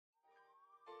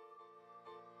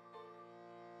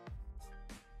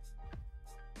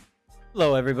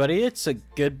Hello, everybody. It's a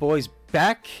good boys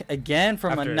back again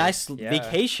from After, a nice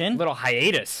vacation. Little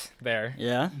hiatus there.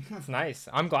 Yeah. It's nice.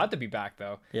 I'm glad to be back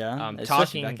though. Yeah.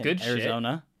 Talking back in good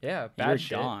Arizona. shit. Yeah, You bad were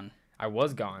shit. gone. I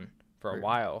was gone for a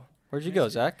while. Where'd you go,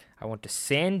 Zach? I went to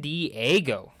San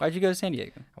Diego. Why'd you go to San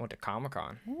Diego? I went to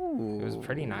Comic-Con. Ooh. It was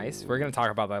pretty nice. We're gonna talk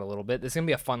about that a little bit. This is gonna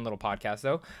be a fun little podcast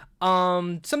though.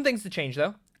 Some things to change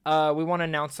though. We want to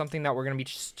announce something that we're gonna be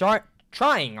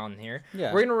trying on here.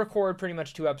 Yeah. We're gonna record pretty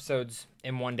much 2 episodes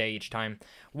in one day each time.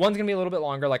 One's gonna be a little bit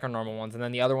longer, like our normal ones, and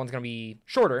then the other one's gonna be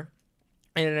shorter,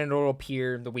 and then it'll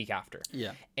appear the week after.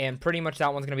 Yeah. And pretty much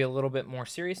that one's gonna be a little bit more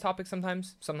serious topic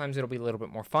sometimes. Sometimes it'll be a little bit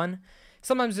more fun.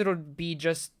 Sometimes it'll be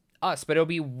just us, but it'll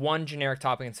be one generic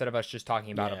topic instead of us just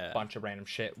talking about a bunch of random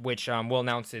shit, which we'll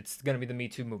announce it's gonna be the Me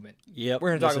Too movement. Yep. We're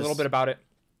gonna talk a little bit about it.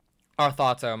 Our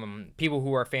thoughts. People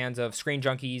who are fans of Screen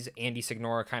Junkies, Andy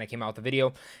Signora kind of came out with the video,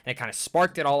 and it kind of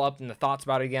sparked it all up and the thoughts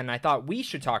about it again. And I thought we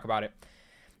should talk about it,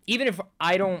 even if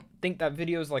I don't think that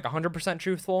video is like 100%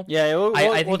 truthful. Yeah, I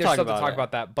think we'll there's talk stuff to about talk it.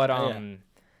 about that. But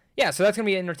yeah, so that's gonna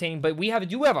be entertaining. But we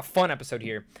do have a fun episode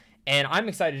here, and I'm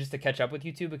excited just to catch up with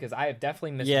you two because I have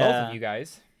definitely missed both of you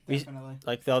guys. Definitely.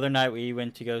 Like the other night, we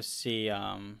went to go see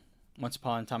Once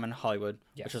Upon a Time in Hollywood,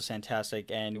 which was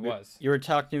fantastic. And you were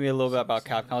talking to me a little bit about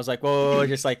Capcom. I was like, whoa,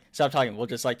 just like stop talking. We'll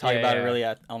just like talk about it really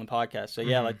on the podcast. So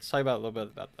yeah, let's talk about a little bit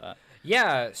about that.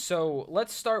 Yeah. So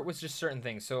let's start with just certain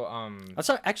things. So let's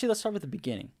start with the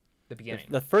beginning. The beginning.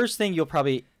 The first thing you'll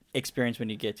probably experience when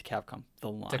you get to Capcom,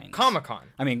 the lines. To Comic-Con.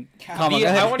 I mean, Comic-Con.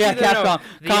 I want you to Capcom.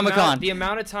 Know Comic-Con. The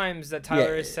amount of times that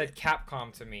Tyler has said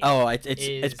Capcom to me. Oh,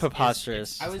 it's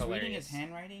preposterous. I was reading his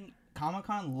handwriting.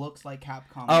 Comic-Con looks like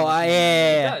Capcom. Oh,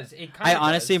 yeah. It does. It kind I of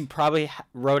honestly does. probably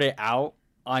wrote it out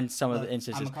on some of the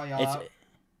instances. I'm gonna call y'all out.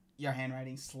 Your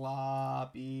handwriting's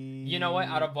sloppy. You know what?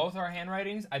 Out of both our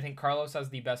handwritings, I think Carlos has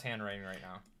the best handwriting right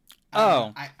now.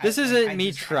 Oh, this isn't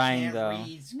me trying though.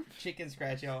 Read chicken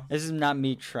scratch, yo. This is not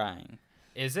me trying.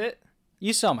 Is it?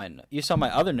 You saw my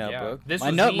other notebook.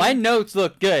 Yeah. My notes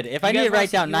look good. If I need to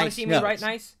write down nice notes. You want to see me write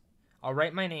nice? I'll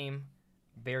write my name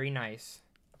very nice.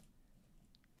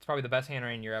 It's probably the best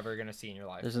handwriting you're ever gonna see in your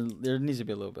life. There needs to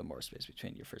be a little bit more space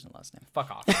between your first and last name.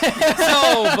 Fuck off.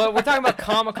 But we're talking about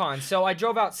Comic-Con. So I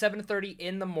drove out 7:30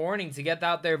 in the morning to get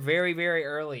out there very, very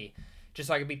early, just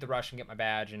so I could beat the rush and get my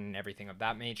badge and everything of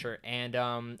that nature. And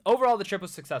overall, the trip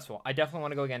was successful. I definitely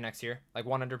want to go again next year, like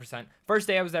 100%. First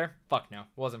day I was there, fuck no,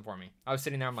 wasn't for me. I was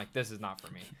sitting there, I'm like, this is not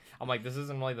for me. I'm like, this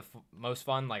isn't really the most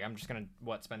fun. Like, I'm just gonna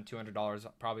spend $200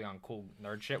 probably on cool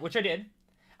nerd shit, which I did.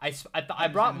 I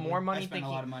brought more money thinking. A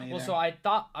lot of money well, there. so I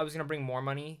thought I was gonna bring more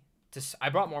money I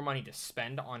brought more money to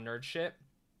spend on nerd shit,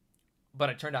 but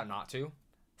it turned out not to.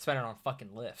 Spend it on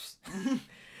fucking lifts.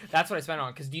 That's what I spent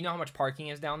on. Cause do you know how much parking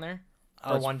is down there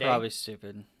for one day? Probably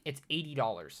stupid. It's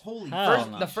 $80. Holy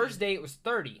The first day it was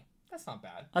 $30. That's not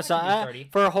bad. That's not 30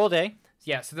 for a whole day.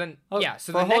 Yeah. So then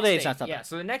So for a whole day it's not bad. Yeah.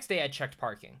 So the next day I checked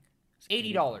parking.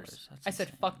 $80. I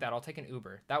said fuck that. I'll take an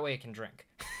Uber. That way I can drink.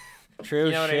 True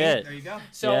you know shit. What I mean? There you go.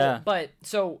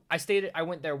 So I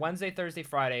went there Wednesday, Thursday,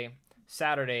 Friday,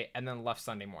 Saturday, and then left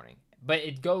Sunday morning. But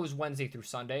it goes Wednesday through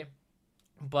Sunday.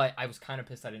 But I was kind of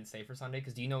pissed I didn't stay for Sunday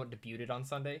because do you know what debuted on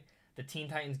Sunday? The Teen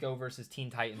Titans Go versus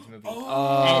Teen Titans movie.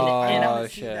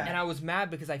 Shit. And I was mad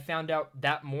because I found out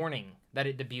that morning that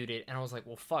it debuted, and I was like,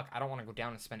 well, fuck, I don't want to go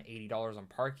down and spend $80 on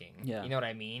parking. Yeah. You know what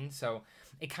I mean? So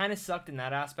it kind of sucked in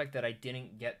that aspect that I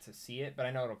didn't get to see it, but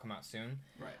I know it'll come out soon.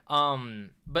 Right.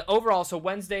 But overall, so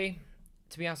Wednesday,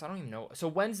 to be honest, I don't even know. So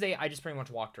Wednesday, I just pretty much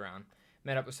walked around,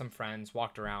 met up with some friends,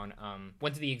 walked around,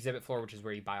 went to the exhibit floor, which is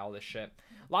where you buy all this shit.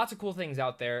 Lots of cool things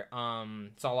out there. Saw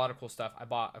a lot of cool stuff. I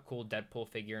bought a cool Deadpool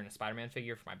figure and a Spider-Man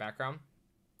figure for my background.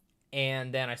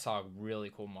 And then I saw a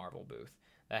really cool Marvel booth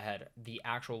that had the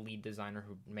actual lead designer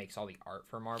who makes all the art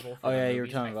for Marvel. Oh yeah, you were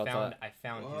telling me about that. I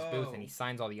found his booth and he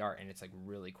signs all the art and it's like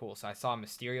really cool. So I saw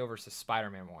Mysterio versus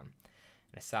Spider-Man one.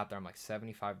 And I sat there, I'm like,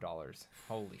 $75.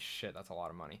 Holy shit, that's a lot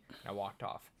of money. And I walked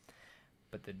off.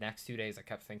 But the next 2 days I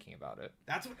kept thinking about it.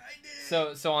 That's what I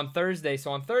did. So on Thursday,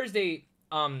 so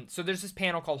there's this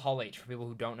panel called Hall H for people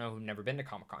who don't know, who've never been to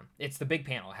Comic-Con. It's the big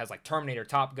panel. It has like Terminator,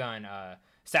 Top Gun,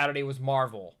 Saturday was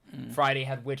Marvel. Friday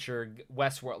had Witcher,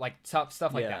 Westworld, like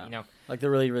stuff like that, you know. Like the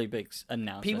really, really big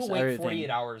announcements. People wait 48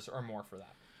 hours or more for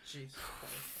that. Jeez.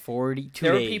 42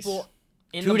 there days. There are people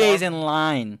in 2 days in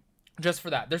line. Just for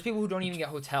that. There's people who don't even get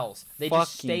hotels. They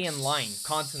just stay in line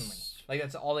constantly. Like,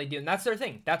 that's all they do. And that's their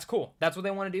thing. That's cool. That's what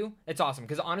they want to do. It's awesome.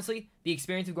 Because, honestly, the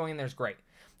experience of going in there is great.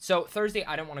 So, Thursday,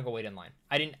 I didn't want to go wait in line.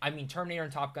 I mean, Terminator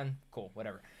and Top Gun, cool,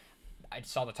 whatever. I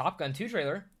saw the Top Gun 2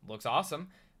 trailer. Looks awesome.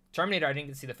 Terminator, I didn't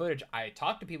get to see the footage. I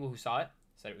talked to people who saw it.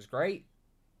 Said it was great.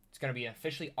 It's going to be an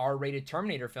officially R-rated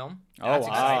Terminator film. That's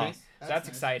exciting. That's That's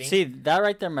nice. exciting. See, that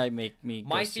right there might make me.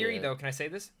 My theory, though, can I say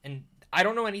this? And I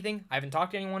don't know anything. I haven't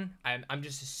talked to anyone. I'm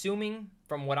just assuming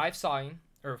from what I've seen,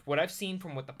 or what I've seen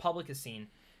from what the public has seen,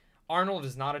 Arnold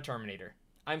is not a Terminator.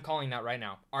 I'm calling that right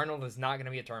now. Arnold is not going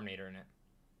to be a Terminator in it.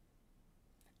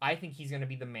 I think he's going to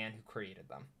be the man who created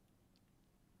them.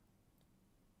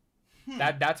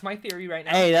 That's my theory right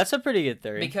now. Hey, that's a pretty good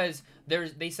theory. Because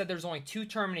they said there's only 2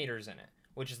 Terminators in it,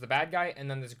 which is the bad guy and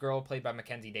then this girl played by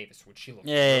Mackenzie Davis, which she looks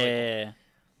really cool.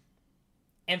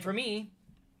 And for me,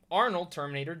 Arnold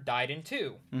Terminator died in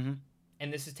 2. Mm-hmm.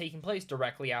 And this is taking place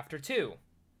directly after 2.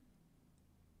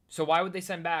 So why would they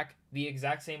send back the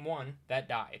exact same one that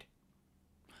died?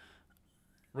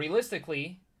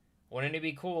 Realistically, wouldn't it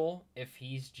be cool if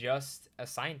he's just a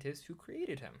scientist who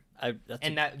created him?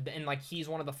 And like he's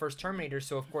one of the first Terminators,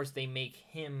 so of course they make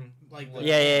him like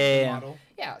the model.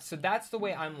 Yeah, so that's the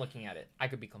way I'm looking at it. I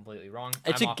could be completely wrong.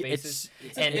 It's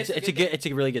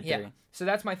a really good theory. Yeah, so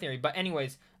that's my theory. But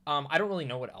anyways, I don't really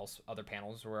know what else other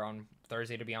panels were on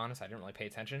Thursday, to be honest. I didn't really pay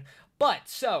attention. But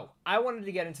so I wanted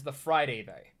to get into the Friday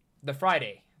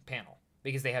panel,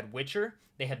 because they had Witcher,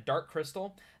 they had Dark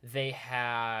Crystal, they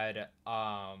had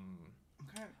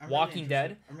Walking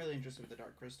Dead. I'm really interested with the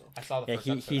Dark Crystal. I saw the first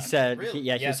he episode. said really?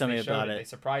 he was telling me about it. They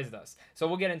surprised us. So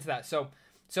we'll get into that. So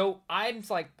I'm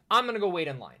just like, I'm gonna go wait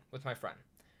in line with my friend.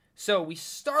 So we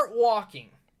start walking.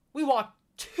 We walk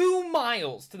 2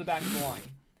 miles to the back of the line.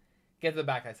 Get to the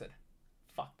back. I said,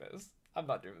 fuck this. I'm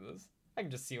not doing this. I can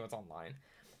just see what's online.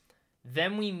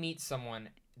 Then we meet someone.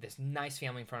 This nice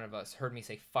family in front of us heard me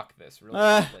say fuck this really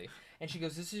loudly. And she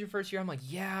goes, this is your first year? I'm like,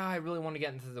 yeah, I really want to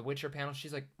get into the Witcher panel.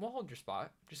 She's like, well, hold your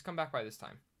spot. Just come back by this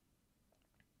time.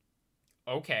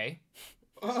 Okay.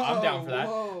 I'm down for that.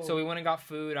 Whoa. So we went and got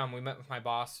food. We met with my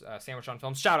boss, Sandwich on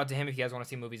Films. Shout out to him. If you guys want to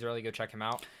see movies early, go check him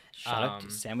out. Shout out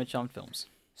to Sandwich on Films.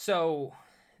 So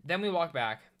then we walked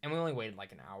back, and we only waited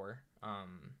like an hour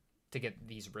to get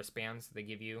these wristbands they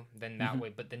give you. Then that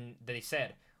way, but then they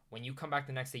said, when you come back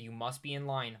the next day, you must be in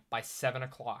line by 7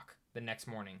 o'clock the next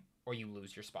morning, or you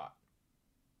lose your spot.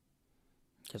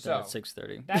 Get that at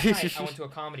 6:30. That night, I went to a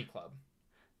comedy club.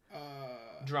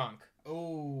 Drunk.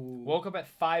 Oh. Woke up at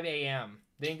 5 a.m.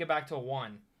 Didn't get back till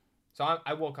 1. So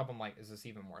I woke up, I'm like, is this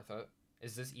even worth it?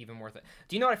 Is this even worth it?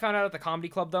 Do you know what I found out at the comedy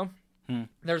club, though?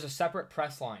 There's a separate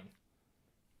press line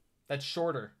that's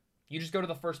shorter. You just go to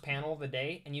the first panel of the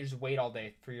day, and you just wait all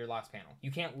day for your last panel.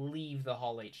 You can't leave the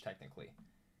Hall H, technically.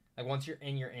 Like, once you're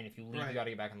in, you're in. If you leave, you got to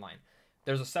get back in line.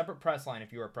 There's a separate press line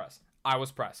if you were press. I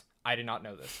was press. I did not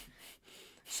know this.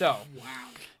 So,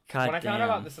 when I found out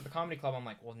about this at the comedy club, I'm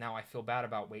like, well, now I feel bad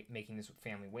about making this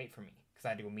family wait for me, because I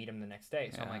had to go meet him the next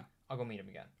day. So I'm like, I'll go meet him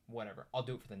again. Whatever. I'll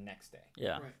do it for the next day.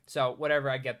 Yeah. Right. So, whatever,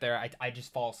 I get there. I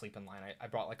just fall asleep in line. I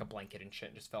brought, like, a blanket and shit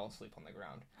and just fell asleep on the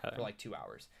ground for, like, 2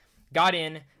 hours. Got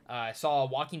in. Saw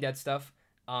Walking Dead stuff.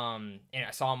 And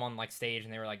I saw him on, like, stage,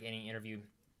 and they were, like, getting interviewed.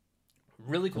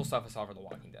 Really cool stuff I saw for The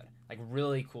Walking Dead. Like,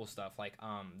 really cool stuff. Like,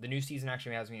 the new season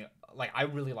actually has me... Like, I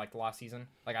really liked the last season.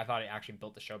 Like, I thought it actually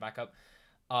built the show back up.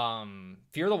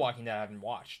 Fear the Walking Dead I haven't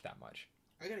watched that much.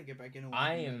 I gotta get back into Walking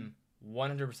I Dead. am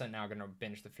 100% now gonna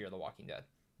binge the Fear the Walking Dead.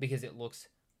 Because it looks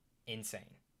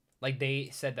insane. Like, they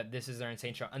said that this is their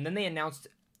insane show. And then they announced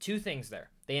 2 things there.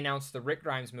 They announced the Rick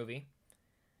Grimes movie.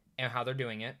 And how they're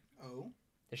doing it. Oh.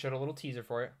 They showed a little teaser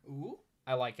for it. Ooh.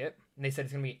 I like it. And they said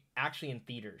it's gonna be actually in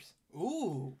theaters.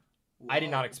 Ooh. Whoa. I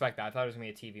did not expect that. I thought it was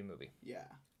going to be a TV movie. Yeah.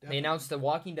 Definitely. They announced the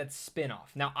Walking Dead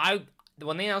spin-off. Now,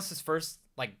 when they announced this first,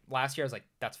 like, last year, I was like,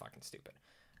 that's fucking stupid.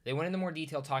 They went into more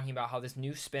detail talking about how this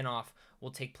new spin-off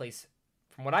will take place,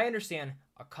 from what I understand,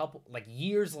 a couple, like,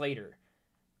 years later,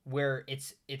 where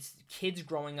it's kids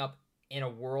growing up in a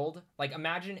world. Like,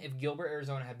 imagine if Gilbert,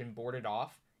 Arizona had been boarded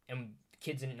off and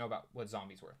kids didn't know about what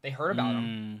zombies were. They heard about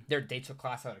them. They took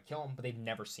class how to kill them, but they've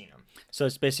never seen them. So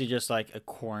it's basically just like a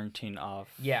quarantine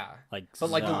off. Yeah. Like, but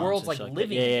like the world's like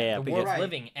living. The world's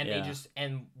living, and yeah.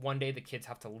 and one day the kids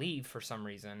have to leave for some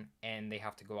reason, and they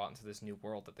have to go out into this new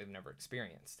world that they've never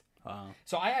experienced. Wow.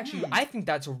 So I think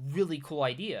that's a really cool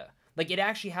idea. Like, it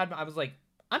actually had. I was like,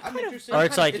 I'm interested. Or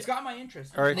it's like it's got my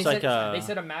interest. Or it's they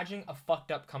said imagine a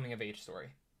fucked up coming of age story.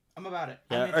 I'm about it.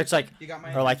 Yeah. Or it's like, you got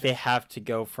my or like they have to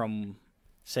go from,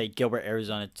 say, Gilbert,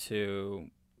 Arizona to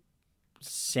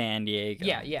San Diego.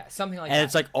 Yeah, something like that. And that.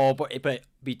 it's like all, but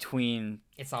between.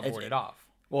 It's not boarded off.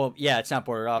 Well, yeah, it's not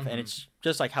boarded off, and it's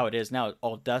just like how it is now.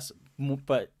 All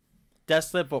but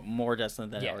desolate, but more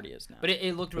desolate than it already is now. But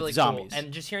it looked really cool,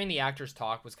 and just hearing the actors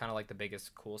talk was kind of like the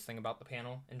biggest, coolest thing about the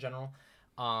panel in general.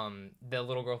 The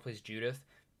little girl who plays Judith,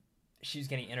 she's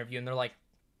getting interviewed, and they're like,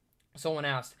 someone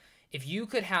asked, if you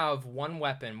could have one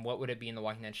weapon, what would it be in The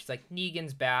Walking Dead? She's like,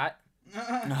 Negan's bat.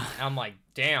 And I'm like,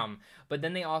 damn. But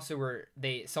then they also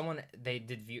did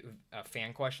a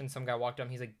fan question. Some guy walked up,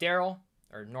 he's like, Daryl,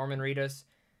 or Norman Reedus,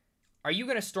 are you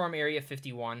gonna storm Area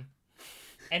 51?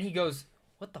 And he goes,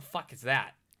 what the fuck is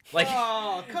that? Like,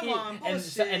 oh, come on,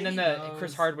 bullshit. And then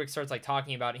Chris Hardwick starts like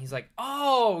talking about it. He's like,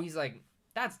 he's like,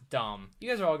 that's dumb. You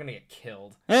guys are all gonna get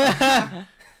killed.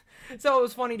 So it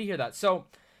was funny to hear that. So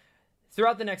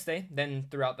throughout the next day, then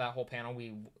throughout that whole panel,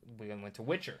 we went to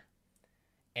Witcher.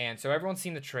 And so everyone's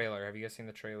seen the trailer. Have you guys seen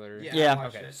the trailer? Yeah.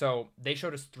 Okay, so they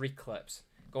showed us 3 clips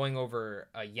going over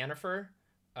Yennefer,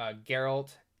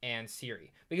 Geralt, and Ciri.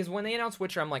 Because when they announced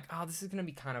Witcher, I'm like, this is going to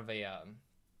be kind of a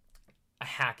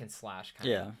hack and slash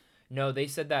kind of. No, they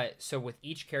said that, so with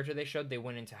each character they showed, they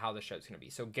went into how the show's going to be.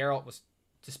 So Geralt was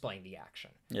displaying the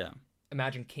action. Yeah.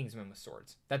 Imagine Kingsman with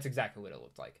swords. That's exactly what it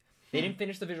looked like. They didn't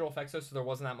finish the visual effects, though, so there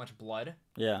wasn't that much blood.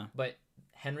 Yeah. But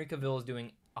Henry Cavill is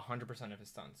doing 100% of his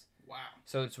stunts. Wow.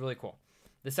 So it's really cool.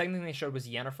 The second thing they showed was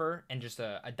Yennefer and just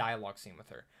a dialogue scene with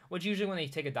her. Which usually when they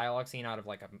take a dialogue scene out of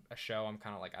like a show, I'm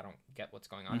kind of like, I don't get what's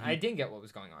going on. Mm-hmm. I didn't get what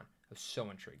was going on. I was so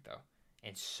intrigued though.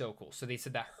 And so cool. So they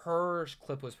said that her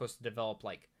clip was supposed to develop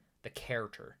like the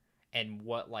character and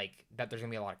what like, that there's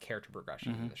going to be a lot of character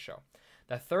progression in the show.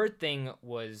 The third thing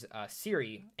was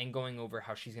Ciri and going over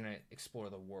how she's going to explore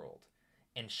the world.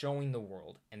 And showing the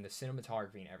world and the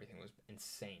cinematography and everything was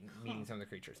insane. Meeting some of the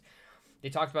creatures. They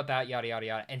talked about that, yada, yada,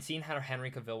 yada. And seeing how Henry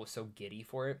Cavill was so giddy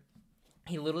for it,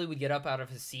 he literally would get up out of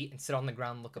his seat and sit on the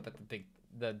ground and look up at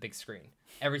the big screen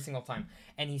every single time.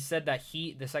 And he said that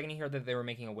the second he heard that they were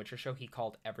making a Witcher show, he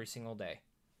called every single day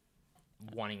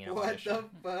wanting an audition. What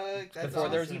the fuck? That's Before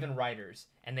awesome. there was even writers.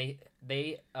 And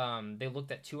they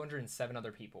looked at 207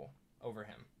 other people over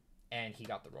him. And he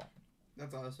got the role.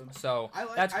 That's awesome. So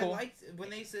that's cool. I liked when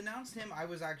they announced him. I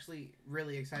was actually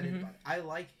really excited about it. I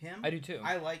like him. I do too.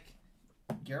 I like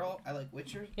Geralt. I like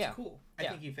Witcher. It's cool. I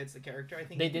think he fits the character. I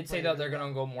think they did say that they're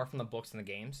gonna go more from the books and the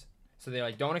games. So they're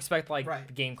like, don't expect like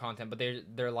the game content, but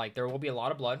they're like, there will be a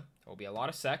lot of blood. There will be a lot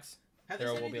of sex.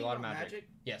 There will be a lot of magic.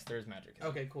 Yes, there is magic.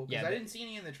 Okay, cool. Because I didn't see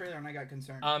any in the trailer and I got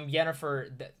concerned.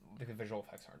 Yennefer, the visual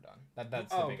effects aren't done.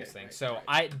 That's the biggest thing. So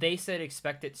they said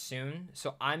expect it soon.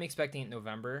 So I'm expecting it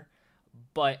November.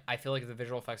 But I feel like if the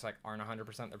visual effects like aren't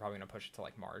 100%, they're probably gonna push it to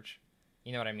like March.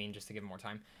 You know what I mean? Just to give more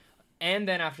time. And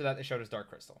then after that, they showed us Dark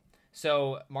Crystal.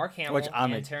 So Mark Hamill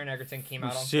and Taron Egerton came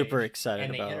out on super stage, excited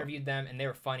and they about interviewed them, and they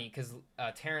were funny because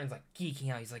Taron's like geeking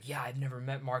out. He's like, "Yeah, I've never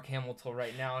met Mark Hamill till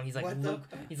right now," and he's like, "Luke."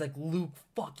 He's like, "Luke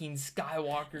fucking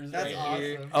Skywalker's right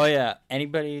here." Oh yeah,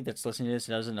 anybody that's listening to this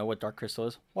and doesn't know what Dark Crystal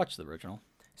is, watch the original.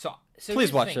 So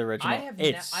please watch the original. I've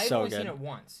only seen it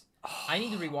once. I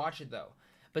need to rewatch it though.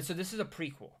 But so this is a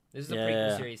prequel. This is a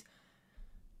prequel series.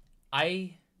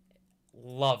 I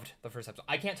loved the first episode.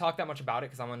 I can't talk that much about it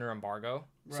because I'm under embargo.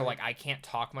 Right. So like I can't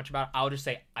talk much about it. I'll just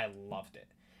say I loved it.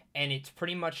 And it's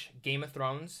pretty much Game of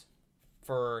Thrones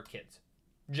for kids.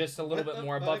 Just a little bit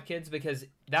more above kids because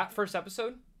that first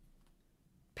episode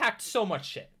packed so much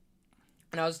shit.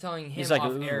 And I was telling him he's like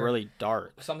off air really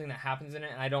dark. Something that happens in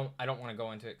it, and I don't want to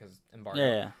go into it because embargo.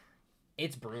 Yeah.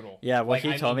 It's brutal. Yeah, what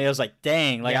he told me, I was like,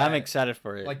 dang, like I'm excited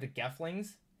for it. Like the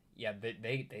Geflings,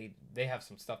 they have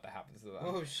some stuff that happens to them.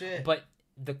 Oh shit! But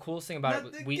the coolest thing about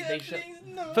it,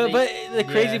 but the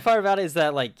crazy part about it is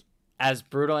that like as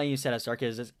brutal and you said as dark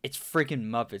as it's freaking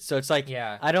Muppets, so it's like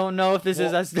I don't know if this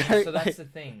is as dark. So that's the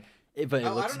thing. But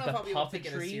I don't know if I'll be able to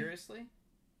take it seriously.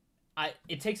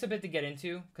 It takes a bit to get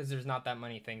into because there's not that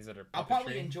many things that are puppetry. I'll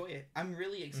probably enjoy it. I'm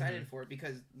really excited for it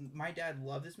because my dad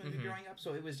loved this movie growing up,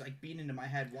 so it was like beating into my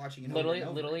head watching it.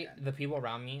 Literally, the people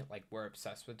around me like were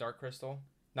obsessed with Dark Crystal.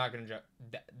 Not gonna joke.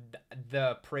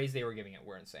 The praise they were giving it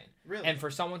were insane. Really? And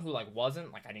for someone who like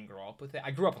wasn't like I didn't grow up with it.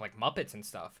 I grew up with like Muppets and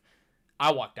stuff.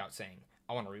 I walked out saying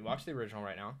I want to rewatch the original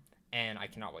right now, and I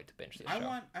cannot wait to binge the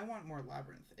show. I want more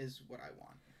Labyrinth. Is what I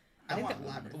want. I want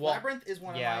Labyrinth. Labyrinth is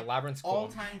one of my Labyrinth's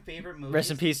all-time favorite movies.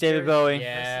 Rest in peace, David Bowie.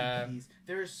 Yeah.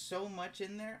 There's so much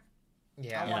in there.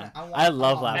 Yeah. I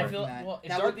love Labyrinth.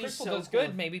 If Dark Crystal does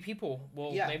good, maybe people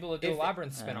will maybe we'll do a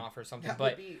Labyrinth spin-off or something.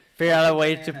 But figure out a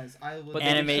way to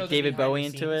animate David Bowie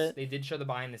into it. They did show the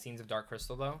behind the scenes of Dark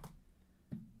Crystal though.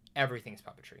 Everything's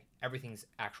puppetry. Everything's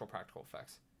actual practical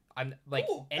effects. I'm like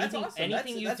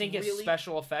anything you think is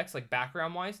special effects, like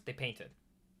background-wise, they painted.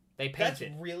 They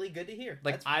painted. That's really good to hear.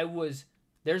 Like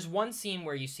there's one scene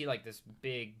where you see like this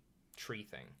big tree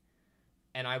thing,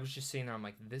 and I was just sitting there. I'm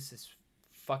like, this is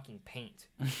fucking paint,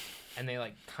 and they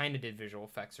like kind of did visual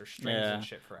effects or strings and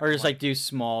shit for it. Or just like do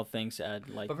small things to add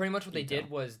like. But pretty much what they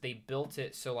did was they built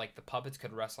it so like the puppets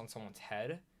could rest on someone's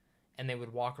head, and they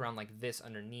would walk around like this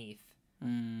underneath,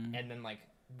 and then like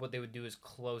what they would do is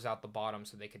close out the bottom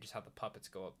so they could just have the puppets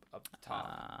go up the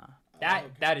top.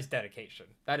 That is dedication.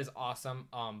 That is awesome.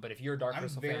 But if you're a Dark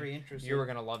Crystal fan, you were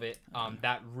gonna love it.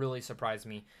 That really surprised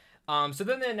me. So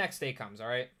then the next day comes. All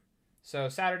right. So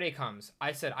Saturday comes.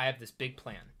 I said I have this big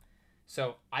plan.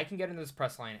 So I can get into this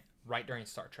press line right during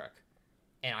Star Trek,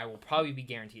 and I will probably be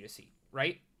guaranteed a seat.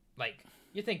 Right? Like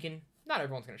you're thinking, not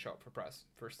everyone's gonna show up for press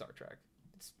for Star Trek.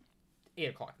 It's 8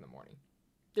 o'clock in the morning.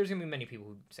 There's gonna be many people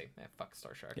who say, "Man, fuck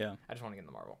Star Trek. Yeah. I just want to get in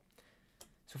the Marvel."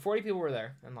 So 40 people were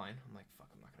there in line. I'm like, "Fuck,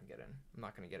 I'm not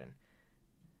gonna get in."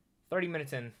 30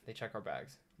 minutes in, they check our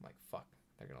bags. I'm like, "Fuck,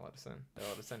 they're gonna let us in." They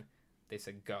let us in. They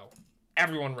said, "Go."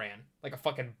 Everyone ran like a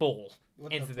fucking bull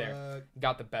into there.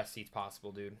 Got the best seats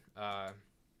possible, dude.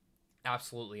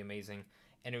 Absolutely amazing.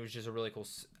 And it was just a really cool.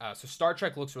 So Star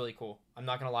Trek looks really cool. I'm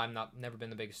not gonna lie, never been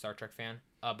the biggest Star Trek fan.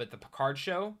 But the Picard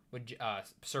show with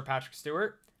Sir Patrick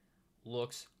Stewart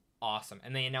looks awesome.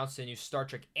 And they announced a new Star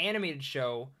Trek animated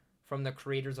show from the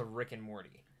creators of Rick and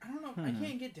Morty. I don't know. I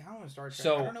can't get down with Star Trek.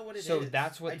 I don't know what it is. So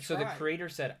that's what. So the creator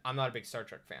said, "I'm not a big Star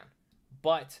Trek fan."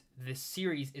 But this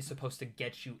series is supposed to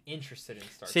get you interested in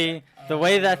Star Trek. See, the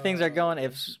way that things are going,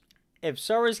 if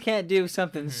Star Wars can't do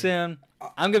something soon,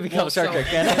 I'm gonna become a Star Trek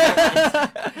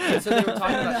fan. So they were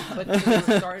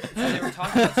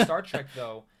talking about Star Trek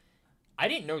though. I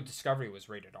didn't know Discovery was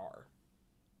rated R.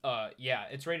 Yeah,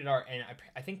 it's rated R, and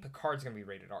I think Picard's gonna be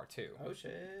rated R too. Oh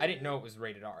shit! I didn't know it was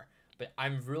rated R, but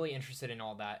I'm really interested in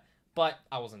all that. But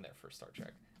I wasn't there for Star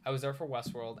Trek. I was there for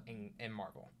Westworld and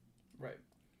Marvel. Right.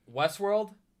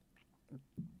 Westworld.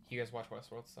 You guys watch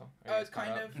Westworld still? It's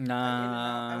kind of.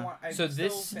 Nah.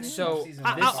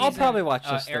 I'll probably watch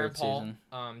this Aaron third Paul,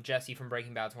 season. Jesse from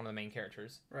Breaking Bad's one of the main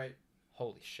characters. Right.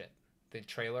 Holy shit! The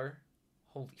trailer.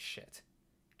 Holy shit!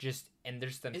 And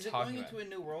there's them Is talking it going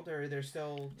into a new world, or they're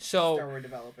still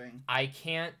developing? I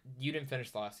can't. You didn't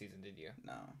finish the last season, did you?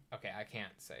 No. Okay, I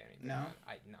can't say anything. No.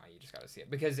 No, you just gotta see it,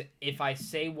 because if I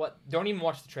say don't even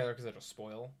watch the trailer because it'll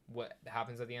spoil what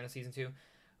happens at the end of season 2.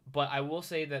 But I will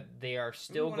say that they are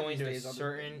still going to a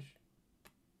certain.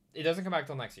 It doesn't come back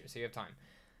till next year, so you have time.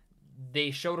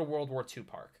 They showed a World War II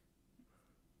park,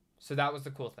 so that was the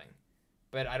cool thing.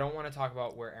 But I don't want to talk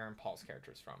about where Aaron Paul's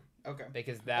character is from. Okay.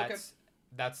 Because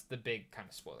that's the big kind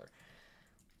of spoiler.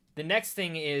 The next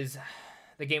thing is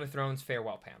the Game of Thrones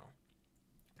farewell panel.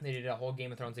 They did a whole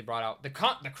Game of Thrones. They brought out the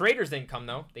creators didn't come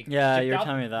though. They you're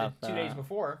telling me that 2 days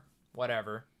before.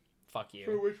 Whatever. Fuck you.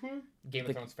 For which one? Game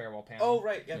of Thrones farewell panel. Oh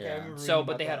right, okay. I remember so,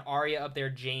 but they had Arya up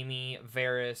there, Jaime,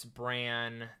 Varys,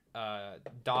 Bran,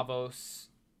 Davos,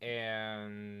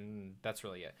 and that's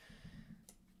really it.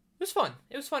 It was fun.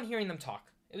 It was fun hearing them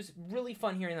talk. It was really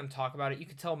fun hearing them talk about it. You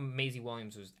could tell Maisie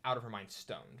Williams was out of her mind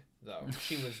stoned, though.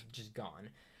 She was just gone.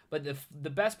 But the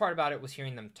best part about it was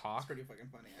hearing them talk. It's pretty fucking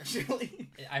funny, actually.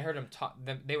 I heard them talk.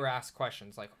 They were asked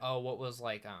questions like, "Oh, what was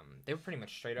like?" They were pretty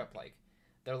much straight up like,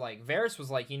 they're like, Varys was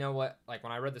like, "You know what? Like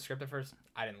when I read the script at first,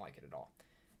 I didn't like it at all.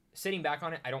 Sitting back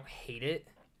on it, I don't hate it."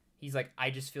 He's like, "I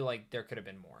just feel like there could have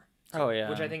been more." Oh yeah.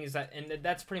 Which I think is that, and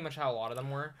that's pretty much how a lot of them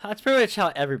were. That's pretty much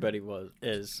how everybody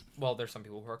is. Well, there's some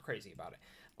people who are crazy about it.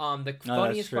 The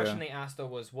funniest question they asked though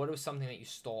was, "What was something that you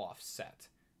stole off set?"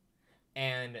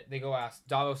 And they go ask.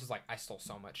 Davos is like, "I stole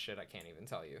so much shit, I can't even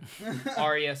tell you."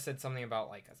 Arya said something about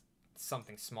like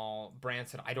something small. Bran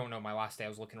said, "I don't know. My last day, I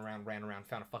was looking around, ran around,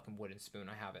 found a fucking wooden spoon.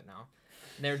 I have it now."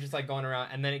 And they were just like going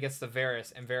around, and then it gets to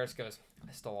Varys, and Varys goes,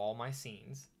 "I stole all my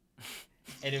scenes,"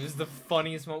 and it was the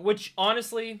funniest moment. Which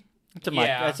honestly, it's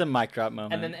a mic drop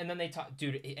moment. And then they talk,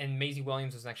 dude, and Maisie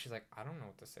Williams was next. She's like, "I don't know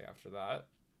what to say after that."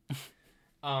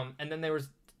 And then there was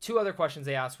 2 other questions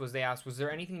they asked. Was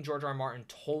there anything George R. Martin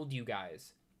told you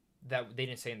guys that they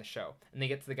didn't say in the show? And they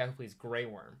get to the guy who plays Grey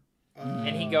Worm,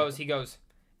 and he goes,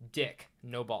 "Dick,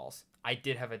 no balls. I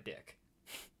did have a dick."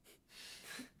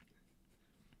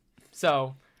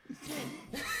 So,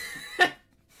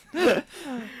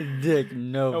 dick,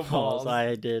 no balls.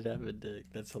 I did have a dick.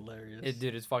 That's hilarious.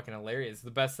 Dude, it's fucking hilarious. It's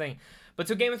the best thing. But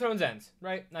so Game of Thrones ends,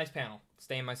 right? Nice panel.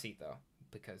 Stay in my seat though,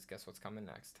 because guess what's coming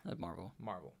next?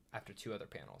 Marvel. After 2 other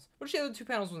panels. Which the other 2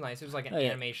 panels was nice. It was like an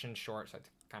animation short, so I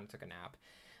kind of took a nap.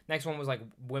 Next one was like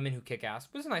Women Who Kick Ass.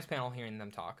 It was a nice panel hearing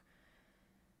them talk.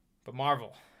 But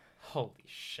Marvel, holy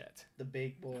shit. The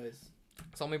big boys.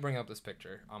 So let me bring up this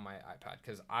picture on my iPad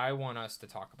because I want us to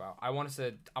talk about. I want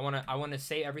to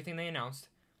say everything they announced,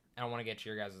 and I want to get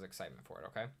your guys' excitement for it.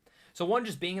 Okay. So one,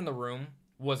 just being in the room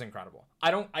was incredible.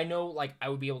 I know like I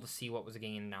would be able to see what was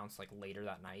getting announced like later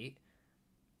that night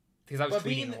because I was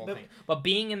tweeting the whole thing. But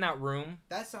being in that room,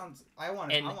 that sounds. I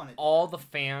want it. All the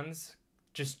fans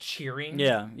just cheering.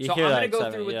 Yeah, so I'm going to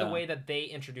go through with the way that they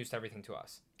introduced everything to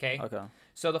us. Okay?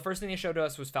 So the first thing they showed to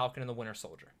us was Falcon and the Winter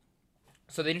Soldier.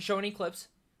 So they didn't show any clips.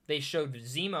 They showed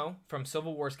Zemo from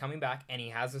Civil War's coming back, and he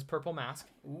has this purple mask.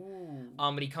 Ooh.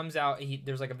 But he comes out.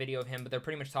 There's like a video of him, but they're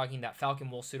pretty much talking that Falcon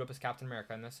will suit up as Captain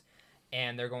America in this,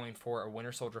 and they're going for a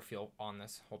Winter Soldier feel on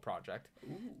this whole project.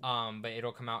 But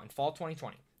it'll come out in fall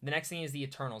 2020. The next thing is the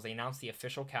Eternals. They announced the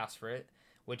official cast for it,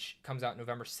 which comes out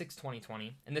November 6,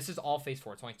 2020, and this is all Phase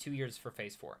 4. It's only 2 years for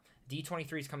Phase 4.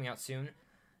 D23 is coming out soon.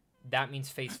 That means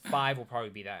Phase 5 will probably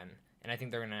be then, and I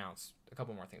think they're going to announce a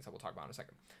couple more things that we'll talk about in a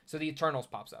second. So the Eternals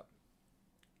pops up.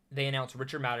 They announced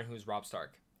Richard Madden, who's Robb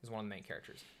Stark, is one of the main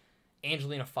characters.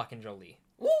 Angelina fucking Jolie.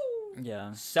 Woo!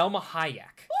 Yeah. Selma Hayek.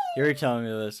 Woo! You were telling me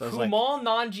this. I was Kumail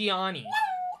Nanjiani.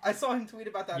 I saw him tweet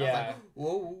about that. Yeah. I was like,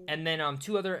 whoa. And then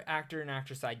 2 other actor and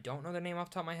actress. I don't know their name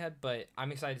off the top of my head, but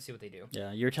I'm excited to see what they do.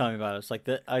 Yeah, you were telling me about it. It's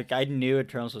like I knew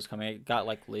Eternals was coming. It got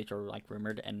leaked or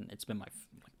rumored, and it's been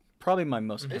probably my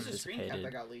most anticipated. There's a screen cap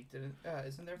that got leaked.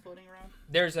 Isn't there floating around?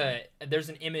 There's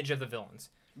an image of the villains.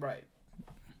 Right.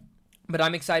 But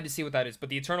I'm excited to see what that is. But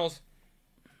the Eternals,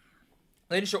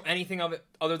 they didn't show anything of it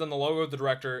other than the logo, the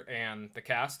director, and the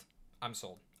cast. I'm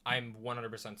sold. I'm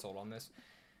 100% sold on this.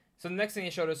 So the next thing they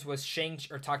showed us was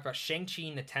talked about Shang-Chi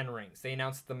and the Ten Rings. They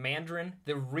announced the Mandarin,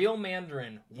 the real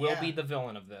Mandarin, will be the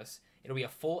villain of this. It'll be a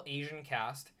full Asian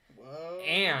cast. Whoa.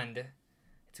 And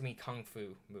it's going to be a Kung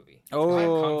Fu movie. Oh.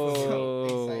 Kung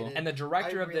Fu movie. And the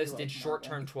director of this did Short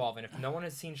Term 12. And if no one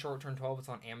has seen Short Term 12, it's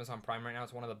on Amazon Prime right now.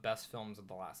 It's one of the best films of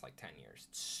the last 10 years.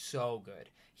 It's so good.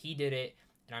 He did it,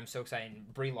 and I'm so excited.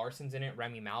 And Brie Larson's in it.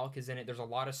 Rami Malek is in it. There's a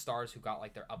lot of stars who got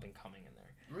their up and coming in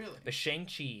there. Really? But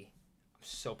Shang-Chi, I'm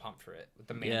so pumped for it. With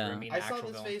the Mandarin being the actual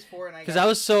villain. I saw this Phase 4 and because I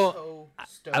was so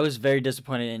stoked. I was very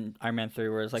disappointed in Iron Man 3,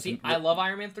 where it's like. See, I love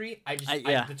Iron Man 3.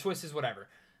 The twist is whatever.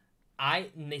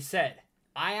 They said.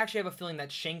 I actually have a feeling that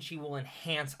Shang-Chi will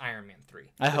enhance Iron Man 3.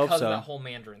 I hope so. Because of that whole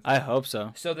Mandarin thing. I hope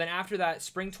so. So then after that,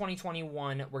 spring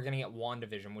 2021, we're going to get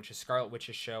WandaVision, which is Scarlet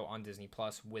Witch's show on Disney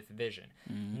Plus with Vision.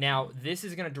 Mm-hmm. Now, this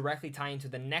is going to directly tie into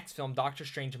the next film, Doctor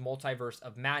Strange Multiverse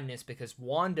of Madness, because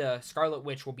Scarlet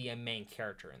Witch, will be a main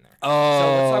character in there. Oh.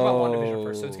 So let's talk about WandaVision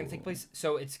first. So it's going to take place.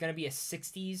 So it's going to be a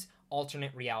 60s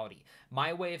alternate reality.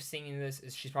 My way of seeing this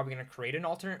is she's probably going to create an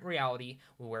alternate reality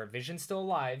where Vision's still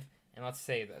alive. And let's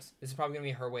say this is probably going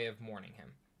to be her way of mourning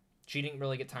him. She didn't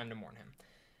really get time to mourn him.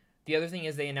 The other thing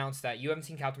is they announced that you haven't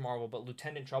seen Captain Marvel, but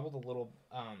Lieutenant Trouble, the little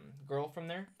girl from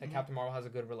there that Captain Marvel has a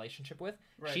good relationship with,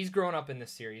 she's grown up in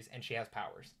this series and she has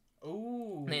powers.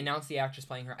 Ooh. And they announced the actress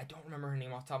playing her. I don't remember her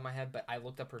name off the top of my head, but I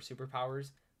looked up her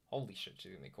superpowers. Holy shit,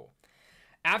 she's going to be cool.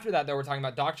 After that, though, we're talking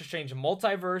about Doctor Strange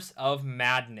Multiverse of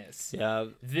Madness. Yeah.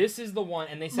 This is the one,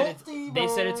 and they said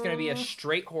it's going to be a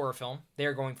straight horror film.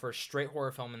 They're going for a straight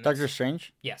horror film in this. Doctor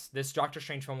Strange? Yes, this Doctor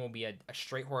Strange film will be a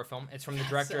straight horror film. It's from the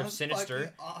director of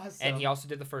Sinister, awesome. And he also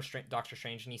did the first Doctor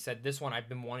Strange, and he said, this one, I've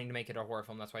been wanting to make it a horror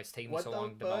film. That's why it's taking me so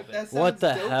long to develop it. What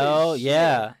the hell?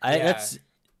 Yeah. That's...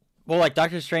 Well,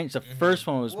 Doctor Strange, the first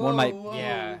one was one of my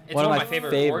it's one of my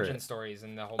favorite origin stories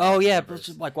in the whole. Oh yeah, but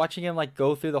just, watching him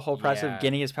go through the whole process of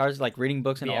getting his powers, reading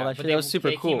books and all that shit. That was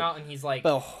super cool. They came out and he's like,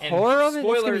 the horror of it.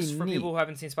 Spoilers for people who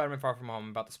haven't seen Spider-Man: Far From Home. I'm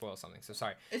about to spoil something, so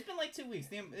sorry. It's been 2 weeks.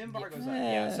 The embargo's up.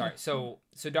 Yeah, sorry. So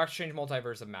Doctor Strange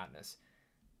Multiverse of Madness.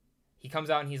 He comes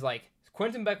out and he's like,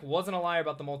 Quentin Beck wasn't a liar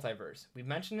about the multiverse. We've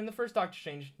mentioned in the first Doctor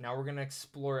Strange. Now we're gonna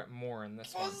explore it more in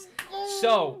this one.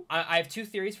 So I have 2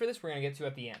 theories for this. We're gonna get to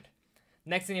at the end.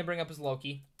 Next thing I bring up is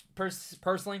Loki.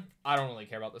 Personally, I don't really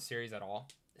care about this series at all.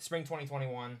 Spring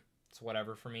 2021, it's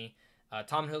whatever for me.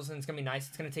 Tom Hiddleston's going to be nice.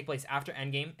 It's going to take place after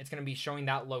Endgame. It's going to be showing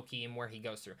that Loki and where he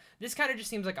goes through. This kind of just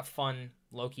seems like a fun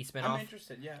Loki spinoff. I'm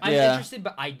interested, yeah. I'm interested,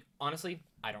 but I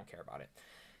don't care about it.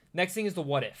 Next thing is the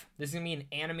What If. This is going to be an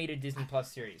animated Disney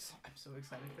Plus series. I'm so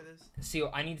excited for this. See,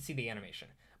 I need to see the animation.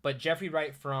 But Jeffrey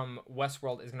Wright from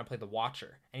Westworld is going to play the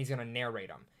Watcher, and he's going to narrate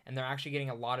them. And they're actually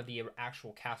getting a lot of the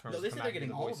actual cast members. No, they said they're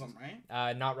getting all of them,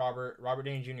 right? Not Robert. Robert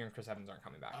Downey Jr. and Chris Evans aren't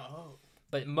coming back. Oh.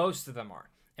 But most of them are.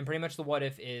 And pretty much the What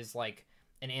If is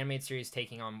an animated series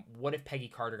taking on what if Peggy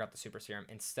Carter got the super serum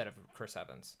instead of Chris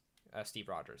Evans, Steve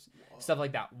Rogers. Whoa. Stuff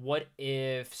like that. What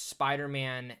if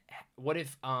Spider-Man... What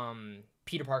if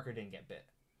Peter Parker didn't get bit?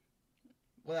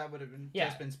 Well, that would have been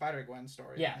just been Spider-Gwen's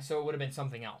story. Yeah, so it would have been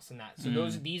something else in that. So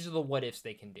these are the what ifs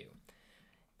they can do.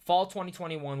 Fall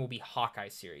 2021 will be Hawkeye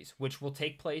series, which will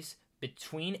take place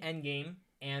between Endgame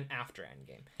and after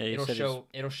Endgame. Yeah,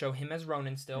 it'll show him as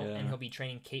Ronin still, and he'll be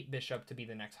training Kate Bishop to be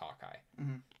the next Hawkeye.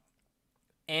 Mm-hmm.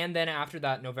 And then after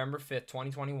that, November 5th,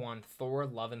 2021, Thor: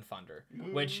 Love and Thunder,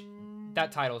 which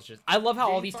that title's just... I love how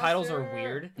Jane all these titles are Foster.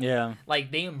 weird. Yeah.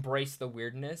 Like, they embrace the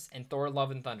weirdness, and Thor,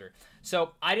 Love, and Thunder.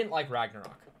 So, I didn't like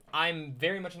Ragnarok. I'm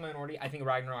very much in the minority. I think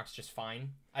Ragnarok's just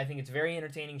fine. I think it's very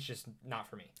entertaining. It's just not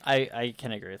for me. I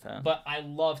can agree with that. But I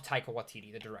love Taika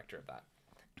Waititi, the director of that.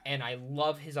 And I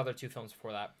love his other 2 films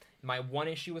before that. My one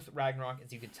issue with Ragnarok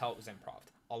is you could tell it was improv.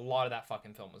 A lot of that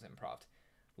fucking film was improv.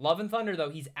 Love and Thunder, though,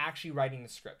 he's actually writing the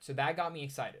script. So that got me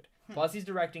excited. Plus, he's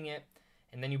directing it.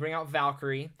 And then you bring out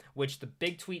Valkyrie, which the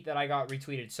big tweet that I got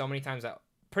retweeted so many times that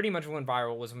pretty much went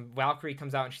viral was when Valkyrie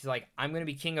comes out and she's like, I'm going to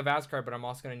be king of Asgard, but I'm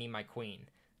also going to need my queen.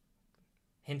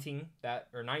 Hinting that,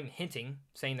 or not even hinting,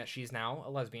 saying that she's now a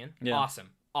lesbian. Yeah.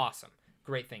 Awesome.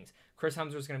 Great things. Chris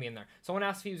Hemsworth's going to be in there. Someone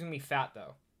asked if he was going to be fat,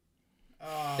 though.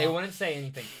 They wouldn't say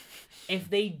anything. If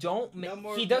they don't,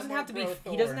 he doesn't have to be.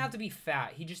 He doesn't have to be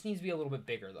fat. He just needs to be a little bit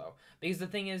bigger, though, because the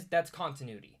thing is that's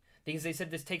continuity. Because they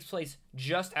said this takes place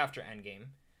just after Endgame,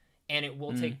 and it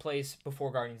will take place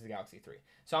before Guardians of the Galaxy 3.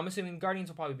 So I'm assuming Guardians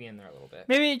will probably be in there a little bit.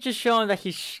 Maybe just showing that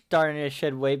he's starting to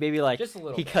shed weight. Maybe like just a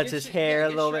little he bit. cuts his hair a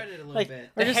little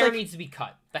bit. The hair needs to be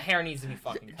cut. The hair needs to be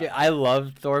fucking cut. I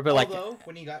love Thor, but although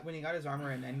when he got his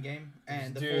armor in Endgame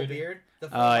and the full beard, the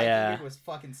full beard was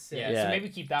fucking sick. Yeah, so maybe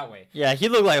keep that way. Yeah, he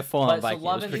looked like a full-on Viking. So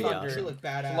Love and Thunder, awesome. Looked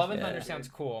badass. So Love and Thunder sounds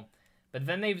cool, but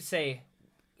then they would say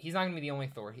he's not gonna be the only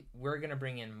Thor. We're gonna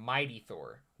bring in Mighty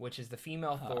Thor, which is the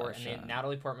female Thor, and then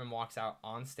Natalie Portman walks out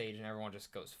on stage, and everyone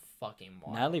just goes fucking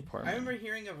wild. Natalie Portman. I remember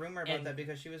hearing a rumor about that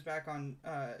because she was back on.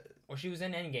 Well, she was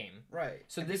in Endgame. Right.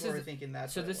 So and this is thinking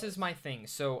that. So this is my thing.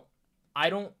 So I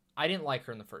didn't like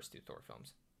her in the first 2 Thor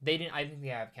films. I didn't think they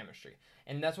have chemistry,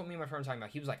 and that's what me and my friend were talking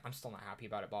about. He was like, "I'm still not happy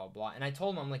about it," blah blah blah. And I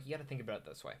told him, I'm like, "You got to think about it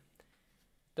this way.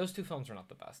 Those 2 films are not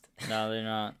the best. No, they're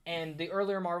not. And the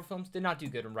earlier Marvel films did not do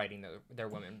good in writing their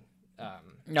women."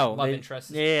 Love interests.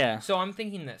 Yeah. So I'm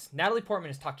thinking this. Natalie Portman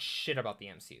has talked shit about the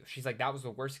MCU. She's like, that was the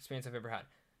worst experience I've ever had.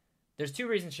 There's 2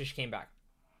 reasons she came back.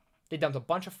 They dumped a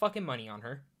bunch of fucking money on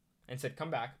her and said, come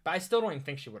back. But I still don't even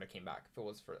think she would have came back if it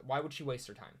was for... Why would she waste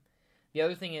her time? The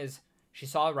other thing is, she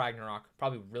saw Ragnarok,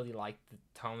 probably really liked the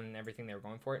tone and everything they were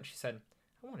going for it, and she said,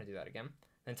 I want to do that again.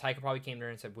 Then Taika probably came to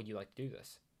her and said, would you like to do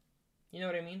this? You know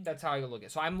what I mean? That's how I look at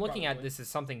it. So I'm looking at this as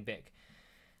something big.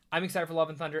 I'm excited for Love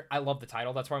and Thunder. I love the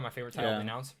title. That's probably my favorite title they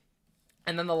announced.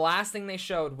 And then the last thing they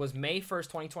showed was May 1st,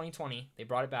 2020. They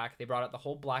brought it back. They brought out the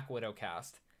whole Black Widow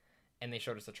cast. And they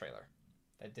showed us a trailer.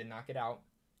 That did not get out.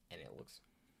 And it looks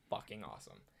fucking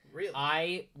awesome. Really?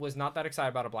 I was not that excited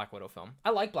about a Black Widow film.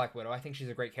 I like Black Widow. I think she's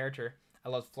a great character. I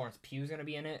love Florence Pugh's going to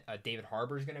be in it. David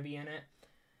Harbour's going to be in it.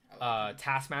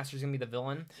 Taskmaster's going to be the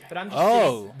villain. But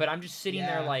I'm just sitting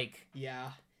there like...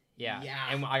 Yeah,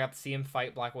 and I got to see him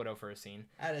fight Black Widow for a scene.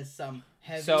 That is some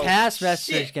heavy.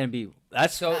 Taskmaster is gonna be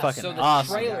fucking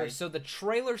awesome. So the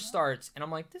trailer starts, and I'm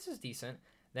like, this is decent.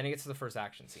 Then it gets to the first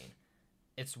action scene.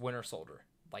 It's Winter Soldier,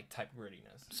 like type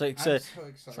grittiness. So it's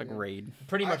like Raid.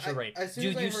 Pretty much a Raid.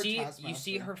 Dude, you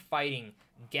see her fighting,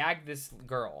 gag this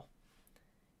girl,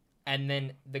 and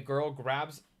then the girl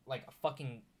grabs like a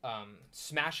fucking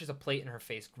smashes a plate in her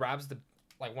face, grabs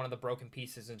like one of the broken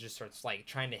pieces and just starts like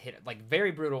trying to hit it, like very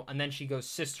brutal. And then she goes,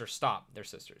 sister, stop. They're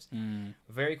sisters.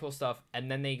 Very cool stuff. And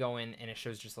then they go in and it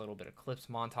shows just a little bit of clips,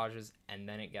 montages. And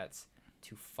then it gets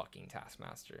to fucking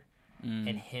Taskmaster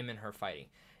and him and her fighting.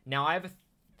 Now I have a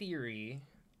theory.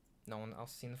 No one else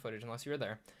has seen the footage unless you were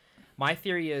there. My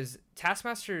theory is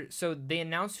Taskmaster. So they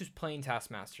announced who's playing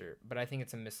Taskmaster, but I think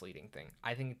it's a misleading thing.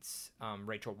 I think it's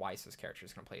Rachel Weisz's character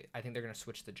is going to play it. I think they're going to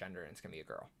switch the gender and it's going to be a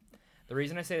girl. The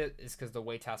reason I say that is because the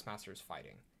way Taskmaster is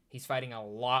fighting. He's fighting a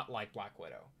lot like Black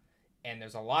Widow. And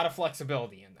there's a lot of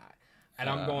flexibility in that. And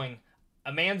I'm going,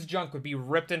 a man's junk would be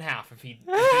ripped in half if he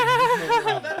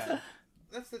That's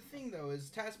the thing, though, is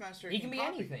Taskmaster... He can be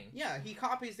anything. Yeah, he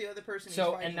copies the other person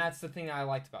So, and that's the thing that I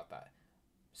liked about that.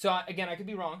 So, again, I could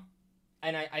be wrong.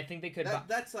 And I think they could...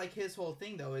 That's like his whole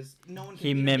thing, though, is no one can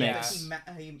he beat mimics. him.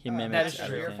 He mimics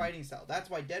your fighting style. That's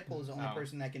why Deadpool is the only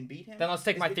person that can beat him. Then let's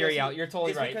take my theory out. You're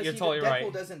totally right. You're totally right.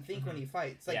 Deadpool doesn't think when he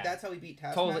fights. Like, that's how he beat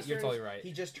Taskmaster. You're totally right.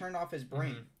 He just turned off his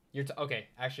brain. Okay,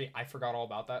 actually, I forgot all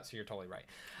about that, so you're totally right.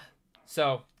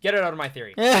 So, get it out of my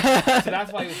theory. So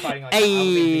that's why he was fighting like that. I was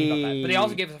thinking about that. But they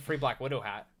also gave us a free Black Widow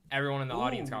hat. Everyone in the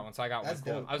audience got one, so I got one.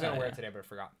 Cool. I was going to wear it today, but I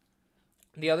forgot.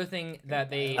 The other thing that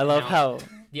they...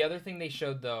 The other thing they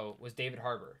showed, though, was David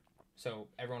Harbour. So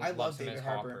everyone loves him as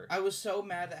Hopper. I was so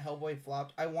mad that Hellboy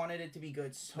flopped. I wanted it to be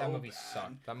good so bad. That movie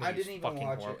sucked. That movie was fucking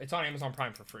horrible. It's on Amazon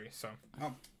Prime for free, so...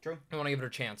 Oh, true. I want to give it a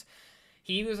chance.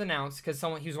 He was announced because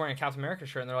he was wearing a Captain America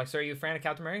shirt, and they're like, so are you a fan of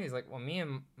Captain America? He's like, well, me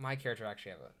and my character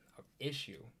actually have an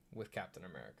issue with Captain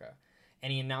America.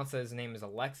 And he announced that his name is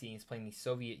Alexei, and he's playing the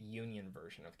Soviet Union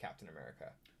version of Captain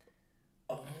America.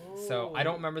 Oh. So I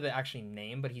don't remember the actual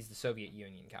name, but he's the Soviet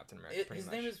Union Captain America.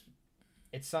 His name is.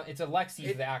 It's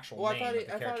Alexei, the actual name.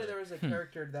 I thought there was a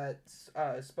character that's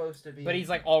supposed to be. But he's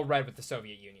like all red with the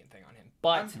Soviet Union thing on him.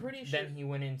 But I'm pretty sure. Then he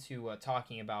went into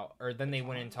talking about, or then they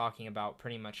went in talking about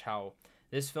pretty much how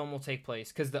this film will take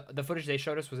place, because the footage they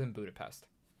showed us was in Budapest.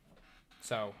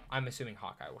 So I'm assuming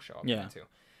Hawkeye will show up there too.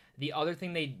 The other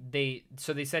thing they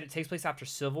said it takes place after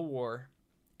Civil War,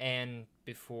 and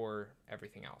before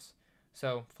everything else.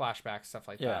 So flashbacks, stuff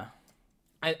like that.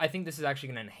 I think this is actually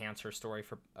going to enhance her story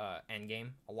for Endgame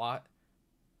a lot.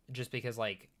 Just because,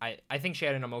 like, I think she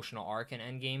had an emotional arc in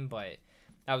Endgame, but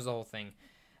that was the whole thing.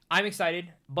 I'm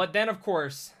excited. But then, of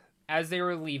course, as they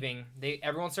were leaving,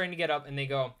 everyone's starting to get up, and they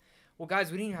go, well,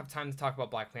 guys, we didn't even have time to talk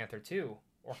about Black Panther 2,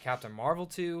 or Captain Marvel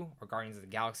 2, or Guardians of the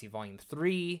Galaxy Volume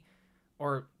 3,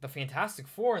 or the Fantastic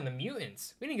Four and the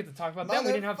Mutants. We didn't get to talk about them.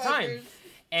 We didn't have time.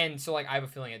 And so, like, I have a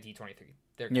feeling at D23,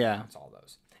 they're going to announce all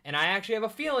those. And I actually have a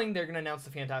feeling they're going to announce the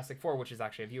Fantastic Four, which is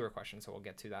actually a viewer question, so we'll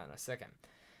get to that in a second.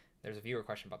 There's a viewer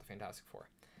question about the Fantastic Four.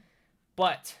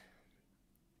 But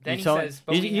then he says...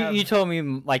 But you told me,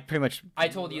 like, pretty much... I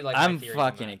told you, like, I'm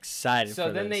fucking excited for this.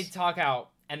 So then they talk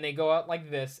out, and they go out like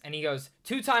this, and he goes,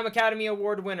 2-time Academy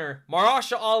Award winner,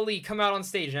 Mahershala Ali, come out on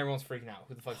stage, and everyone's freaking out.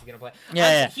 Who the fuck's he going to play?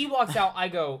 Yeah. He walks out, I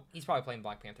go, he's probably playing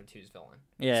Black Panther 2's villain.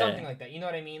 Yeah. Something like that. You know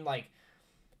what I mean? Like,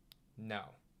 no.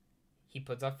 He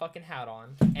puts a fucking hat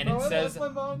on, and it says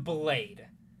Blade.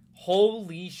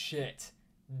 Holy shit.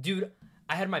 Dude,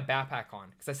 I had my backpack on,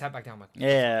 because I sat back down. I'm like,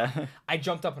 yeah. I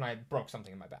jumped up, and I broke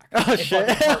something in my back. Oh, shit.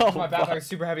 My backpack is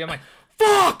super heavy. I'm like,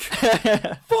 fuck!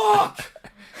 Fuck!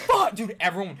 Fuck! Dude,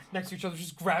 everyone next to each other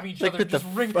just grabbing each other, just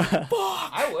ringing. Fuck!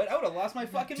 I would have lost my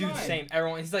fucking mind. Dude, same.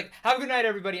 Everyone, he's like, have a good night,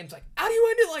 everybody. And it's like, how do you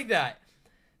end it like that?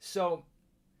 So,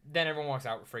 then everyone walks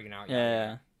out, we're freaking out.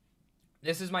 Yeah.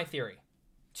 This is my theory.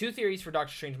 2 theories for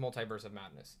Doctor Strange Multiverse of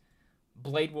Madness.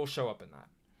 Blade will show up in that.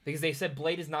 Because they said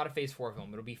Blade is not a Phase 4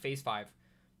 film. It'll be Phase 5.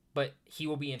 But he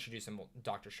will be introduced in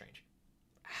Doctor Strange.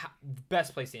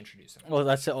 Best place to introduce him. Well,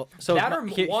 that's... So that or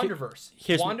WandaVerse.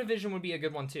 WandaVision would be a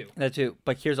good one, too. That, too.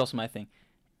 But here's also my thing.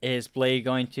 Is Blade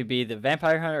going to be the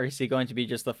vampire hunter, or is he going to be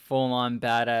just the full-on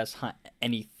badass hunt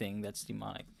anything that's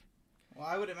demonic? Well,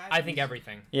 I would imagine... I think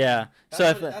everything. Yeah.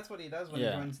 That's what he does when he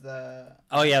runs the...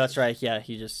 Oh, yeah, that's right. Yeah,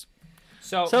 he just...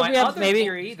 So my other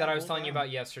theory that I was telling you about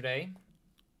yesterday,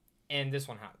 and this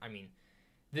one,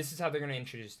 this is how they're going to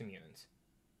introduce the mutants,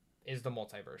 is the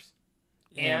multiverse.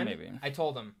 Yeah, and maybe. I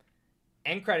told him,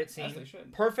 end credit scene,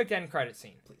 perfect end credit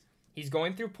scene. Please. He's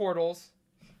going through portals,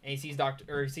 and he sees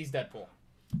Deadpool.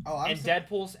 Oh,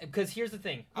 Deadpool's, because here's the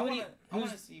thing. I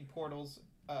want to see portals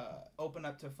open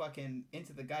up to fucking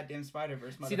into the goddamn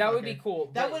Spider-Verse. See, that would be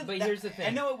cool. But here's the thing. I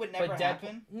know it would never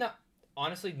happen. No.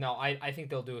 Honestly, no. I think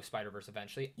they'll do a Spider-Verse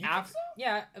eventually. You think so?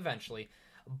 Yeah, eventually.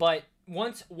 But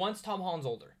once Tom Holland's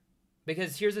older.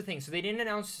 Because here's the thing. So they didn't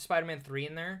announce Spider-Man 3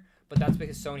 in there, but that's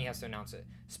because Sony has to announce it.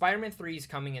 Spider-Man 3 is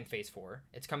coming in Phase 4.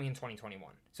 It's coming in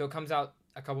 2021. So it comes out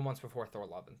a couple months before Thor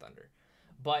Love and Thunder.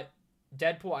 But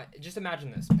Deadpool, just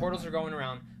imagine this. Portals are going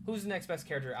around. Who's the next best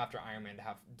character after Iron Man to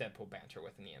have Deadpool banter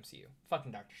with in the MCU?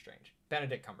 Fucking Doctor Strange.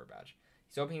 Benedict Cumberbatch.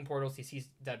 He's opening portals, he sees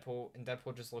Deadpool, and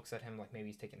Deadpool just looks at him like maybe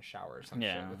he's taking a shower or some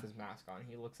shit with his mask on.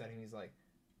 He looks at him, he's like,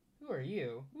 who are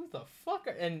you? Who the fuck are...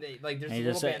 And there's a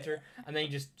little banter, and then he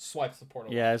just swipes the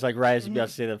portal. Yeah, it's like right as you about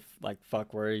to say the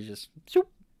fuck word, he just... Shoop.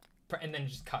 And then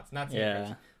just cuts, and that's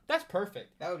it. That's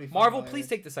perfect. That would be fun. Marvel, please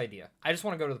take this idea. I just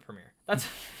want to go to the premiere. I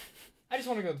just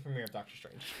want to go to the premiere of Doctor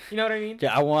Strange. You know what I mean?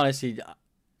 Yeah, I want to see...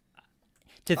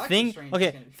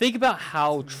 think about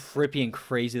how trippy and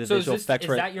crazy the visual effects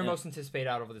were. Is that your most anticipated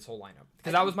out of this whole lineup?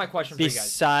 Because that was my question for you guys.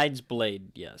 Besides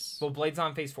Blade, yes. Well, Blade's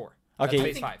on Phase 4. Okay. That's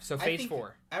Phase 5. So Phase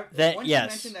 4. Once you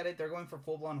mentioned that they're going for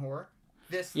full-blown horror,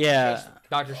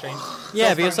 Doctor Strange.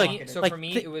 Yeah, because for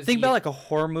me, it was... Think about like a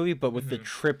horror movie, but with the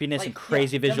trippiness and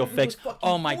crazy visual effects.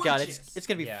 Oh my god, it's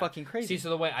going to be fucking crazy. See, so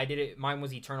the way I did it, mine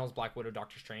was Eternals, Black Widow,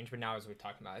 Doctor Strange, but now as we're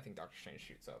talking about, I think Doctor Strange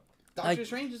shoots up. Doctor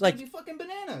Strange is gonna be fucking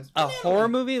bananas. A horror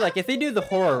movie, like if they do the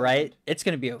horror right, it's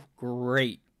gonna be a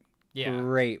great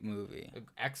movie.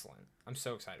 Excellent. I'm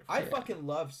so excited for it. I fucking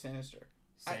love Sinister.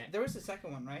 There was the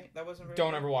second one, right? That wasn't very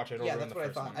Don't ever watch it. Yeah, that's what I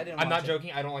thought. I'm not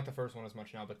joking. I don't like the first one as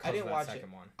much now because of that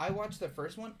second one. I watched the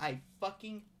first one. I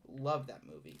fucking love that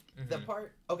movie. The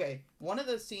part... Okay, one of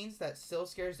the scenes that still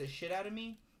scares the shit out of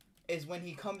me is when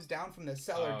he comes down from the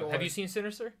cellar door. Have you seen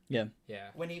Sinister? Yeah. Yeah.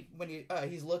 When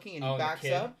he's looking and he backs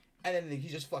up. And then he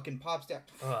just fucking pops down.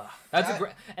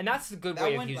 That's a good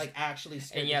way of using. Like actually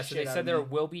scared. And yeah, so they said there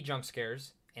will be jump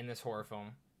scares in this horror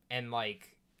film, and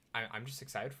like I'm just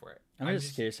excited for it. I'm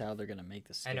just curious how they're gonna make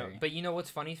this scary. I know, but you know what's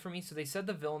funny for me? So they said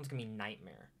the villain's gonna be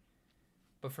Nightmare.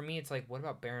 But for me, it's like, what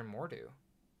about Baron Mordo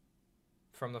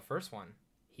from the first one?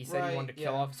 He said he wanted to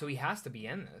kill off, so he has to be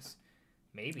in this.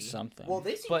 Maybe. Something. Well,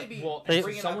 they seem to be...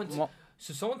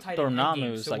 So someone tied in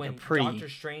Endgame, so like when Doctor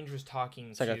Strange was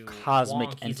talking to a cosmic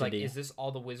Wong, entity. He's like, is this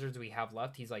all the wizards we have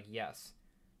left? He's like, yes.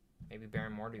 Maybe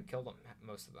Baron Mordo killed them,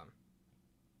 most of them.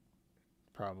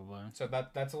 Probably. So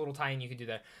that's a little tie-in you could do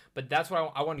there. But that's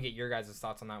what I want to get your guys'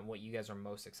 thoughts on that, and what you guys are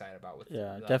most excited about with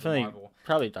definitely Marvel.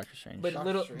 Probably Doctor Strange.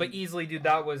 But easily, dude,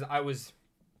 I was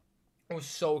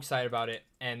so excited about it,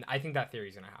 and I think that theory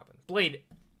is going to happen. Blade,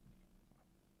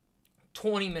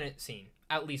 20-minute scene,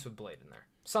 at least with Blade in there.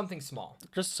 Something small.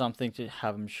 Just something to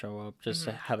have him show up, just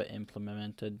to have it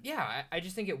implemented. Yeah, I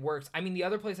just think it works. I mean, the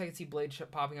other place I could see Blade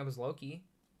popping up is Loki,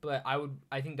 but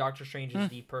I think Doctor Strange is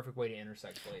the perfect way to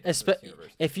intersect Blade.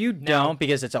 If you don't,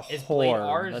 because it's a horror.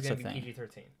 R that's the the thing. thing.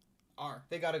 PG-13. R.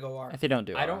 They gotta go R. If they don't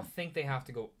do I don't think they have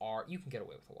to go R. You can get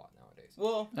away with a lot nowadays.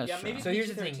 Well, maybe. So here's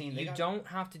the thing: you don't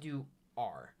have to do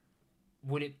R.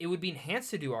 It would be enhanced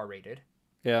to do R-rated.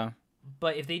 Yeah.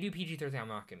 But if they do PG-13, I'm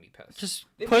not gonna be pissed. Just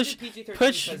push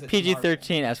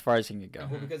PG-13 as far as you can go.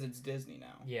 Well, because it's Disney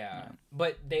now. Yeah.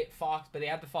 But they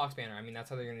have the Fox banner. I mean, that's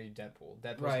how they're gonna do Deadpool.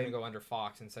 Deadpool's gonna go under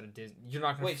Fox instead of Disney. You're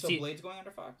not gonna so Blade's going under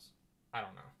Fox? I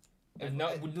don't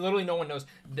know. Literally no one knows.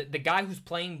 The guy who's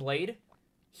playing Blade,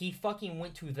 he fucking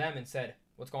went to them and said,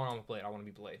 "What's going on with Blade? I want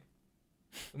to be Blade."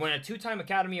 When a 2-time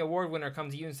Academy Award winner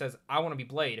comes to you and says, "I want to be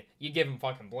Blade," you give him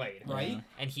fucking Blade, right?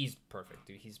 And he's perfect,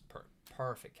 dude. He's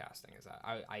perfect casting is that.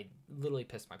 I literally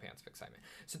pissed my pants of excitement.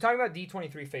 So talking about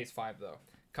D23 Phase 5 though,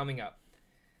 coming up.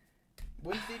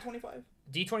 When's D25?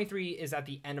 D23 is at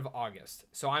the end of August.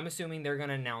 So I'm assuming they're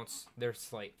gonna announce their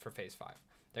slate for Phase 5.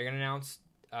 They're gonna announce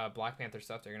Black Panther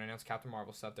stuff. They're gonna announce Captain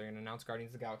Marvel stuff. They're gonna announce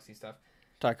Guardians of the Galaxy stuff.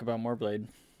 Talk about more Blade.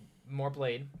 More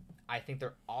Blade. I think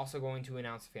they're also going to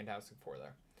announce Fantastic Four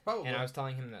there. Probably. And I was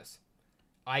telling him this.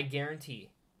 I guarantee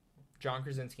John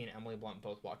Krasinski and Emily Blunt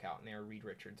both walk out, and they are Reed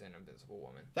Richards and Invisible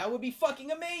Woman. That would be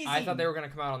fucking amazing! I thought they were going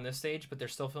to come out on this stage, but they're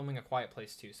still filming A Quiet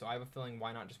Place 2, so I have a feeling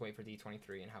why not just wait for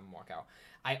D23 and have them walk out.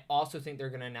 I also think they're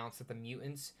going to announce that the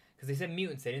mutants, because they said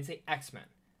mutants, they didn't say X-Men.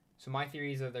 So my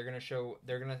theory is that they're going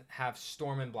to have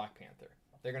Storm and Black Panther.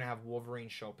 They're going to have Wolverine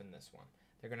show up in this one.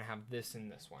 They're going to have this in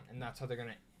this one. And that's how they're going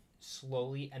to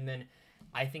slowly, and then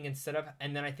I think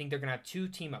they're going to have 2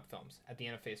 team-up films at the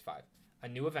end of Phase 5. A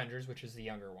New Avengers, which is the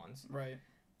younger ones. Right.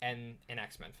 And an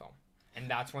X-Men film. And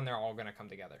that's when they're all going to come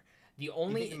together. You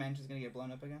think the Mansion's going to get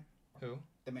blown up again? Who?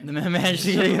 The Mansion. The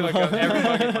Mansion's going to get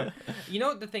blown up. You know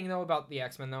what the thing, though, about the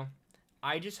X-Men, though?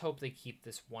 I just hope they keep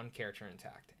this one character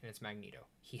intact, and it's Magneto.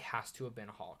 He has to have been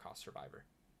a Holocaust survivor.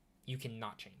 You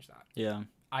cannot change that. Yeah.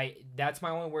 That's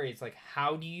my only worry. It's like,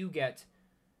 how do you get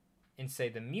and say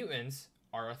the mutants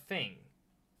are a thing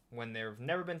when there have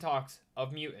never been talks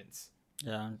of mutants?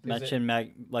 Yeah,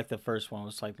 like the first one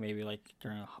was like maybe like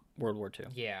during World War II.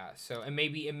 Yeah, so and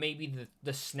maybe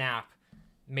the snap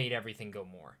made everything go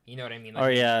more. You know what I mean?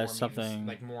 Like, something mutants,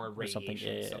 like more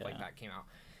radiation stuff like that came out.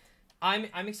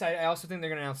 I'm excited. I also think they're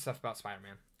gonna announce stuff about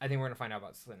Spider-Man. I think we're gonna find out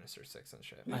about Sinister Six and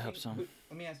shit. I hope so.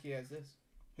 Let me ask you guys this: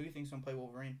 who do you think's gonna play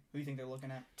Wolverine? Who do you think they're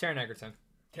looking at? Taron Egerton.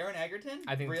 Taron Egerton?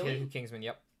 I think really? Kingsman.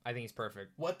 Yep. I think he's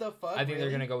perfect. What the fuck? I think they're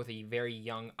gonna go with a very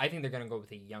young. I think they're gonna go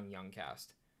with a young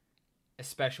cast.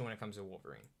 Especially when it comes to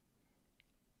Wolverine.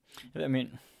 I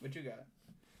mean... What you got?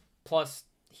 Plus,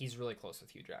 he's really close with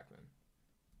Hugh Jackman.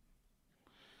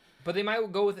 But they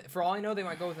might go with... For all I know, they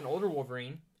might go with an older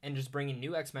Wolverine and just bring in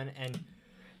new X-Men and...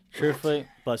 Truthfully...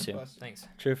 Bless you. Thanks.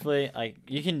 Truthfully,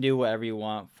 you can do whatever you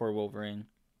want for Wolverine.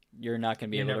 You're not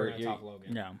going to be able to... You're never going to top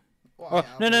Logan. No. Well,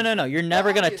 no. You're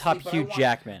never going to top Hugh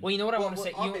Jackman. Well, you know what I want to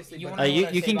say?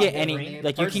 You can get any...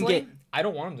 Like, you can get... I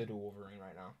don't want him to do Wolverine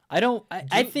right now.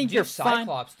 I think you're fine.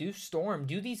 Cyclops, do Storm,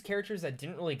 do these characters that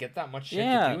didn't really get that much shit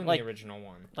to do in the original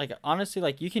one. Like, honestly,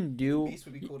 like, you can do... Beast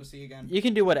would be cool to see again. You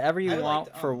can do whatever you want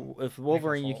with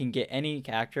Wolverine. You can get any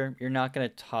actor. You're not going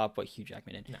to top what Hugh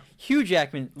Jackman did. No. Hugh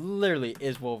Jackman literally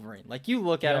is Wolverine. Like, you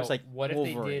look at him, it's like, what if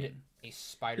Wolverine. they did a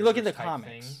Spider-Verse you look at the type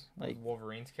comics, thing like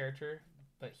Wolverine's character,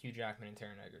 but Hugh Jackman and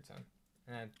Taron Egerton?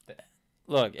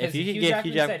 Look, if you could Hugh get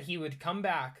Jackman Hugh Jackman... said he would come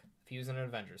back if he was in an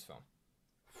Avengers film.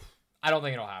 I don't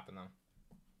think it'll happen, though.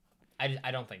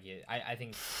 I don't think I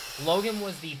think Logan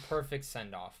was the perfect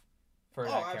send-off for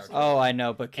that character. Oh, I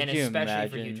know, but could you imagine... And especially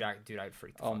for Hugh Jackman. Dude, I'd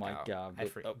freak the fuck out. Oh, my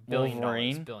God.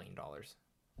 Wolverine? $1 billion.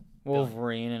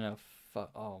 Wolverine and a...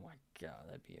 Oh, my God.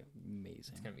 That'd be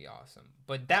amazing. It's going to be awesome.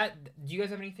 But do you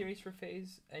guys have any theories for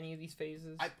any of these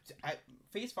phases?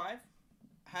 Phase 5?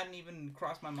 Hadn't even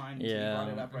crossed my mind until you brought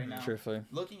it up right now. Truthfully.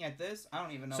 Looking at this, I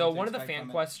don't even know. So one of the fan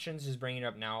questions is bringing it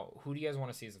up now. Who do you guys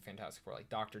want to see as a Fantastic Four? Like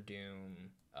Doctor Doom?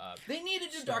 They needed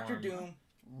to do Doctor Doom.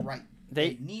 right.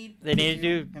 They need to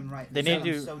do him right. They need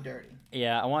to do so dirty.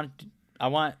 Yeah, I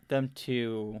want them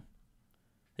to.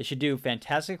 They should do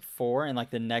Fantastic Four and like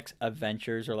the next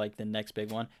Adventures or like the next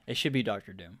big one. It should be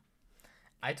Doctor Doom.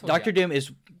 Doctor Doom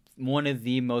is one of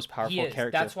the most powerful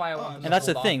characters. That's why I want them and that's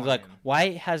to the hold thing. off Like, on him.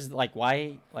 why has like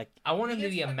why like? I want him to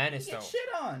be a menace he though. Gets shit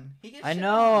on. He gets I shit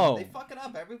know. On. They fuck it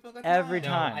up every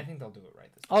time. No, I think they'll do it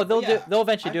right this time. Oh, they'll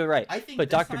eventually do it right. I think but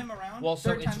this time around. Well,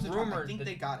 so it's rumored. I think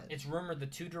they got it. It's rumored the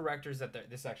two directors that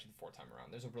this is actually the fourth time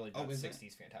around. There's a really bad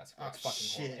 60s Fantastic Four. It's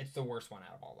fucking horrible. It's the worst one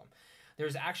out of all of them.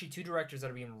 There's actually two directors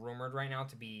that are being rumored right now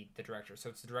to be the directors. So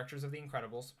it's the directors of The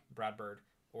Incredibles, Brad Bird,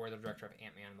 or the director of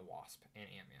Ant-Man and the Wasp and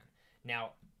Ant-Man.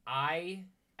 Now, I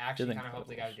actually kind of hope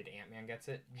the guy who did Ant-Man gets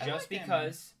it, just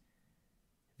because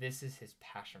this is his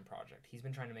passion project. He's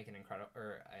been trying to make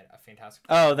a Fantastic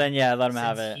Four. Oh, then yeah, let him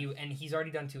have it. And he's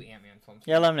already done 2 Ant-Man films.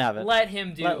 Yeah, let him have it. Let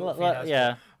him do Fantastic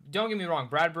yeah. Four. Don't get me wrong.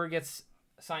 Brad Bird gets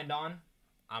signed on.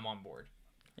 I'm on board.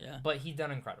 Yeah. But he's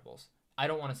done Incredibles. I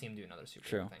don't want to see him do another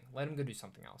superhero thing. Let him go do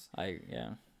something else.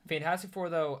 Fantastic Four,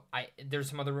 though, there's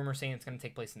some other rumors saying it's going to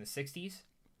take place in the 60s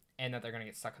and that they're going to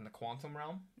get stuck in the quantum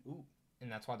realm. Ooh.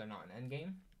 And that's why they're not in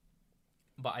Endgame.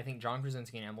 But I think John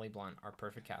Krasinski and Emily Blunt are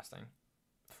perfect casting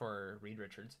for Reed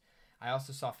Richards. I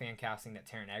also saw fan casting that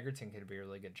Taron Egerton could be a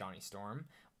really good Johnny Storm,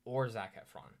 or Zac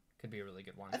Efron could be a really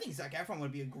good one. I think Zac Efron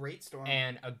would be a great Storm.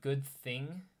 And a good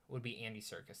thing would be Andy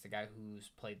Serkis, the guy who's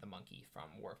played the monkey from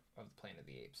War of the Planet of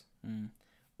the Apes. Mm.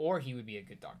 Or he would be a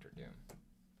good Doctor Doom.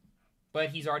 But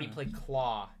he's already played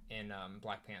Claw in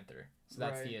Black Panther, so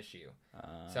that's the issue.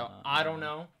 So I don't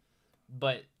know,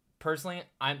 but personally,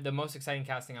 the most exciting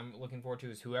casting I'm looking forward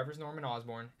to is whoever's Norman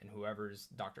Osborn and whoever's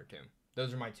Doctor Doom.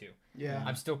 Those are my two. Yeah.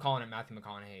 I'm still calling it Matthew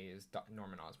McConaughey is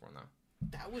Norman Osborn though.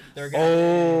 That would. They're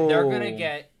gonna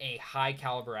get a high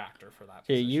caliber actor for that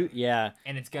position.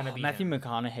 And it's gonna be Matthew him.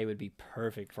 McConaughey would be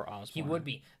perfect for Osborn. He would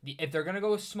be. If they're gonna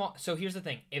go with small. So here's the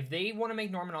thing: if they want to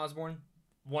make Norman Osborn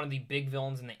one of the big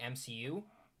villains in the MCU,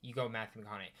 you go Matthew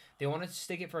McConaughey. They want to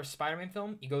stick it for a Spider-Man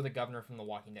film, you go the Governor from The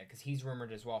Walking Dead because he's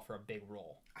rumored as well for a big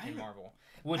role in Marvel.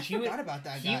 I forgot about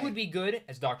that guy. He would be good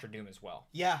as Doctor Doom as well.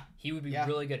 Yeah. He would be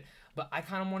really good. But I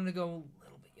kind of wanted to go a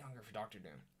little bit younger for Doctor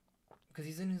Doom because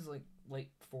he's in his late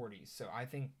 40s. So I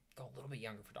think go a little bit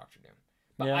younger for Doctor Doom.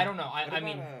 But I don't know. I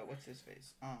mean, what's his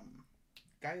face?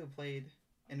 Guy who played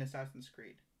in Assassin's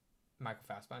Creed. Michael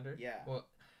Fassbender. Yeah. Well,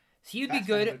 he would be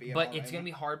good, but it's gonna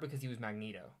be hard because he was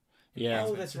Magneto. Yeah.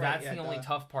 Oh, that's so right. That's the only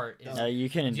tough part. Is, you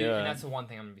couldn't do it. And that's the one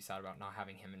thing I'm gonna be sad about not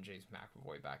having him and James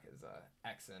McAvoy back as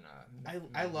X and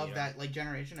I love that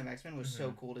generation of X-Men was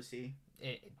so cool to see.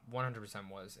 It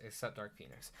 100% was, except Dark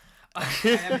Phoenix. I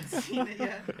haven't seen it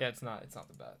yet. Yeah, it's not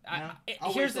the best. No?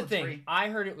 Here's the thing. Free. I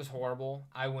heard it was horrible.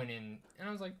 I went in and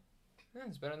I was like,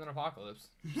 it's better than Apocalypse.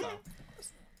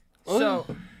 So,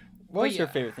 what was your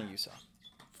favorite thing you saw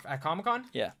at Comic-Con?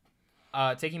 Yeah.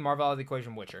 Taking Marvel out of the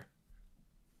equation, Witcher.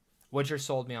 Witcher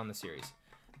sold me on the series.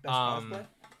 Best cosplay?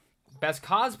 Best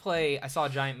cosplay, I saw a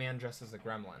giant man dressed as a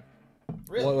gremlin.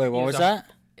 Really? Wait, what was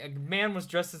that? A man was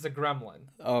dressed as a gremlin.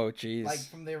 Oh, jeez. Like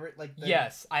from the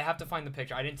Yes, I have to find the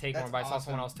picture. I didn't take one, but I saw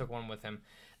someone else took one with him.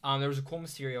 There was a cool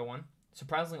Mysterio one.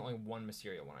 Surprisingly, only one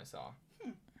Mysterio one I saw.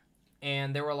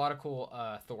 And there were a lot of cool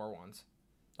Thor ones.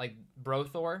 Like Bro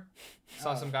Thor.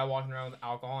 Saw some guy walking around with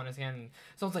alcohol in his hand, and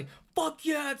someone's like, "Fuck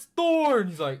yeah, it's Thor!" And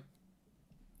he's like,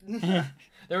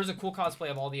 there was a cool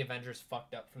cosplay of all the Avengers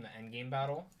fucked up from the Endgame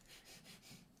battle.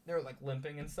 They were like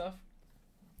limping and stuff.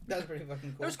 That was pretty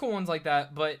fucking cool. There's cool ones like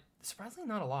that, but surprisingly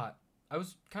not a lot. I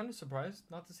was kind of surprised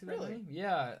not to see that many.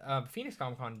 Yeah, Phoenix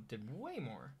Comic Con did way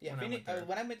more. Yeah,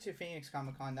 when I went to Phoenix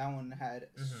Comic Con, that one had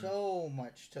so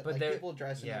much to. But people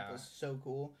dressing up was so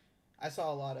cool. I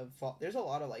saw a lot of there's a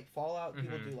lot of like Fallout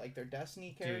people do like their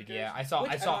Destiny characters. Dude, yeah, I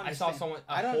saw someone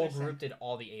whole group did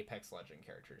all the Apex Legend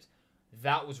characters.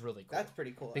 That was really cool. That's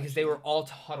pretty cool because they were all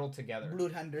huddled together.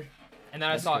 Blood Hunter. And then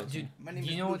I saw, dude. Do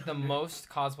you know what the most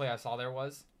cosplay I saw there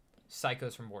was?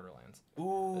 Psychos from Borderlands.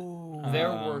 Ooh. There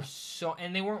were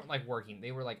and they weren't like working.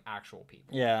 They were like actual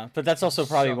people. Yeah, but that's also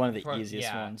probably one of the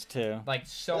easiest ones too. Like many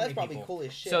people. That's probably cool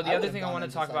as shit. So the other thing I want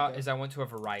to talk about is I went to a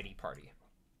variety party.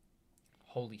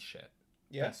 Holy shit.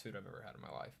 Yeah. Best food I've ever had in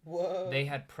my life. Whoa. They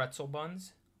had pretzel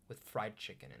buns with fried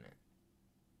chicken in it.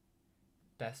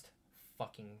 Best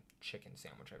fucking chicken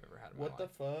sandwich I've ever had in my life. What the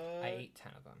fuck? I ate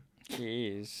 10 of them.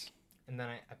 Jeez. And then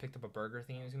I picked up a burger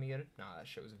thinking it was gonna be good. Nah, that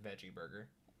shit was a veggie burger.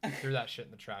 Threw that shit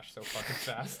in the trash so fucking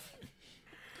fast.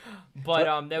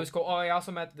 But that was cool. Oh, I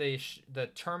also met the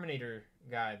Terminator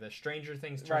guy, the Stranger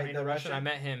Things Terminator Russian. I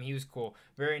met him. He was cool.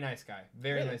 Very nice guy.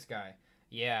 Very nice guy.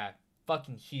 Yeah,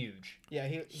 fucking huge. Yeah,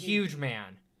 huge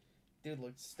man. Dude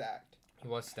looked stacked. He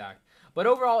was stacked. But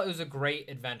overall, it was a great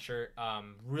adventure.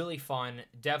 Really fun.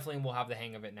 Definitely will have the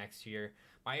hang of it next year.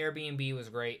 My Airbnb was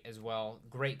great as well.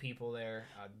 Great people there.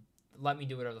 Let me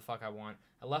do whatever the fuck I want.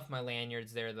 I left my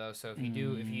lanyards there though, so if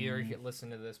you listen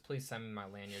to this, please send me my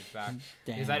lanyards back.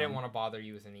 Because I didn't want to bother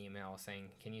you with an email saying,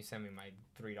 "Can you send me my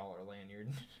 $3 lanyard?"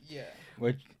 Yeah.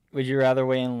 Would you rather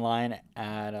wait in line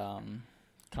at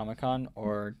Comic-Con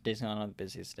or Disneyland on the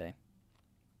busiest day?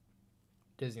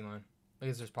 Disneyland,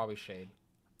 because there's probably shade.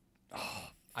 Oh,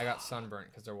 I got sunburnt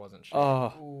because there wasn't shade.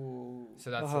 Oh. So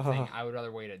that's the thing. I would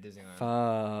rather wait at Disneyland.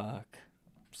 Fuck.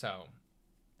 So,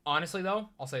 honestly though,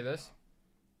 I'll say this.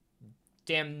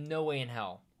 Damn, no way in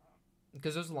hell.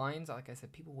 Because those lines, like I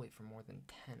said, people wait for more than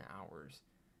 10 hours.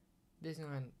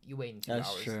 Disneyland, you wait in 2 hours.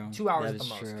 That's true. 2 hours at the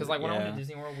most. Because like when I went to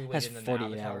Disney World, we waited in the 40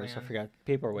 Avatar hours. Land. I forgot.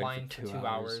 People are waiting line for 2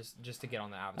 hours just to get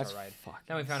on the Avatar ride.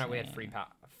 Then we found out we had free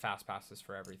fast passes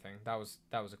for everything. That was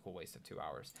a cool waste of 2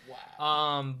 hours.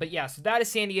 Wow. But yeah, so that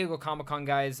is San Diego Comic-Con,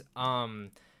 guys.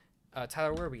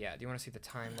 Tyler, where are we at? Do you want to see the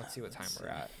time? Let's see what time we're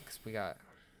at. Because we got...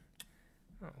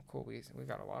 Oh, cool. We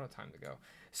got a lot of time to go.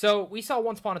 So we saw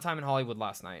Once Upon a Time in Hollywood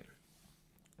last night.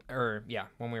 Or, yeah,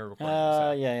 when we were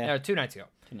recording. Yeah. 2 nights ago.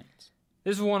 2 nights.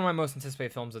 This is one of my most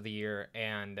anticipated films of the year,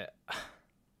 and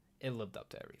it lived up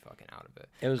to every fucking out of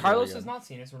it. Carlos really has not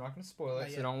seen it, so we're not going to spoil it, Not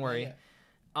so yet, don't not worry. yet.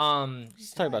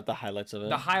 Let's talk about the highlights of it.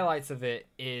 The highlights of it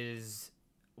is,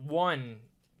 one,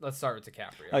 let's start with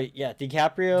DiCaprio. Oh, yeah.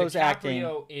 DiCaprio's acting.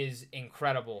 DiCaprio is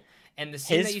incredible. And the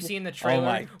scene that you see in the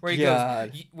trailer where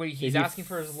he's asking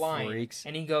for his line,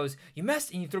 and he goes, "You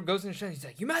messed," and he goes in the trailer, he's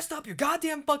like, "You messed up your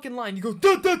goddamn fucking line." You go,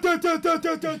 "Duh, duh, duh, duh, duh,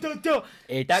 duh, duh, duh, duh."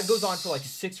 That goes on for like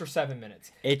 6 or 7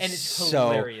 minutes. And it's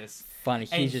so hilarious. Funny.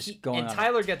 He's just going. And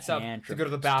Tyler gets up to go to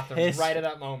the bathroom right at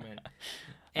that moment.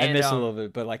 I missed a little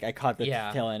bit, but like I caught the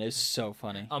tail end. It was so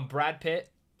funny. Brad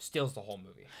Pitt steals the whole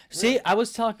movie. See, I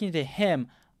was talking to him.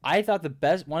 I thought the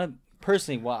best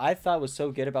personally, what I thought was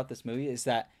so good about this movie is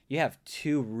that you have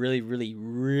 2 really, really,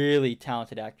 really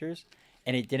talented actors,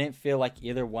 and it didn't feel like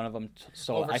either one of them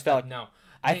stole. I felt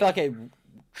like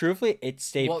truthfully, it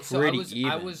stayed pretty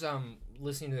even. I was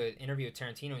listening to an interview with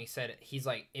Tarantino. He said he's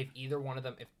like, if either one of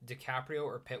them, if DiCaprio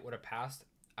or Pitt would have passed,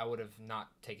 I would have not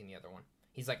taken the other one.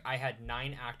 He's like, I had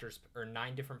 9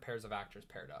 different pairs of actors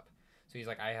paired up. So he's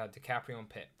like, I had DiCaprio and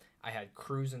Pitt. I had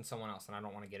Cruise and someone else, and I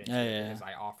don't want to get into it because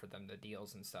I offered them the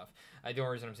deals and stuff. The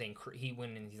only reason I'm saying he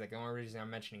went and he's like, the only reason I'm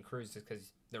mentioning Cruise is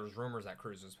because there was rumors that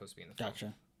Cruise was supposed to be in the film.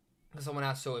 Gotcha. Someone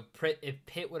asked, so if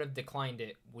Pitt would have declined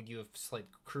it, would you have slid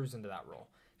Cruise into that role?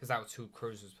 Because that was who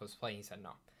Cruise was supposed to play. And he said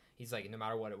no. He's like, no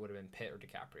matter what, it would have been Pitt or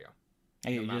DiCaprio.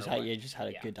 You just had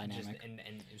a good dynamic. And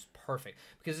it was perfect.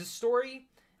 Because the story...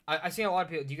 I've seen a lot of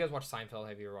people... Do you guys watch Seinfeld?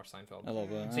 Have you ever watched Seinfeld? A little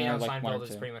bit. So you know Seinfeld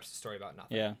is pretty much the story about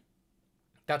nothing. Yeah.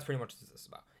 That's pretty much what this is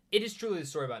about. It is truly the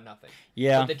story about nothing.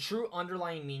 Yeah. But the true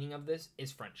underlying meaning of this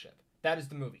is friendship. That is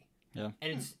the movie. Yeah.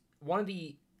 And it's one of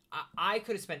the... I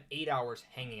could have spent 8 hours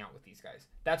hanging out with these guys.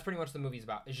 That's pretty much what the movie's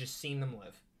about. Is just seeing them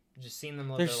live. Just seeing them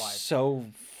live their lives. So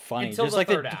funny. Until the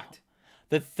third act.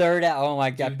 The third act. Oh my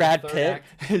god. Dude, Brad Pitt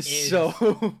is so...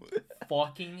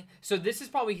 fucking... So this is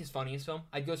probably his funniest film.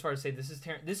 I'd go as far as to say this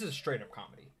is a straight up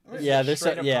comedy. There's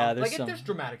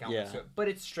dramatic elements to it, but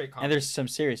it's straight comedy. And there's some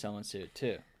serious elements to it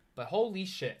too. But holy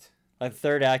shit. Like the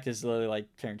third act is literally like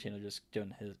Tarantino just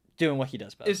doing what he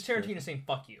does best. It's Tarantino saying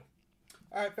fuck you.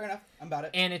 All right, fair enough. I'm about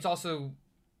it. And it's also,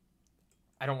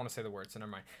 I don't want to say the word, so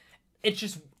never mind. It's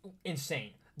just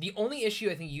insane. The only issue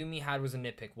I think you and me had was a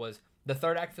nitpick was the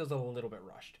third act feels a little bit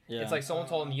rushed. Yeah. It's like someone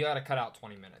told him you got to cut out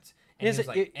 20 minutes. And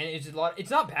it's a lot. It's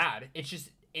not bad. It's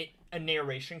just a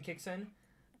narration kicks in,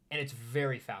 and it's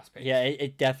very fast paced. Yeah,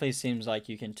 it definitely seems like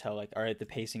you can tell like all right the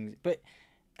pacing, but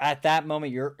at that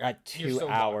moment you're at 2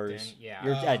 hours. Yeah,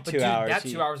 you're at 2 hours. That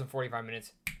 2 hours and 45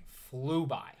 minutes flew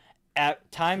by.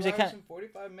 At times it kind of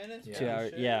 45 minutes. 2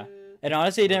 hours. Yeah. And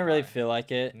honestly, it didn't really feel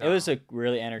like it. No. It was a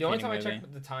really entertaining movie. The only time I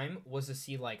checked the time was to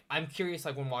see, like, I'm curious,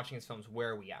 like, when watching his films, where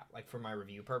are we at? Like, for my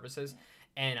review purposes.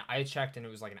 And I checked, and it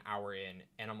was, like, an hour in.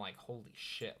 And I'm like, holy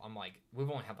shit. I'm like,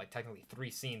 we've only had, like, technically 3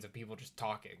 scenes of people just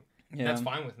talking. Yeah. That's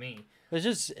fine with me.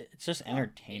 It's just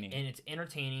entertaining. And it's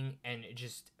entertaining, and it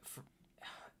just...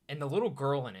 And the little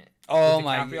girl in it. Oh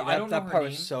my god, that part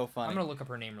was so funny. I'm gonna look up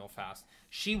her name real fast.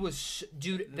 She was,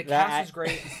 dude. The cast is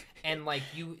great, and like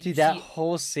you, dude, that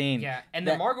whole scene. Yeah, and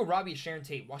then Margot Robbie, Sharon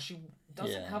Tate. While she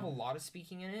doesn't have a lot of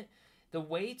speaking in it, the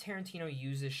way Tarantino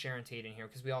uses Sharon Tate in here,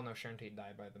 because we all know Sharon Tate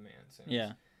died by the Mansons.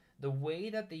 Yeah. The way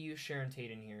that they use Sharon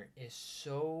Tate in here is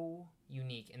so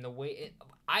unique, and the way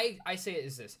I say it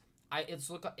is this.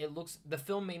 It looks the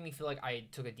film made me feel like I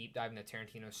took a deep dive into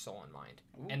Tarantino's soul and mind.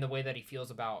 Ooh. And the way that he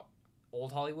feels about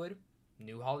old Hollywood,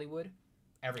 new Hollywood,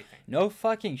 everything. No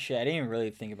fucking shit. I didn't even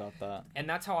really think about that. And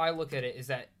that's how I look at it, is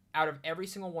that out of every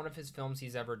single one of his films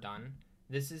he's ever done,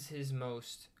 this is his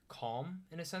most calm,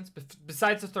 in a sense.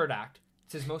 Besides the third act,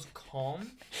 it's his most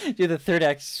calm. Dude, the third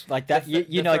act's like that.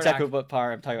 You know exactly what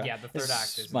part I'm talking about. Yeah, the third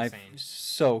act is insane.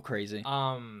 So crazy.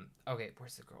 Okay,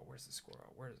 where's the girl? Where's the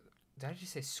squirrel? Did I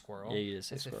just say squirrel? Yeah, you just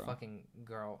said squirrel. It's a fucking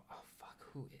girl. Oh, fuck.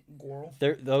 Who is Squirrel?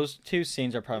 Those two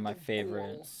scenes are probably my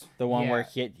favorite. Squirrels. The one where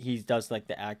he does like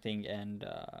the acting and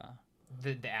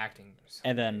the acting.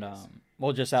 And then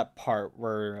just that part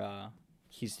where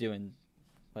he's doing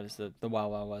what is the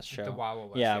Wild Wild West show? The Wild Wild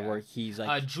West. Yeah, where he's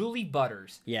like Julie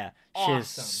Butters. Yeah, awesome. She's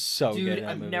so Dude, good in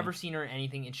that I've movie. never seen her in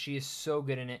anything, and she is so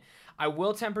good in it. I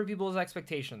will temper people's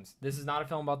expectations. This is not a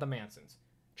film about the Mansons.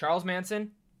 Charles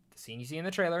Manson, the scene you see in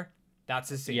the trailer, that's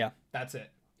his scene. Yeah, that's it.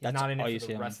 He's not in it for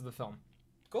the rest of the film.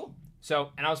 Cool. So,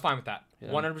 and I was fine with that.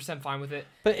 100% fine with it.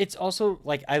 But it's also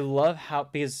like I love how,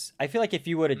 because I feel like if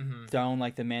you would have thrown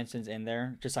like the Mansons in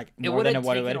there, just like more than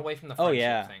what it would have away from the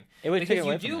friendship thing. It would take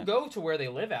away from because you do go to where they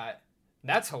live at.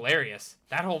 That's hilarious.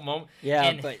 That whole moment. Yeah,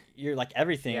 and, but you're like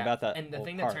everything about that. And the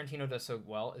thing that Tarantino does so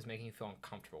well is making you feel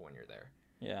uncomfortable when you're there.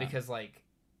 Yeah. Because like,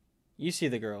 you see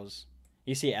the girls,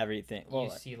 you see everything. Well,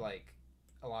 you see like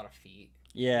a lot of feet.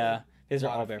 Yeah, these are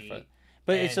all barefoot.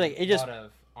 But it's like it just a lot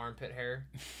of armpit hair.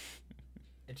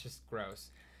 It's just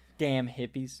gross. Damn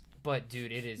hippies. But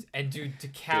dude, it is. And dude,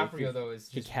 DiCaprio though is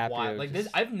just wild. Like this,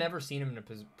 I've never seen him in a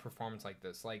performance like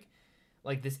this.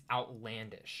 Like this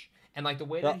outlandish. And like the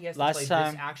way that he has to play this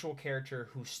actual character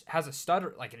who has a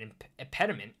stutter, like an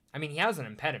impediment. I mean, he has an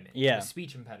impediment. Yeah. A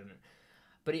speech impediment.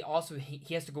 But he also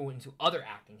he has to go into other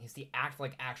acting. He has to act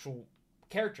like actual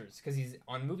characters because he's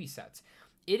on movie sets.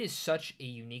 It is such a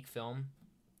unique film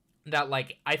that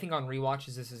like I think on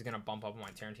rewatches this is gonna bump up my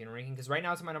Tarantino ranking, because right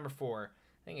now it's my number 4.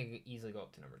 I think it could easily go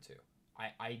up to number 2.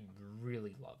 I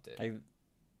really loved it.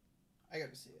 I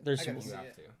gotta see it.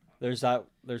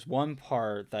 There's one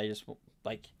part that I just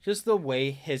like, just the way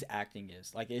his acting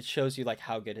is. Like it shows you like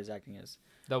how good his acting is.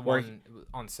 The one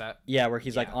on set. Yeah, where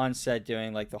he's like on set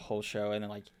doing like the whole show, and then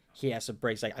like he has to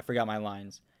break. Like I forgot my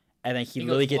lines. And then he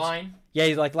really gets line. Yeah,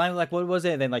 he's like line like what was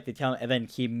it? And then like they tell him, and then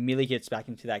he immediately gets back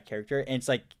into that character, and it's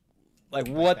like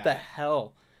what the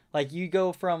hell? Like you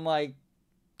go from like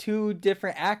 2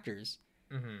 different actors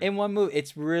in one movie.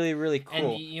 It's really really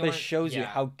cool. But it shows you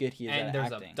how good he is at acting.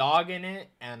 And there's a dog in it,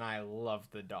 and I love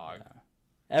the dog. Yeah.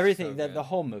 Everything that the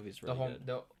whole movie's really good.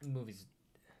 The movie's.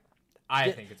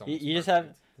 I think it's almost. You just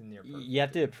have. You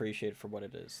have to appreciate it for what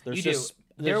it is.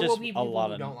 There will be people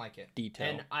who don't like it. Detail.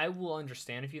 And I will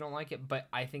understand if you don't like it, but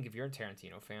I think if you're a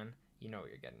Tarantino fan, you know what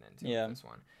you're getting into with this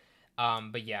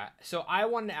one. But yeah, so I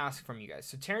wanted to ask from you guys.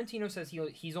 So Tarantino says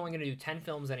he's only going to do 10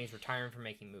 films and he's retiring from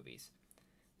making movies.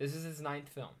 This is his 9th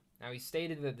film. Now he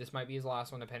stated that this might be his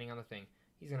last one, depending on the thing.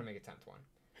 He's going to make a 10th one.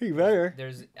 He better.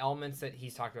 There's elements that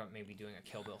he's talked about maybe doing a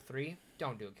Kill Bill 3.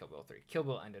 Don't do a Kill Bill 3. Kill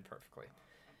Bill ended perfectly.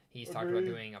 He's talked about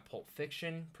doing a Pulp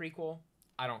Fiction prequel.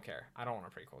 I don't care. I don't want a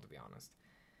prequel, to be honest.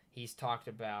 He's talked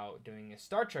about doing a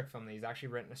Star Trek film that he's actually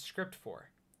written a script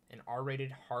for. An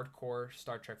R-rated, hardcore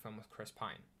Star Trek film with Chris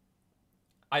Pine.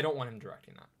 I don't want him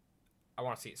directing that. I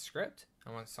want to see a script.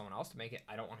 I want someone else to make it.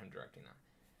 I don't want him directing that.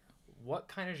 What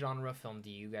kind of genre film do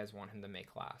you guys want him to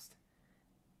make last?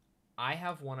 I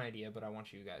have one idea, but I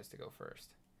want you guys to go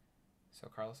first. So,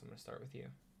 Carlos, I'm going to start with you.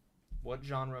 What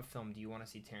genre of film do you want to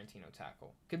see Tarantino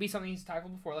tackle? Could be something he's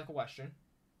tackled before, like a Western,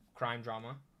 crime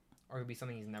drama, or it could be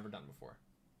something he's never done before.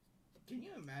 Can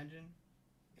you imagine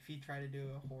if he tried to do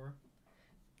a horror?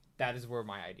 That is where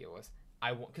my idea was.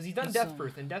 Because he's done Death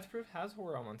Proof, and Death Proof has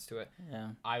horror elements to it. Yeah.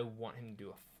 I want him to do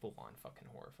a full-on fucking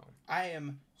horror film. I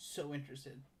am so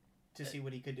interested to see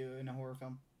what he could do in a horror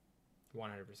film.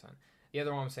 100%. The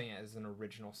other one I'm saying is an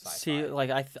original sci-fi. See,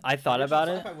 like I thought about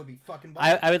it. Sci-fi would be fucking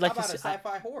I would like to see a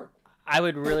sci-fi horror. I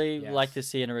would really like to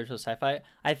see an original sci-fi.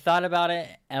 I thought about it,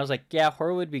 and I was like, yeah,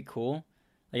 horror would be cool.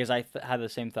 Like, I had the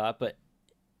same thought, but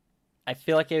I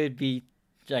feel like it would be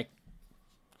like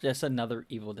just another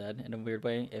Evil Dead in a weird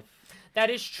way. If that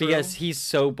is true, because he's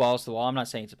so balls to the wall. I'm not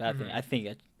saying it's a bad thing. I think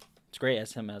it's great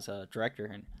as him as a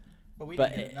director. But we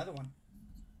didn't get another one.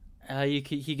 He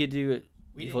could do it.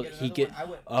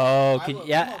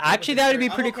 Actually, that would be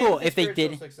pretty cool if they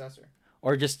did, successor.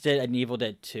 Or just did an Evil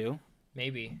Dead 2.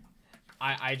 Maybe.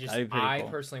 I cool.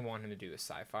 personally want him to do a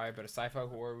sci-fi, but a sci-fi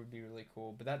horror would be really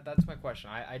cool. But that's my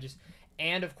question.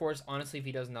 And of course, honestly, if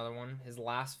he does another one, his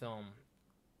last film,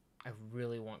 I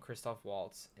really want Christoph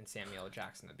Waltz and Samuel L.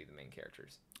 Jackson to be the main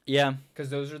characters. Yeah, because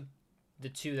those are the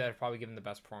two that have probably given the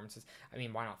best performances. I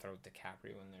mean, why not throw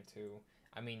DiCaprio in there too?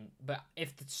 I mean, but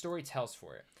if the story tells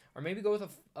for it, or maybe go with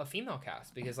a female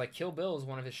cast, because like Kill Bill is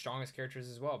one of his strongest characters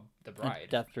as well. The Bride. And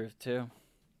Death Proof too.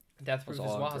 Death Proof as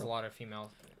well has a lot of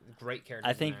female great characters.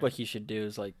 I think what he should do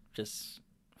is like just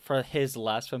for his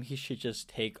last film, he should just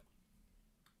take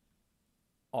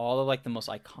all of like the most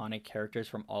iconic characters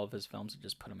from all of his films and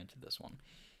just put them into this one.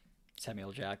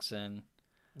 Samuel Jackson.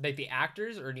 Like the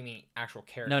actors, or do you mean actual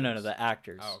characters? No, the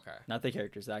actors. Oh, okay. Not the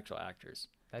characters, the actual actors.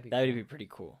 That would be pretty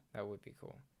cool. That would be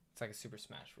cool. It's like a Super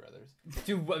Smash Brothers.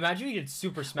 Dude, imagine you did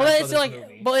Super Smash Brothers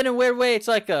movie. But in a weird way, it's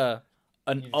like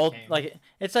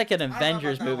it's like an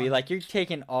Avengers movie. Like you're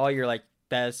taking all your like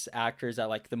best actors at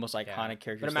like the most iconic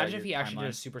characters. But imagine if he actually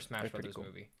did a Super Smash Brothers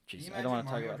movie. Jeez, I don't want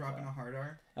to talk about dropping a hard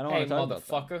R. I don't want to talk about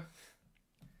motherfucker.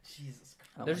 Jesus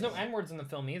Christ. There's no N-words in the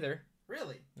film either.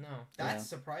 Really? No. That's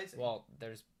surprising. Well,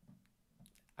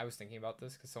 I was thinking about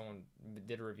this because someone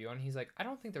did a review on it. He's like, I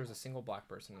don't think there was a single black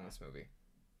person in this movie.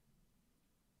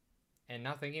 And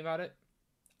now thinking about it,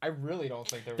 I really don't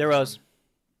think there was.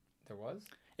 There was?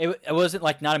 It wasn't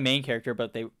like not a main character,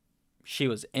 but she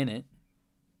was in it.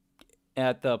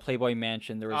 At the Playboy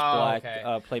Mansion, there was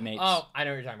black playmates. Oh, I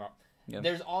know what you're talking about. Yeah.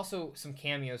 There's also some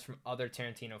cameos from other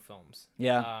Tarantino films.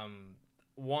 Yeah.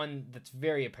 One that's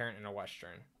very apparent in a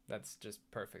Western. That's just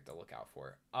perfect to look out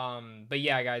for. But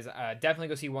yeah, guys, definitely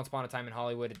go see Once Upon a Time in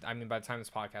Hollywood. I mean, by the time this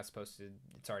podcast is posted,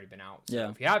 it's already been out. So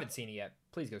if you haven't seen it yet,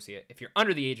 please go see it. If you're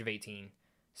under the age of 18,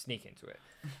 sneak into it.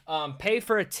 Pay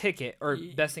for a ticket, or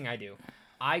best thing I do.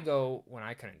 I go, when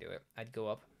I couldn't do it, I'd go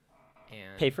up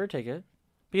and... Pay for a ticket.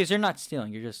 Because you're not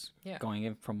stealing. You're just going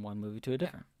in from one movie to a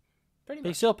different. Pretty much. But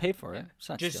you still pay for it. It's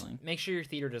not just stealing. Make sure your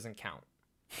theater doesn't count.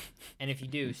 And if you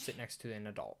do, sit next to an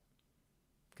adult.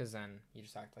 Because then you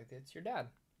just act like it's your dad.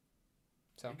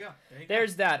 So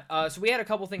there's that. So we had a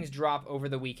couple things drop over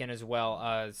the weekend as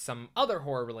well. Some other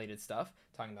horror-related stuff.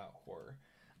 Talking about horror.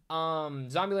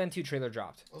 Zombieland 2 trailer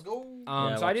dropped. Let's go.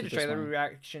 So I did a trailer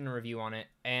reaction review on it.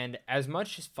 And as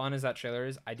much as fun as that trailer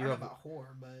is, I do have... about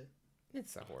horror, but...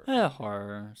 It's a horror.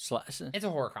 Horror. It's a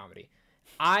horror comedy.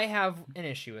 I have an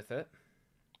issue with it.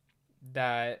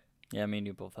 That... Yeah, me and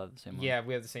you both have the same one. Yeah,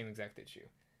 we have the same exact issue.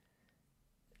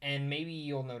 And maybe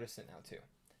you'll notice it now, too.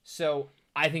 So,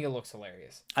 I think it looks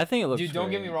hilarious. I think it looks Dude,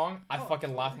 don't get me wrong. I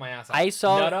fucking laughed my ass off. I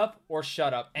saw... Nut up or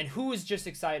shut up. And who is just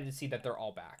excited to see that they're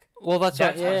all back? Well, that's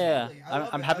what... Yeah.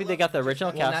 I'm happy they got the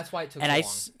original cast. Well, that's why it took so long.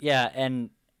 Yeah, and...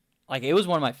 Like, it was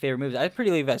one of my favorite movies. I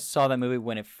pretty believe I saw that movie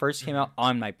when it first came out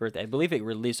on my birthday. I believe it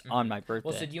released on my birthday.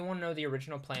 Well, so do you want to know the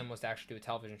original plan was to actually do a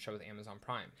television show with Amazon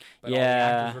Prime? But all the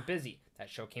actors were busy. That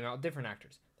show came out with different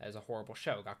actors. That is a horrible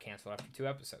show. Got canceled after 2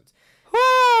 episodes.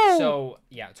 Woo! So,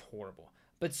 yeah, it's horrible.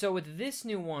 But so with this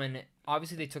new one,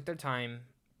 obviously they took their time.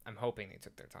 I'm hoping they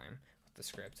took their time with the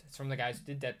script. It's from the guys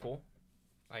who did Deadpool.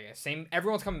 Like,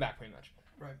 everyone's coming back pretty much.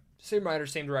 Right. Same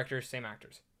writers, same directors, same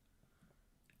actors.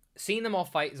 Seeing them all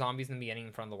fight zombies in the beginning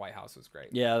in front of the White House was great.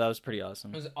 Yeah, that was pretty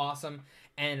awesome. It was awesome.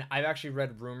 And I've actually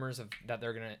read rumors that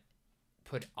they're going to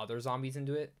put other zombies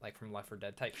into it, like from Left 4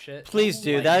 Dead type shit. Please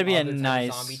do. Like that'd be a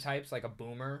nice... zombie types, like a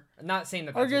boomer. I'm not saying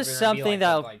that or just something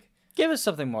that'll give us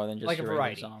something more than just like a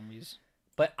variety. Zombies.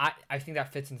 But I think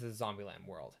that fits into the Zombieland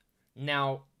world.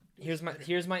 Now, here's my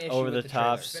issue over with the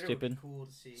top, trailer. stupid. Cool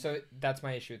to see. So that's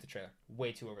my issue with the trailer.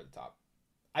 Way too over the top.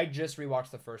 I just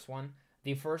rewatched the first one.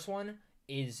 The first one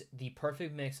is the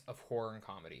perfect mix of horror and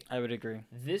comedy. I would agree.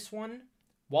 This one,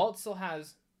 while it still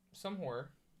has some horror,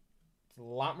 it's a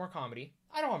lot more comedy.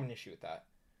 I don't have an issue with that.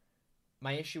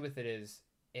 My issue with it is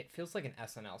it feels like an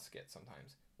SNL skit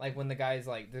sometimes. Like when the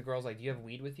girl's like, do you have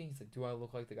weed with you? He's like, do I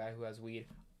look like the guy who has weed?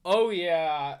 Oh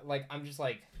yeah. Like, I'm just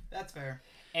like... That's fair.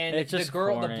 And it's the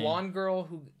girl, corny. The blonde girl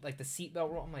who, like the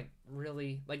seatbelt roll, I'm like,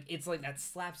 really? Like, it's like that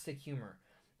slapstick humor.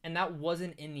 And that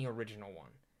wasn't in the original one.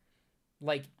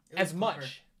 Like, as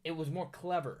much. It was more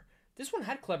clever. This one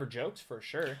had clever jokes, for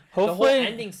sure. Hopefully, the whole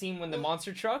ending scene when the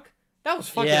monster truck, that was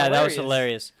fucking hilarious. Yeah, that was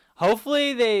hilarious.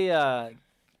 Hopefully they,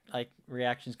 like,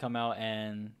 reactions come out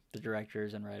and the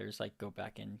directors and writers, like, go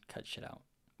back and cut shit out.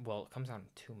 Well, it comes out in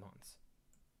 2 months.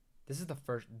 This is the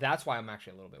first... That's why I'm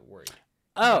actually a little bit worried.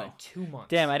 Oh. 2 months.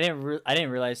 Damn, I didn't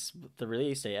realize the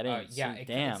release date. I didn't see,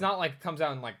 damn. It's not like it comes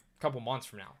out in, like, a couple months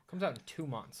from now. It comes out in 2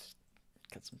 months.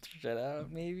 Cut some shit out,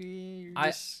 maybe.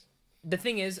 The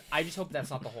thing is, I just hope that's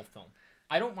not the whole film.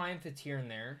 I don't mind if it's here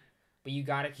and there, but you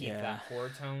gotta keep that horror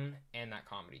tone and that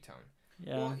comedy tone.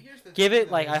 Yeah. Well, give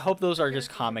it, like, I hope those are just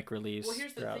comic reliefs. Well,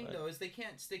 here's the thing, though, is they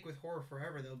can't stick with horror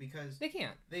forever, though, because... They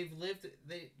can't. The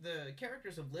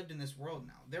characters have lived in this world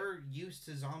now. They're used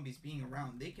to zombies being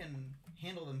around. They can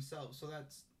handle themselves, so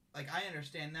that's... Like, I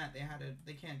understand that.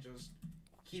 They can't just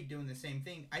keep doing the same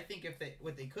thing. I think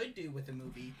what they could do with the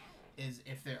movie is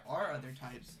if there are other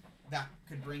types that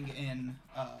could bring in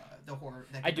the horror.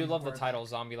 I do love the title,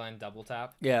 Zombieland Double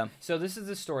Tap. Yeah. So this is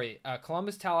the story.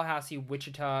 Columbus, Tallahassee,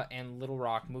 Wichita, and Little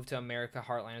Rock move to America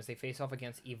Heartland as they face off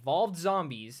against evolved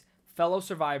zombies, fellow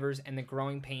survivors, and the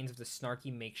growing pains of the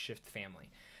snarky makeshift family.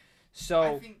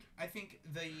 So I think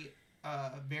the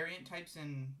variant types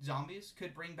in zombies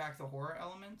could bring back the horror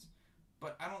elements,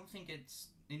 but I don't think it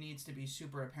needs to be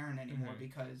super apparent anymore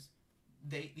because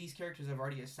these characters have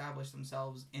already established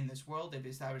themselves in this world. They've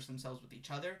established themselves with each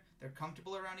other. They're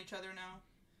comfortable around each other now.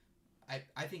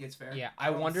 I think it's fair. Yeah, I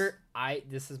wonder.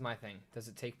 This is my thing. Does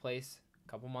it take place a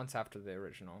couple months after the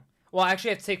original? Well,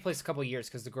 actually, it has to take place a couple years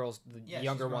because the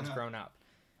younger one's grown up.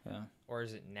 Yeah. Or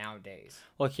is it nowadays?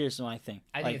 Well, here's my thing.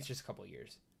 I think it's just a couple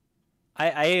years.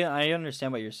 I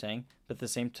understand what you're saying, but at the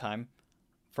same time,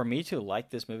 for me to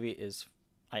like this movie is,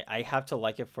 I have to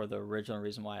like it for the original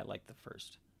reason why I like the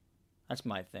first. That's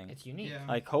my thing. It's unique. Yeah.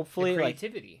 Like, hopefully, the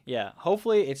creativity.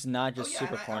 Hopefully it's not just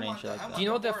super corny and shit like that. Do you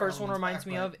know what the first one reminds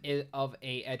me of? Of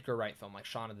a Edgar Wright film, like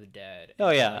Shaun of the Dead. Oh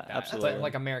yeah, like absolutely. But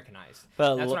like Americanized.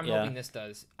 But that's what I'm hoping this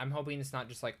does. I'm hoping it's not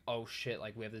just like, oh shit,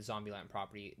 like we have the Zombieland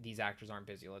property. These actors aren't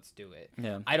busy. Let's do it.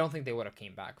 Yeah. I don't think they would have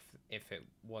came back if it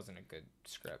wasn't a good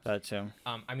script. That too.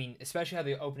 I mean, especially how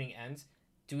the opening ends.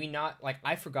 Do we not like?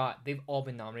 I forgot they've all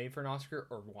been nominated for an Oscar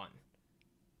or won.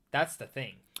 That's the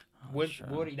thing.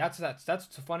 Woody, that's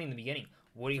what's funny in the beginning.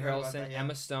 Woody Harrelson,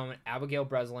 Emma Stone, Abigail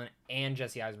Breslin, and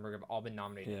Jesse Eisenberg have all been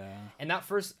nominated. Yeah. And that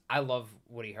first, I love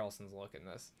Woody Harrelson's look in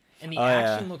this, and the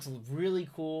action looks really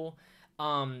cool.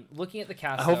 Looking at the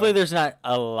cast, hopefully there's not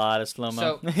a lot of slow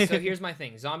mo. So here's my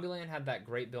thing: Zombieland had that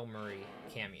great Bill Murray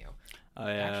cameo. Oh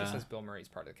yeah. It actually says Bill Murray's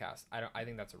part of the cast. I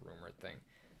think that's a rumored thing.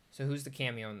 So who's the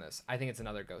cameo in this? I think it's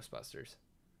another Ghostbusters.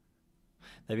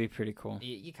 That'd be pretty cool.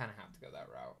 You kind of have to go that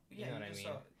route. You know what I mean?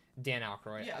 Dan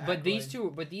Aykroyd. Yeah, but these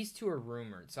two are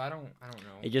rumored, so I don't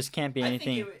know. It just can't be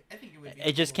anything. I think it would be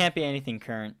it just can't be anything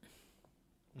current.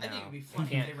 No, I think it would be fun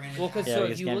if they ran it. Well, because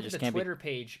if you look at the Twitter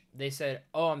page, they said,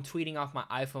 "Oh, I'm tweeting off my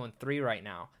iPhone 3 right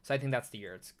now." So I think that's the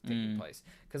year it's taking place.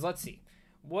 Because let's see,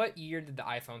 what year did the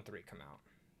iPhone 3 come out?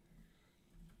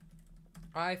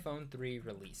 iPhone 3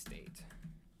 release date.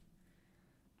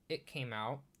 It came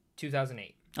out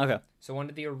 2008. Okay. So when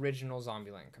did the original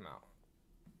Zombieland come out?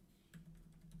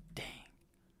 Dang.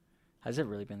 Has it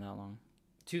really been that long?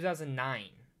 2009.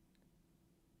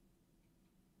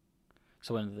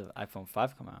 So when did the iPhone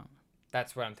 5 come out?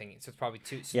 That's what I'm thinking. So it's probably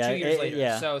 2 years later.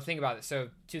 Yeah. So think about it. So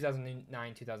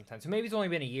 2009, 2010. So maybe it's only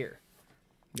been a year.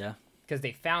 Yeah. Because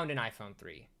they found an iPhone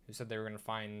 3 who said they were going to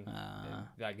find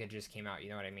like it just came out. You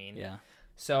know what I mean? Yeah.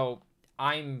 So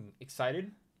I'm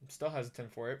excited. I'm still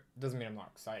hesitant for it. Doesn't mean I'm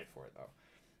not excited for it, though.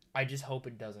 I just hope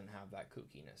it doesn't have that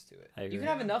kookiness to it. You can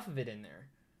have enough of it in there.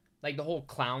 Like the whole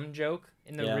clown joke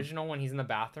in the original when he's in the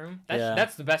bathroom.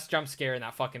 That's the best jump scare in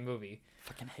that fucking movie.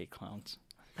 Fucking hate clowns.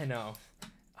 I know.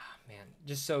 Oh, man,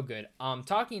 just so good.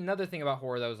 Talking another thing about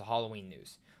horror, though, was the Halloween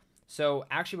news. So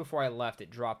actually, before I left,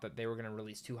 it dropped that they were going to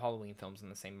release 2 Halloween films in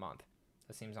the same month.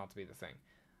 That seems not to be the thing.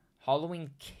 Halloween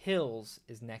Kills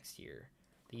is next year.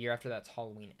 The year after that's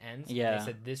Halloween Ends. Yeah. They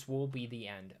said this will be the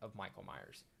end of Michael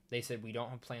Myers. They said we don't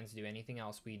have plans to do anything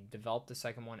else. We developed the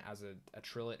second one as a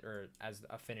trilogy or as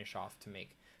a finish off to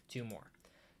make 2 more.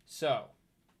 So,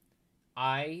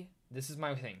 this is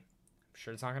my thing. I'm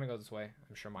sure it's not gonna go this way.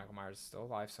 I'm sure Michael Myers is still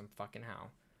alive some fucking how.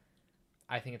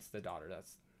 I think it's the daughter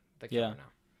that's the killer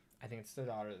now. I think it's the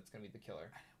daughter that's gonna be the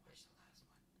killer. I didn't watch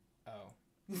the last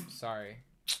one. Oh, sorry.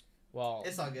 Well,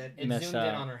 it's all good. It zoomed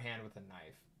in on her hand with a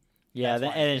knife. Yeah,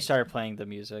 and it started playing the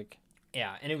music.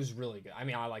 Yeah, and it was really good. I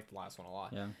mean, I liked the last one a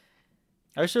lot. Yeah.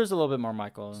 I wish there was a little bit more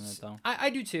Michael in it, though. I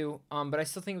do, too, but I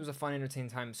still think it was a fun, entertaining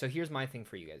time. So here's my thing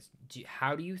for you guys.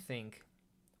 How do you think,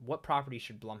 what property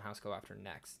should Blumhouse go after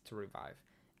next to revive?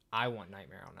 I want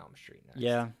Nightmare on Elm Street next.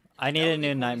 Yeah, I need a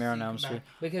new Nightmare on Elm Street.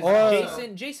 Because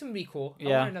Jason would be cool. I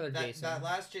want another Jason. That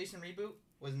last Jason reboot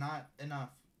was not enough.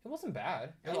 It wasn't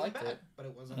bad. It wasn't bad, but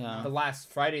it wasn't enough. The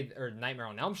last Friday or Nightmare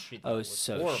on Elm Street was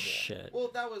so horrible. Shit. Well,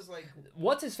 that was like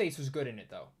What's his face was good in it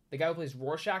though. The guy who plays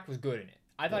Rorschach was good in it.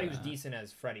 I thought he was decent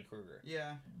as Freddy Krueger.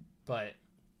 Yeah. But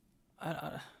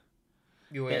are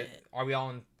we all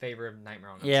in favor of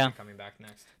Nightmare on Elm Street coming back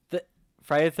next? The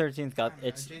Friday the 13th got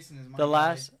it's Jason is my the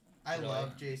last. I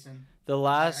love Jason. The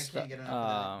last I can't get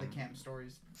enough of the camp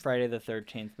stories. Friday the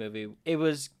 13th movie. It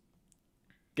was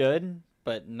good,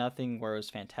 but nothing where it was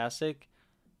fantastic.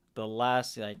 The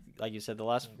last, like you said, the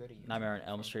last Nightmare on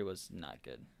Elm Street was not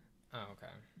good. Oh,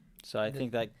 okay. So I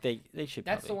think that they should.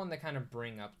 That's the one they kind of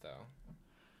bring up, though.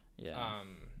 Yeah.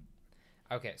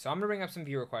 Okay, so I'm gonna bring up some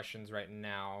viewer questions right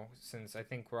now, since I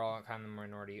think we're all kind of the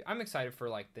minority. I'm excited for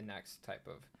like the next type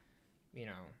of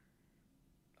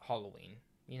Halloween.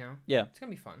 Yeah, it's gonna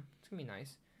be fun. It's gonna be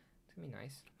nice.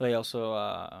 They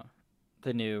also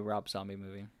the new Rob Zombie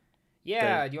movie.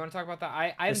 Yeah, do you want to talk about that?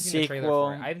 I haven't seen the trailer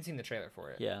for it. I haven't seen the trailer for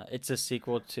it. Yeah, it's a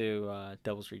sequel to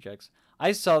Devil's Rejects.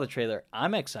 I saw the trailer.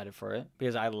 I'm excited for it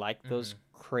because I like those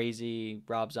crazy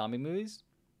Rob Zombie movies.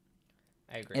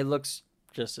 I agree. It looks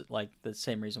just like the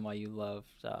same reason why you love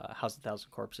House of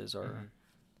 1,000 Corpses or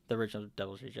the original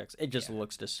Devil's Rejects. It just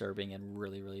looks disturbing and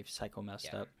really, really psycho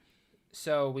messed up.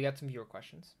 So we got some viewer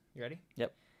questions. You ready?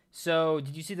 Yep. So,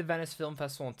 did you see the Venice Film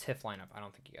Festival and TIFF lineup? I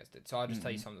don't think you guys did. So, I'll just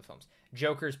tell you some of the films.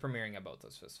 Joker's premiering at both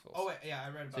those festivals. Oh, wait, yeah, I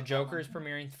read about that. So, Joker's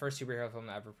premiering, the first superhero film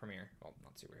to ever premiere. Well,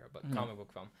 not superhero, but comic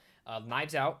book film.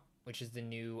 Knives Out, which is the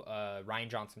new Rian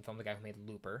Johnson film, the guy who made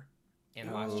Looper and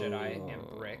The Last Jedi and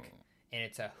Brick. And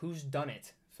it's a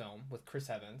whodunit film with Chris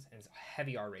Evans, and it's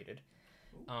heavy R-rated.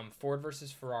 Ford versus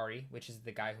Ferrari, which is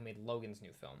the guy who made Logan's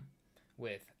new film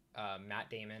with Matt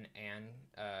Damon and...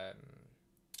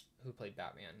 who played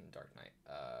Batman in Dark Knight?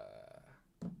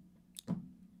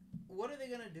 What are they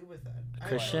gonna do with that?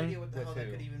 Christian? I have no idea what the hell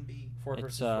that could even be. Ford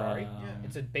versus Ferrari. Yeah.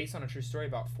 It's based on a true story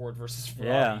about Ford versus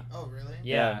Ferrari. Yeah. Oh really?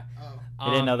 Yeah. Oh. I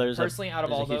didn't know there's personally out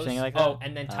of all those. Like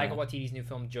and then Taika Waititi's new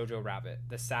film Jojo Rabbit,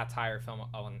 the satire film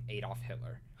on Adolf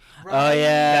Hitler. Right. Oh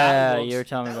yeah, you were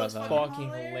telling me about that. Fucking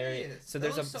hilarious. So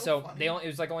there's it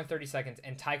was like only 30 seconds,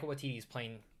 and Taika Waititi is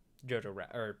playing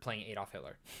playing Adolf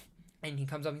Hitler. And he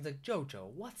comes up and he's like, Jojo,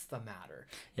 what's the matter?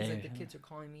 He's the kids are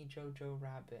calling me Jojo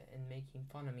Rabbit and making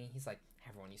fun of me. He's like,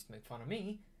 everyone used to make fun of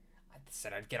me. I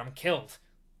said I'd get them killed.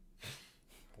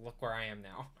 Look where I am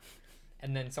now.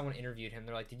 And then someone interviewed him.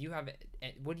 They're like,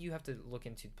 what do you have to look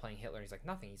into playing Hitler? He's like,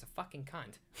 nothing. He's a fucking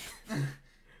cunt.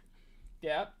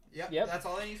 Yep. That's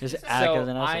all I need to say. So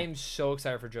I'm so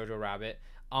excited for Jojo Rabbit.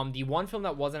 The one film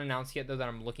that wasn't announced yet, though, that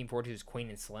I'm looking forward to is Queen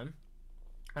and Slim.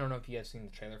 I don't know if you guys seen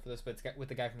the trailer for this, but it's with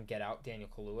the guy from Get Out, Daniel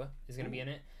Kaluuya, is going to be in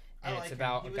it. And it's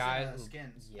about a guy who...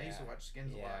 Skins. I used to watch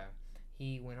Skins a lot.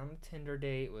 He went on a Tinder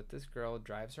date with this girl,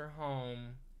 drives her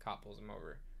home, cop pulls him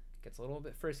over, gets a little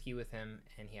bit frisky with him,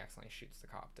 and he accidentally shoots the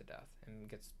cop to death and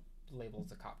gets labeled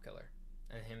as a cop killer.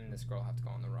 And him and this girl have to go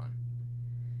on the run.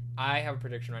 I have a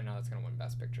prediction right now that's going to win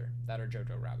Best Picture. That or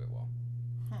Jojo Rabbit will.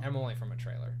 And I'm only from a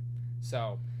trailer.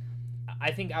 So...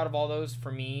 I think out of all those,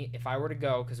 for me, if I were to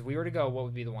go, because if we were to go, what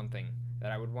would be the one thing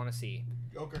that I would want to see?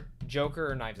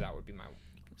 Joker or Knives Out would be my...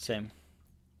 Same.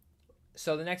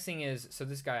 So the next thing is,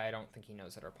 this guy, I don't think he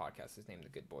knows that our podcast is named The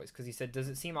Good Boys, because he said, does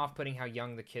it seem off-putting how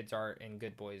young the kids are in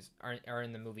Good Boys, are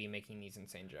in the movie making these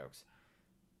insane jokes?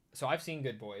 So I've seen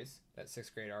Good Boys, that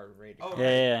 6th grade R-rated. Oh,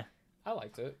 yeah. I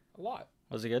liked it a lot.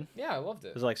 Was it good? Yeah, I loved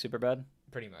it. Was it like super bad?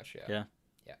 Pretty much, yeah. Yeah.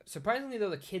 Yeah. Surprisingly, though,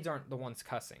 the kids aren't the ones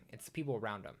cussing. It's the people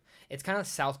around them. It's kind of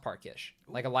South Park-ish,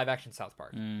 like a live-action South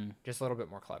Park. Just a little bit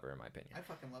more clever, in my opinion. I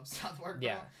fucking love South Park, bro.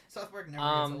 Yeah. South Park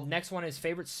never gets old. Next one is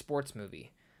favorite sports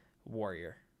movie.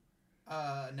 Warrior.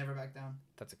 Never Back Down.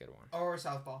 That's a good one. Or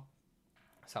Southpaw.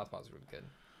 Southpaw's really good.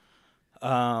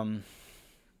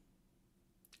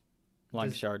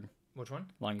 Longest Yard. Which one?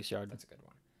 Longest Yard. That's a good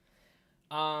one.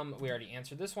 We already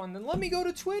answered this one. Then let me go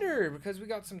to Twitter because we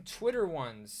got some Twitter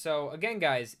ones. So again,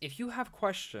 guys, if you have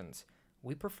questions,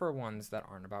 we prefer ones that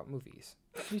aren't about movies.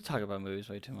 We talk about movies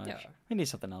way too much. Yeah. We need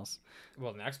something else.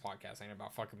 Well, the next podcast ain't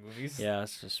about fucking movies. Yeah,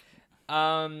 it's just...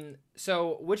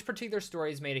 So which particular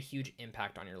stories made a huge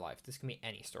impact on your life? This can be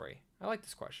any story. I like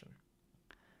this question.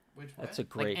 Which one? That's a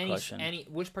great question.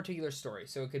 Which particular story?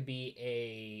 So it could be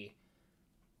a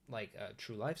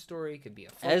true life story. It could be a...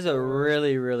 That is a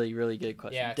really, really, really good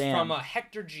question. Yeah, it's from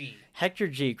Hector G. Hector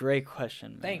G, great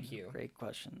question, man. Thank you. Great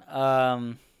question.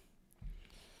 Oh,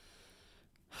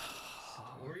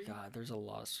 God, there's a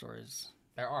lot of stories.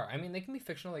 There are. I mean, they can be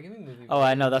fictional. They can be movie. Oh,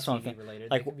 I know. That's one thing.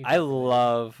 Like, I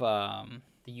love...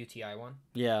 the UTI one?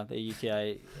 Yeah, the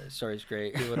UTI story is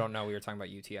great. People don't know we were talking about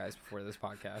UTIs before this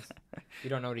podcast. If you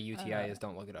don't know what a UTI is,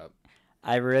 don't look it up.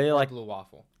 I really like... Blue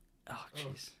Waffle. Oh,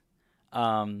 jeez.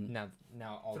 Now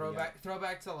all throwback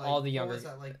to like all the younger.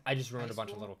 That, like, I just ruined a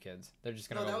bunch of little kids. They're just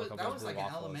gonna look up that was Blue like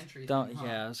Waffles. an elementary.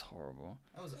 Yeah, it was horrible.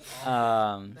 That was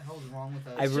awful. What the hell is wrong with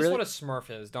that? It's just what a Smurf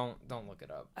is. Don't look it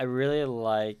up. I really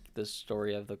like the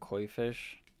story of the koi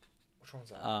fish. Which one's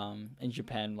that? In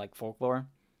Japan, like folklore,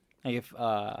 like if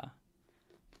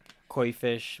koi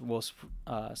fish will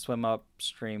swim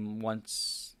upstream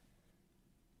once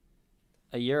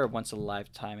a year or once a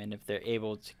lifetime, and if they're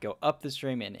able to go up the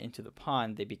stream and into the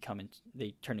pond,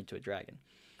 they turn into a dragon.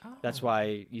 Oh. That's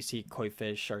why you see koi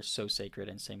fish are so sacred,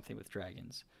 and same thing with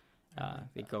dragons.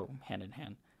 They go hand in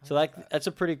hand. So that's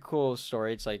a pretty cool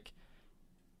story. It's like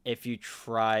if you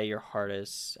try your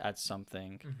hardest at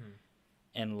something,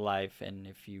 in life, and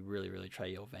if you really, really try,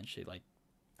 you'll eventually like.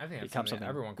 I think that's become something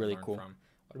everyone can really learn cool. From.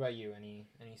 What about you? Any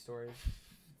stories?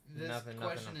 This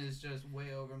question is just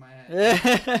way over my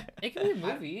head. It could be a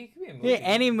movie. It could be a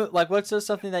movie. Yeah, like what's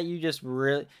something that you just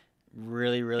really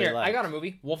Here, like? I got a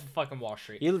movie. Wolf of fucking Wall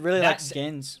Street. You really like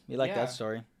Skins. You like that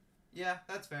story. Yeah,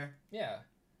 that's fair. Yeah.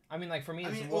 I mean, like, for me,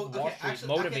 Wolf of Wall Street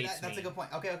actually, motivates me. That's a good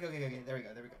point. Okay. There we go.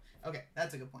 Okay,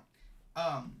 that's a good point.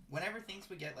 Whenever things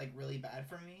would get, like, really bad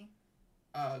for me,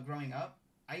 growing up,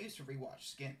 I used to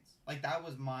rewatch Skins. Like, that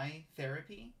was my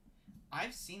therapy.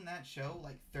 I've seen that show,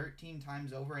 like, 13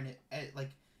 times over, and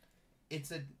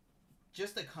it's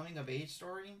just a coming-of-age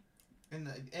story. And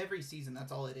every season,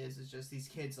 that's all it is just these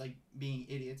kids, like, being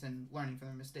idiots and learning from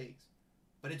their mistakes.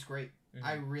 But it's great. Mm-hmm.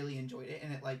 I really enjoyed it,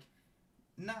 and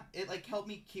it helped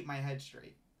me keep my head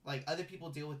straight. Like, other people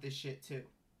deal with this shit, too.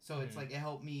 So it's, like, it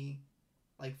helped me,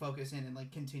 like, focus in and,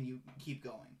 like, keep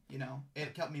going, you know?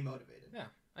 It kept me motivated. Yeah,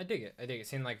 I dig it.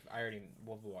 Seeing, like,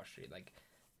 Wolf of Wall Street, like,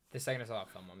 the second I saw that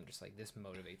film, I'm just like, this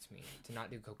motivates me to not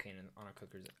do cocaine on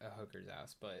a hooker's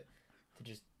ass, but to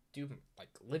just do, like,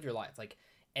 live your life. Like,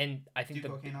 and I think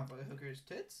cocaine off a hooker's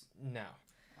tits? No.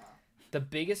 The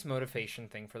biggest motivation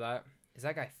thing for that is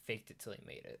that guy faked it till he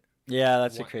made it. Yeah,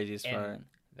 that's the craziest part.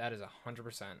 That is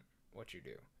 100% what you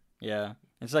do. Yeah,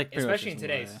 it's like especially in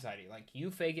today's society, like,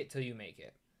 you fake it till you make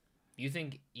it. You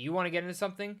think you want to get into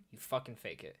something, you fucking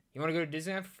fake it. You want to go to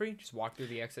Disneyland for free, just walk through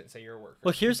the exit and say you're a worker.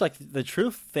 Well, here's like the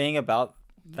true thing about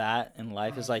that in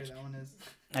life is like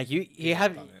you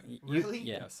have really?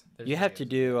 Yes. You have to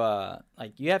do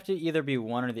like you have to either be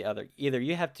one or the other. Either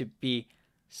you have to be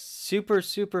super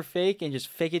fake and just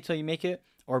fake it till you make it,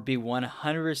 or be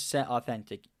 100%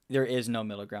 authentic. There is no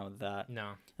middle ground with that.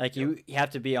 No. Like you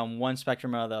have to be on one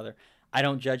spectrum or the other. I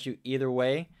don't judge you either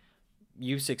way.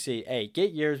 You succeed. Hey,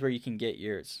 get yours where you can get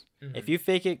yours. Mm-hmm. If you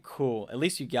fake it, cool. At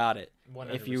least you got it.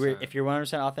 100%. If you're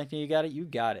 100% authentic, you got it. You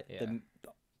got it. Yeah. The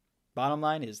bottom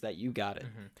line is that you got it.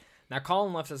 Mm-hmm. Now,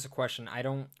 Colin left us a question. I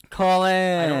don't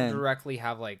directly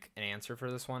have like an answer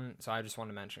for this one, so I just want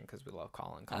to mention because we love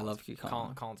Colin. I love you,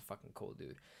 Colin. Colin's a fucking cool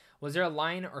dude. Was there a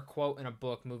line or quote in a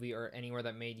book, movie, or anywhere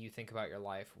that made you think about your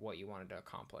life, what you wanted to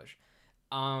accomplish?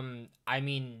 I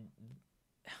mean.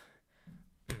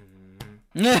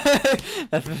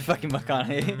 That's my fucking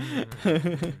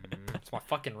McConaughey. It's my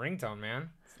fucking ringtone, man.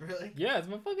 Really? Yeah, it's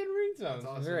my fucking ringtone. That's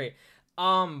awesome. Great.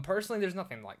 Personally, there's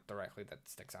nothing like directly that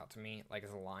sticks out to me, like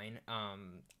as a line.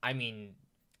 I mean,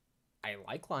 I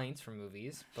like lines from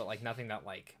movies, but like nothing that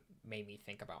like made me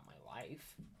think about my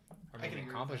life or made me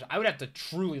accomplish. I would have to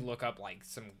truly look up like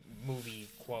some movie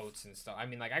quotes and stuff. I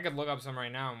mean, like I could look up some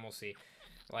right now and we'll see.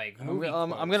 Like movie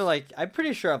quotes. I'm gonna like. I'm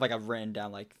pretty sure I've written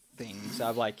down like things.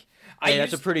 I'm like, hey,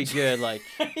 that's a pretty good like.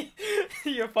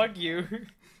 Yeah, fuck you.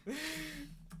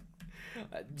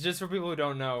 Just for people who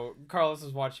don't know, Carlos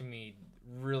is watching me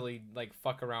really like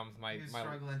fuck around with my.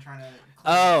 Struggling trying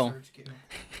to. Search queue.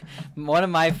 One of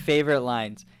my favorite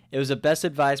lines. It was the best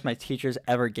advice my teachers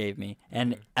ever gave me,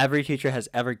 and every teacher has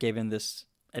ever given this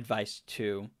advice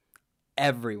to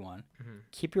everyone. Mm-hmm.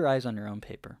 Keep your eyes on your own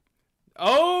paper.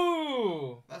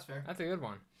 Oh, that's fair. That's a good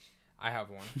one. I have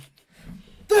one.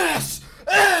 This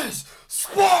is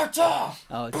Sparta!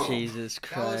 Oh, Jesus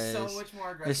Christ. That was so much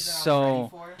more aggressive than I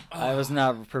was ready for. I was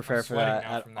not prepared for that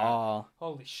at all.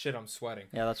 Holy shit, I'm sweating.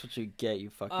 Yeah, that's what you get, you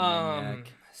fucking maniac.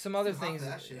 Some other things.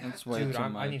 That's way too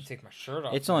much. I need to take my shirt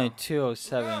off. It's only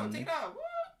 2:07. No, take it off.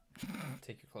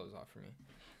 Take your clothes off for me.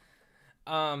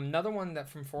 Another one that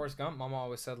from Forrest Gump, Mama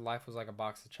always said life was like a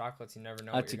box of chocolates. You never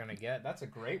know what you're going to get. That's a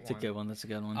great one. That's a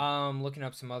good one. Looking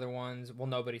up some other ones. Well,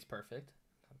 nobody's perfect.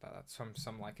 That's from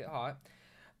Some Like It Hot.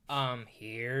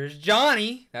 Here's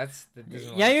Johnny. That's the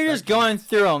you're just going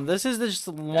through them. This is just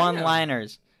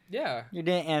one-liners. Yeah. You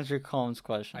didn't answer Colin's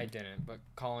question. I didn't, but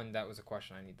Colin, that was a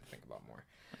question I need to think about more.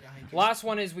 Last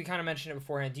one is, we kind of mentioned it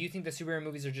beforehand. Do you think the superhero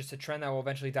movies are just a trend that will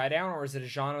eventually die down, or is it a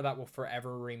genre that will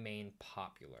forever remain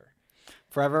popular?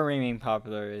 Forever remain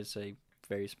popular is a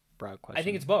very broad question. I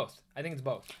think it's both.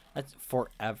 That's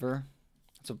forever.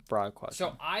 It's a broad question.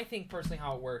 So I think personally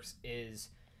how it works is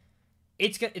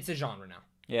it's a genre now.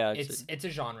 Yeah, it's a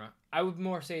genre. I would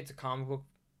more say it's a comic book.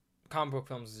 Comic book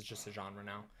films is just a genre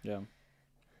now. Yeah.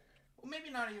 Well,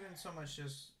 maybe not even so much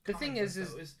just. The thing is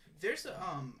there's a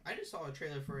I just saw a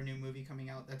trailer for a new movie coming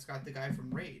out that's got the guy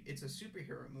from Raid. It's a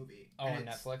superhero movie. Oh, on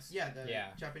Netflix. Yeah,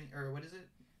 Japanese, or what is it?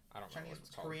 I don't remember Chinese, what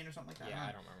it's called. Korean or something like that. Yeah,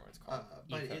 I don't remember what it's called.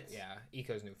 But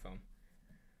Eco's new film.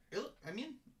 I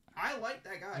mean, I like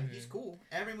that guy. Mm-hmm. He's cool.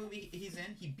 Every movie he's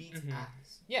in, he beats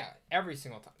ass. Yeah, every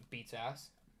single time beats ass.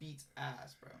 Beats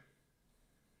ass, bro.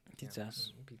 Beats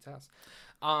ass. Beats ass.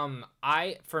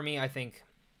 I think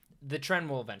the trend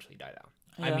will eventually die down.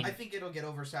 Yeah. I mean, I think it'll get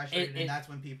oversaturated, and that's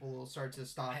when people will start to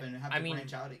stop and have to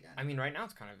branch out again. I mean, right now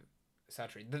it's kind of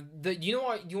saturated. You know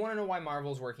what? You want to know why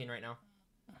Marvel's working right now?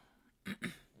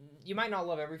 You might not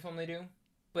love every film they do,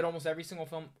 but almost every single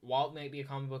film, while it may be a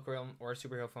comic book film or a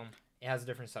superhero film, it has a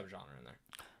different subgenre in there.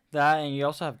 That, and you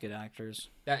also have good actors.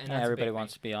 And everybody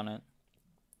wants to be on it.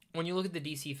 When you look at the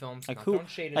DC films, like not who, throwing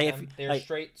shade at them, they're like,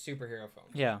 straight superhero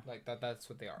films. Yeah. Like that's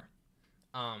what they are.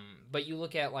 But you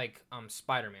look at like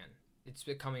Spider-Man, it's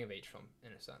a coming of age film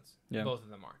in a sense. Yeah. Both of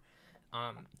them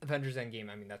are. Avengers Endgame,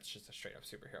 I mean that's just a straight up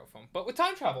superhero film, but with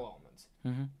time travel elements.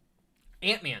 Mm-hmm.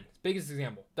 Ant-Man, biggest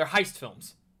example. They're heist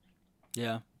films.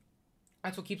 Yeah.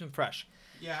 That's what keeps them fresh.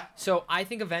 Yeah. So I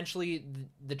think eventually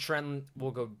the trend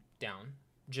will go down,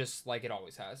 just like it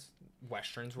always has.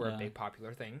 Westerns were a big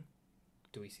popular thing.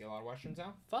 Do we see a lot of Westerns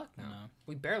now? Fuck no.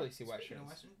 We barely see Westerns.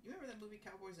 You remember that movie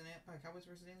Cowboys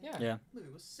vs. Aliens? Yeah. Yeah. The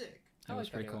movie was sick. That was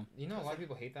pretty cool. You know, a lot of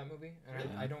people hate that movie,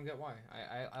 and I don't get why.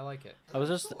 I like it. I was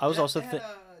also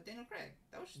Daniel Craig.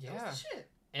 That was the shit.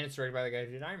 And it's directed by the guy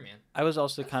who did Iron Man. I was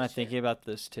also kind of thinking about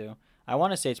this too. I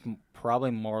want to say it's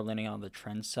probably more leaning on the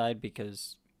trend side,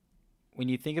 because when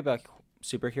you think about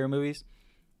superhero movies,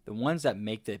 the ones that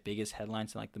make the biggest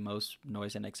headlines and like the most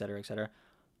noise and et cetera,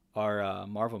 are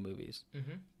Marvel movies.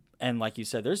 Mm-hmm. And like you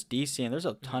said, there's DC and there's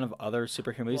a ton of other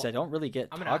superhero movies that don't really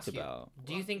get talked about.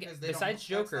 Do you think, besides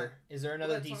Joker, is there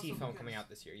another DC film coming out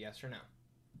this year? Yes or no?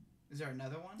 Is there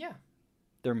another one? Yeah.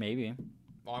 There may be.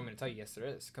 Well, I'm going to tell you, yes, there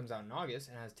is. It comes out in August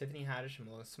and has Tiffany Haddish and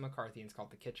Melissa McCarthy, and it's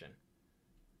called The Kitchen.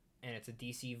 And it's a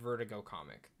DC Vertigo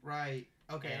comic. Right.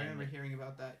 Okay, I remember hearing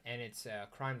about that. And it's a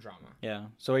crime drama. Yeah.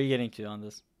 So what are you getting to on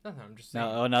this? Nothing, I'm just saying.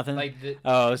 No, nothing? Like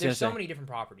there's so many different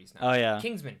properties now. Oh, yeah.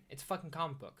 Kingsman, it's a fucking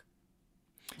comic book.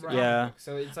 Right. Yeah.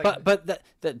 So it's like... But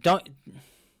don't...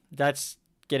 That's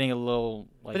getting a little...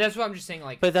 But that's what I'm just saying,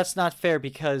 like... But that's not fair,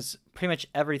 because pretty much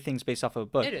everything's based off of a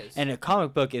book. It is. And a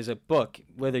comic book is a book,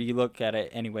 whether you look at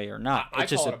it anyway or not.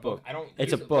 It's just a book.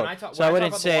 It's a book. So I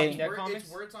wouldn't say... It's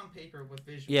words on paper with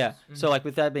visuals. Yeah. Mm-hmm. So like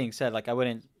with that being said, like I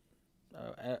wouldn't...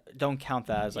 don't count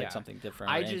that as like something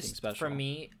different or anything special. For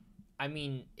me, I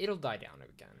mean, it'll die down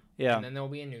again. Yeah. And then there'll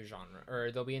be a new genre,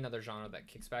 or there'll be another genre that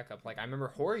kicks back up. Like I remember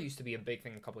horror used to be a big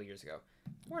thing a couple of years ago.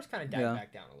 Horror's kind of died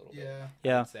back down a little bit.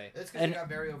 Yeah. That's because it got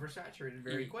very oversaturated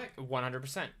very quick.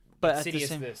 100%. But Insidious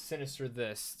this, Sinister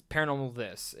this, Paranormal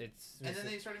this. And then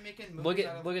they started making movies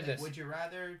look at this. Would You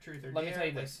Rather, Truth or Dare. Let me tell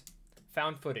you this.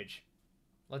 Found footage.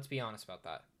 Let's be honest about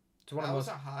that. It's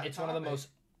one of the most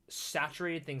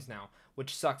saturated things now,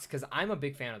 which sucks because I'm a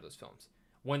big fan of those films.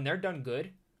 When they're done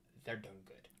good, they're done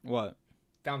good. What?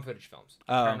 Found footage films.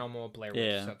 Oh. Paranormal, Blair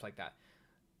Witch, stuff like that.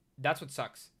 That's what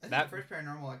sucks. I think the first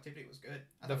Paranormal Activity was good.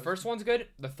 The first one's good.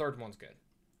 The third one's good.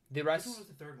 The rest. Which one was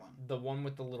the third one? The one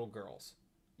with the little girls.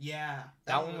 Yeah.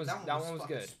 That one was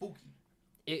good.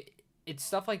 Spooky. It's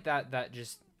stuff like that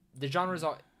just the genre's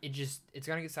all it's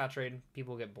gonna get saturated.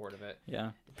 People get bored of it.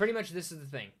 Yeah. Pretty much this is the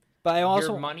thing. But I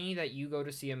also your money that you go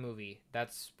to see a movie,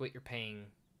 that's what you're paying.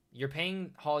 You're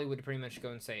paying Hollywood to pretty much go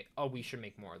and say, "Oh, we should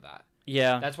make more of that."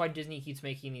 Yeah. That's why Disney keeps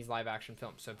making these live action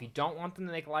films. So if you don't want them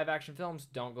to make live action films,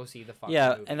 don't go see the fucking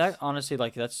movies. And that honestly,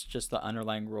 like, that's just the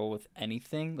underlying rule with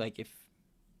anything. Like, if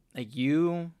like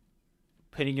you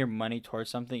putting your money towards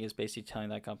something is basically telling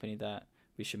that company that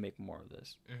we should make more of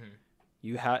this. Mm-hmm.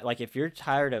 You have like, if you're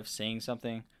tired of saying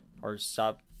something or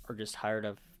just tired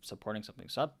of supporting something,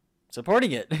 stop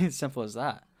supporting it. It's simple as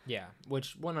that. Yeah,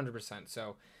 which 100%.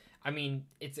 So, I mean,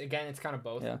 it's kind of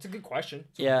both. Yeah. It's a good question.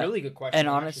 It's a really good question. And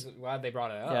I'm honestly, glad they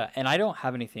brought it up. Yeah, and I don't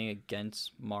have anything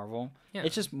against Marvel. Yeah.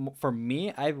 It's just, for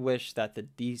me, I wish that the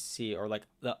DC or like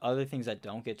the other things that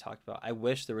don't get talked about, I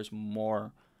wish there was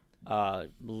more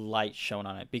light shown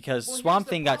on it, because Swamp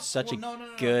Thing got such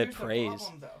good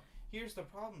praise. Here's the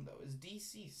problem, though, is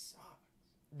DC sucks.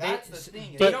 That's the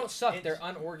thing. They don't suck. They're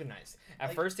unorganized.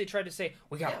 At first, they tried to say,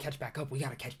 "We gotta catch back up. We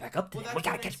gotta catch back up to them. We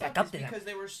gotta catch back up to them." Because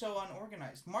they were so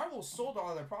unorganized. Marvel sold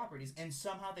all their properties, and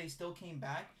somehow they still came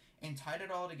back and tied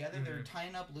it all together. Mm-hmm. They're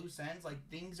tying up loose ends. Like,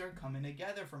 things are coming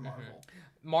together for Marvel.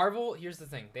 Mm-hmm. Marvel, here's the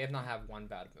thing: they have not had one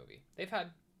bad movie. They've had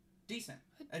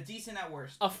a decent at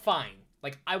worst, a fine.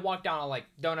 Like, I walked down, I'm like,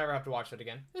 don't ever have to watch that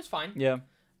again. It was fine. Yeah.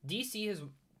 DC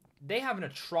they have an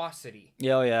atrocity.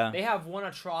 Oh, yeah. They have one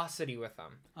atrocity with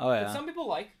them. Oh, yeah. That some people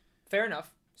like. Fair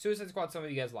enough. Suicide Squad, some of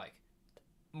you guys like.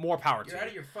 More power to you. You're out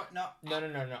of your No.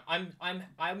 No. I'm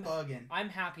bugging. I'm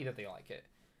happy that they like it.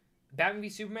 Batman v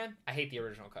Superman, I hate the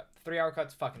original cut. 3-hour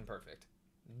cut's fucking perfect.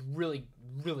 Really,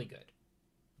 really good.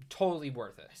 Totally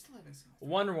worth it. I still haven't seen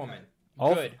Wonder Woman.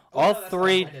 Good. All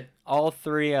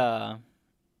three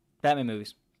Batman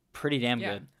movies. Pretty damn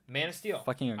good. Man of Steel.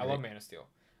 Fucking I love Man of Steel.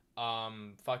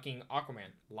 Fucking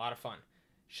Aquaman, a lot of fun.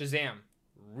 Shazam,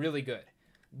 really good.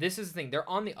 This is the thing. They're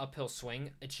on the uphill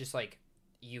swing. It's just like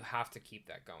you have to keep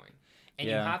that going, and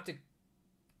you have to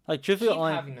like keep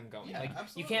having them going. Yeah, like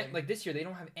absolutely. You can't like this year they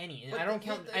don't have any, and I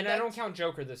don't count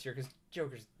Joker this year because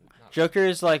Joker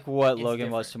is like what Logan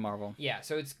different. Was to Marvel. Yeah,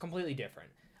 so it's completely different.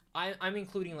 I'm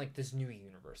including like this new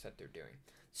universe that they're doing.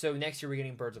 So next year we're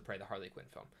getting Birds of Prey, the Harley Quinn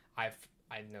film. I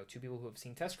know 2 people who have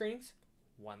seen test screenings.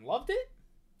 One loved it.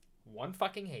 One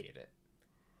fucking hated it.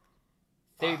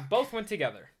 They both went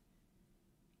together.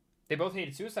 They both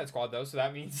hated Suicide Squad though, so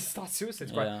that means it's not Suicide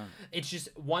Squad. Yeah. It's just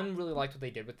one really liked what they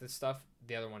did with this stuff.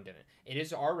 The other one didn't. It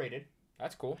is R-rated.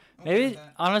 That's cool. Maybe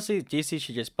honestly, DC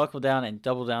should just buckle down and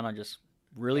double down on just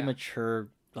really mature.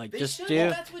 Like, they just should. Do. Well,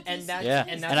 that's what and that's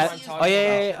what I'm talking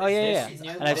about.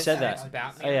 And I've said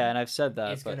that. And I've said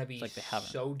that. It's gonna be like they haven't.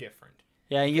 So different.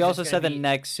 Yeah, you also said the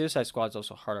next Suicide Squad is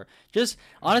also harder. Just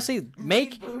honestly,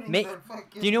 make. Do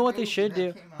you know what they should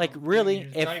do? Like, really,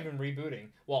 if not even rebooting.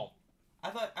 Well, I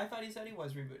thought he said he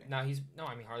was rebooting. I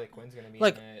mean, Harley Quinn's gonna be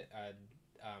like,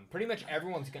 pretty much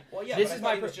everyone's gonna. Well, yeah, this is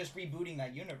he was just rebooting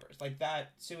that universe, like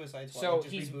that Suicide Squad. So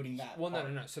he's rebooting that. Well,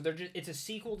 no. So it's a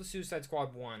sequel to Suicide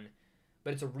Squad 1.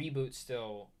 But it's a reboot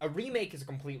still. A remake is a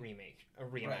complete remake. A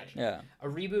reimagining. Right. Yeah. A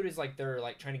reboot is like they're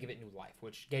like trying to give it new life,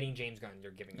 which getting James Gunn,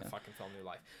 you're giving the fucking film new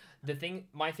life.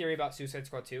 My theory about Suicide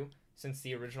Squad 2, since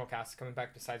the original cast is coming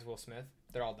back besides Will Smith,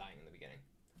 they're all dying in the beginning.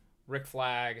 Rick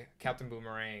Flag, Captain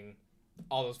Boomerang,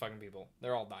 all those fucking people,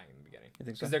 they're all dying in the beginning.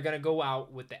 Because they're going to go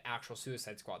out with the actual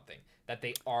Suicide Squad thing, that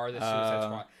they are the Suicide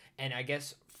Squad. And I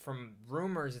guess from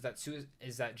rumors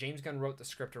is that James Gunn wrote the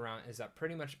script around is that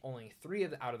pretty much only 3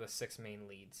 out of the 6 main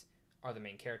leads are the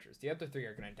main characters. The other 3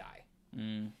 are going to die.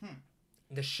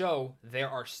 The show, there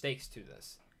are stakes to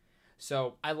this.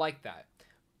 So I like that.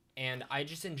 And I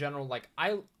just in general, like,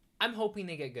 I'm hoping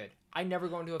they get good. I never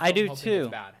go into a film hoping it's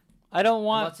bad. I don't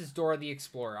want... Unless it's Dora the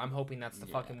Explorer. I'm hoping that's the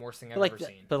fucking worst thing I've ever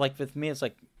seen. But like with me, it's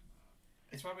like...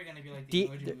 It's probably going to be like the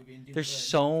Emoji Movie. And there's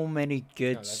so many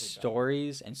good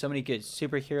stories and so many good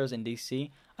superheroes in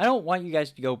DC. I don't want you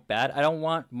guys to go bad. I don't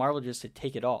want Marvel just to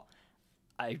take it all.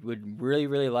 I would really,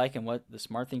 really like, and what the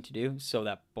smart thing to do so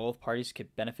that both parties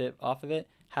could benefit off of it,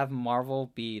 have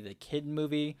Marvel be the kid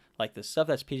movie, like the stuff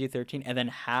that's PG-13, and then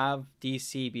have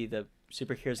DC be the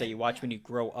superheroes that you watch when you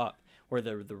grow up, where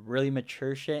the really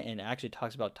mature shit and actually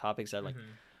talks about topics that like...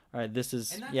 All right, this is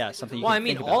something. You can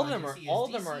think about. all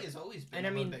of them are. And I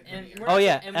mean,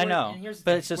 I know.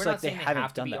 But it's just like they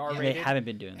haven't done that. They haven't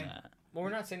been doing that. Well,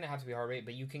 we're not saying they have to be R-rated,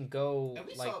 but you can go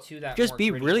like to that. Just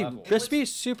be really, level. Just be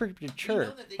super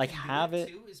mature. Like have it.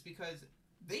 Too, is because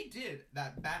they did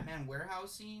that Batman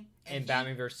warehouse scene and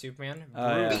Batman vs Superman.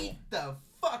 Beat the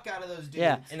fuck out of those dudes.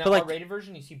 Yeah, in the R-rated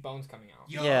version, you see bones coming out.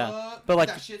 Yeah, but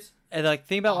like, and like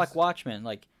think about like Watchmen,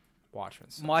 like.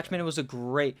 Watchmen was a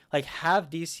great have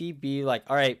DC be like,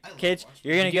 all right, kids,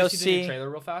 you're gonna go see the trailer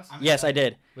real fast. Yes, I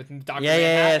did. With Dr.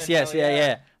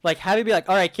 Yeah. Like, have you be like,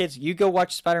 all right, kids, you go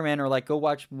watch Spider-Man or like go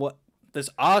watch what this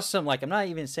awesome. Like, I'm not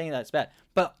even saying that it's bad,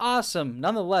 but awesome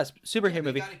nonetheless superhero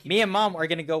movie. Me and Mom are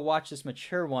gonna go watch this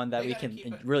mature one that we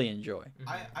can really enjoy.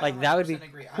 Like that would be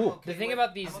cool. The thing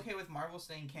about these, I'm okay with Marvel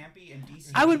staying campy and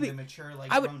DC being the mature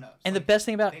grown-ups. And the best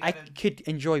thing about I could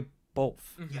enjoy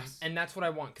both. Yes. And that's what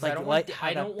I want, because I don't want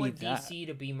DC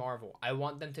to be Marvel. I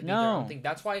want them to be their own thing.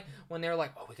 That's why when they're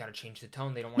like, oh, we gotta change the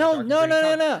tone, they don't want a dark and gritty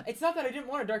tone. No. It's not that I didn't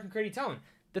want a dark and gritty tone.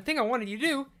 The thing I wanted you to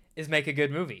do is make a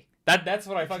good movie. That's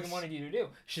what I fucking wanted you to do.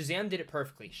 Shazam did it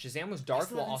perfectly. Shazam was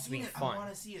dark while also being fun. I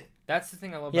want to see it. That's the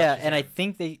thing I love about Shazam. And I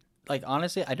think they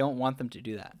honestly, I don't want them to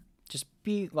do that. Just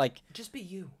be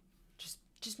you.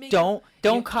 Just make don't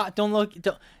look.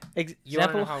 You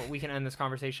want to know how we can end this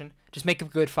conversation? Just make a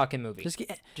good fucking movie.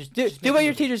 Just do what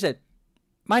your teacher said.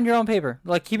 Mind your own paper.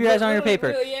 Like keep your eyes on your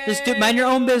paper. Just mind your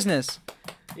own business.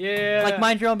 Yeah. Like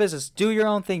mind your own business. Do your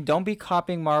own thing. Don't be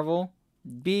copying Marvel.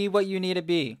 Be what you need to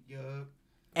be. Yup.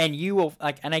 And you will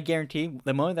and I guarantee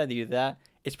the moment that you do that,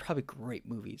 it's probably great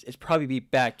movies. It's probably be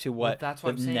back to what that's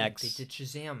what I'm saying. They did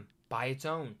Shazam by its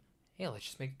own. Hey, let's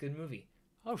just make a good movie.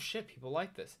 Oh shit, people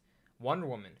like this. Wonder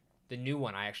Woman, the new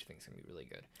one, I actually think is going to be really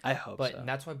good. I hope so. But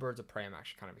that's why Birds of Prey I'm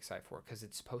actually kind of excited for, because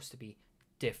it's supposed to be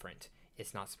different.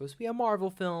 It's not supposed to be a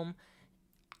Marvel film.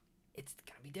 It's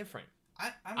going to be different.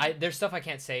 There's stuff I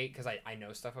can't say because I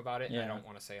know stuff about it, and I don't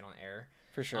want to say it on air.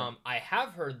 For sure. I have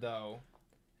heard, though,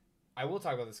 I will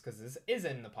talk about this because this is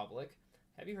in the public.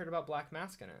 Have you heard about Black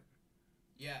Mask in it?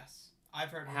 Yes. I've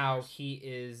heard how he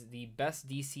is the best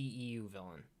DCEU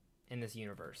villain in this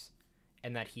universe,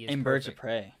 and that he is in Birds of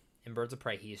Prey. In Birds of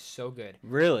Prey, he is so good.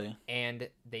 Really? And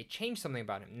they changed something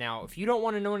about him. Now, if you don't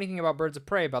want to know anything about Birds of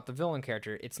Prey, about the villain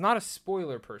character, it's not a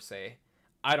spoiler per se.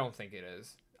 I don't think it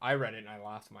is. I read it and I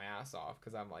laughed my ass off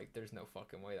because I'm like, there's no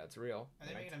fucking way that's real. Are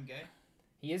they making him gay?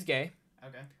 He is gay.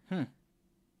 Okay.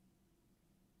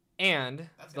 And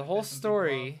the whole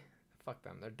story. Fuck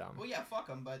them, they're dumb. Well, yeah, fuck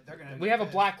them, but they're gonna. We have a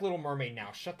Black Little Mermaid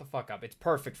now. Shut the fuck up. It's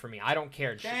perfect for me. I don't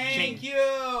care. Thank you.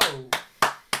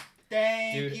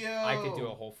 Thank you. I could do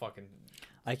a whole fucking.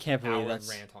 I can't believe that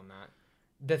rant on that.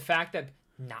 The fact that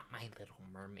not my Little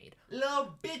Mermaid.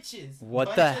 Little bitches.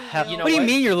 What the hell? What do you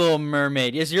mean your Little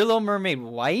Mermaid? Is your Little Mermaid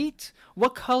white?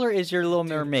 What color is your Little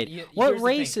Mermaid? What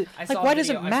race is? Like, why does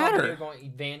it matter? I saw a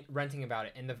video ranting about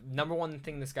it, and the number one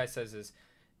thing this guy says is,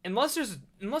 unless there's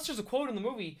a quote in the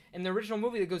movie, in the original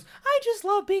movie, that goes, "I just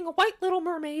love being a white Little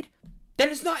Mermaid," then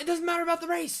it's not. It doesn't matter about the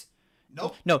race.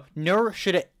 Nope. No, nor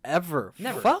should it ever.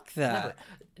 Never. Fuck that. Never.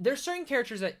 There's certain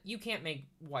characters that you can't make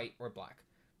white or black.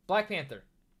 Black Panther.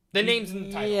 The name's in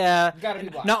the title. Yeah. You gotta be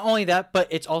black. Not only that, but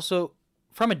it's also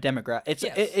from a demographic.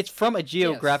 It's from a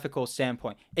geographical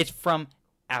standpoint. It's from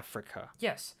Africa.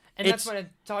 Yes. And that's what I'm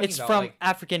talking about. It's from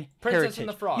African Princess heritage. and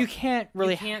the Frog. You can't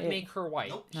really. You can't make her white.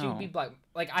 Nope. She would be black.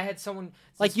 Like, I had someone.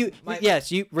 Like,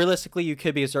 yes, realistically, you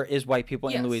could, because there is white people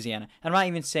in Louisiana. And I'm not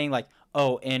even saying, like,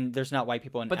 oh, and there's not white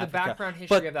people in Africa. But the background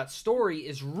history of that story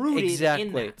is rooted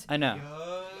in that. I know.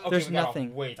 Okay, there's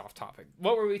nothing. Way off topic.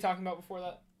 What were we talking about before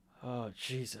that? Oh,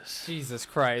 Jesus. Jesus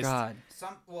Christ. God.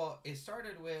 It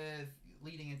started with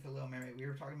leading into Little Mermaid. We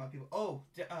were talking about people. Oh,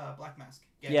 Black Mask.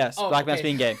 Gay. Yes, Black Mask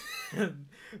being gay.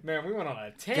 Man, we went on a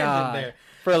tangent there.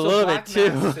 For a little bit,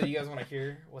 too. Mask, so you guys want to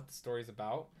hear what the story's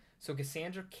about? So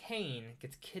Cassandra Cain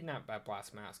gets kidnapped by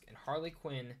Black Mask, and Harley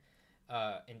Quinn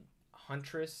and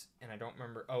Huntress, and I don't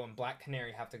remember. Oh, and Black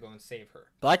Canary have to go and save her.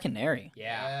 Black Canary?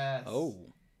 Yeah. Yes.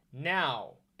 Oh.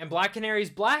 Now, and Black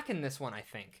Canary's black in this one, I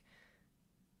think.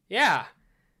 Yeah.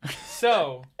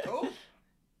 So. Oh.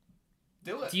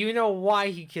 Do it. Do you know why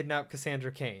he kidnapped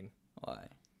Cassandra Cain? Why?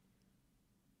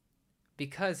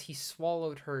 Because he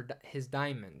swallowed his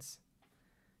diamonds.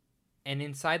 And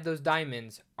inside those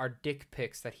diamonds are dick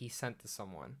pics that he sent to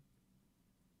someone.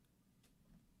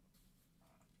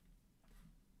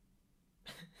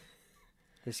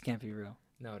 This can't be real.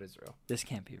 No, it is real. This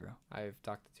can't be real. I've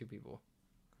talked to 2 people.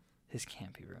 This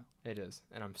can't be real. It is,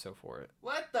 and I'm so for it.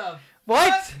 What the?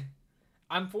 What?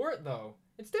 I'm for it, though.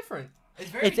 It's different.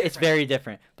 It's very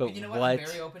different. But and you know what? what? I'm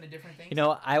very open to different things. You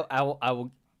know,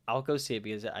 I'll go see it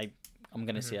because I'm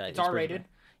gonna see it. It's R-rated.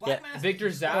 Victor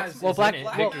Zsasz is in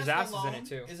it. Victor Zsasz is in it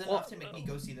too. Is enough to make me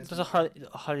go see this. There's a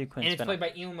Harley Quinn. And it's played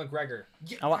by Ewan McGregor.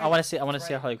 Yeah, I want to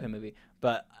see a Harley Quinn movie,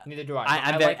 but neither do I.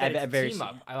 I'm very team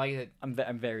up. I like it. I'm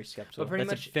very skeptical. But pretty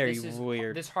That's much very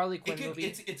weird. This Harley Quinn movie.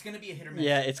 It's gonna be a hit or miss.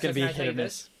 Yeah, it's gonna be a hit or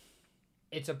miss.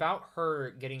 It's about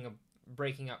her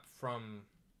breaking up from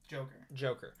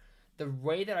Joker. The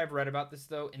way that I've read about this,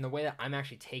 though, and the way that I'm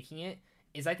actually taking it,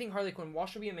 is I think Harley Quinn, while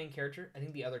she'll be a main character, I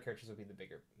think the other characters will be the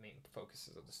bigger main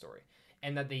focuses of the story.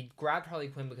 And that they grabbed Harley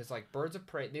Quinn because, like, Birds of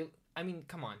Prey,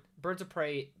 come on. Birds of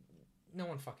Prey, no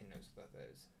one fucking knows what that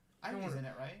is. Ivy's in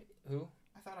it, right? Who?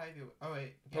 I thought Ivy. Oh,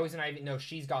 wait. Poison Ivy. No,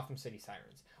 she's Gotham City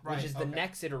Sirens, which is the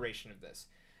next iteration of this.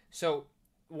 So,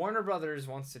 Warner Brothers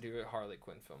wants to do a Harley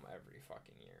Quinn film every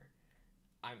fucking year.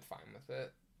 I'm fine with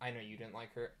it. I know you didn't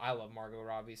like her. I love Margot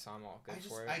Robbie, so I'm all good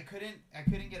for it. I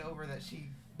couldn't get over that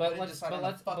she. But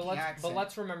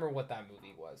let's remember what that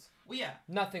movie was. Well, yeah.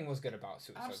 Nothing was good about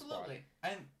Suicide Absolutely.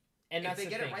 Squad. And if they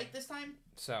get it right this time,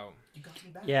 so you got me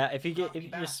back. Yeah, if you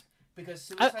just. Because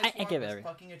Suicide Squad I give was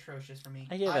fucking atrocious for me.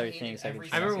 I give everything.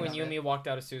 I remember when you and me walked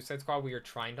out of Suicide Squad, we were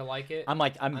trying to like it. I'm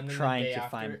trying to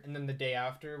find. And then the day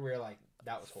after, we were like,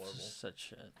 that was horrible. Such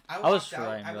shit. I was trying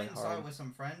really hard. I went and saw it with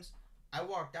some friends. I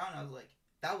walked out and I was like,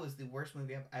 that was the worst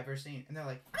movie I've ever seen. And they're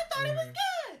like, I thought it was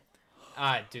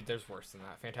good. Dude, there's worse than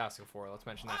that. Fantastic Four. Let's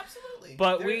mention that. Absolutely.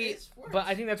 But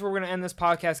I think that's where we're gonna end this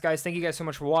podcast, guys. Thank you guys so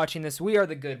much for watching this. We are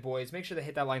the Good Boys. Make sure to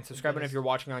hit that like and subscribe button if you're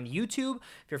watching on YouTube.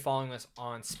 If you're following us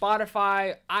on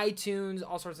Spotify, iTunes,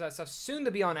 all sorts of that stuff. Soon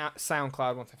to be on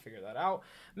SoundCloud once I figure that out.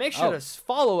 Make sure to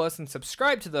follow us and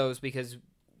subscribe to those because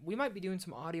we might be doing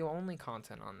some audio only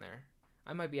content on there.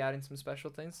 I might be adding some special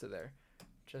things to there.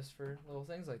 Just for little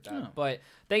things like that. Oh. But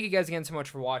thank you guys again so much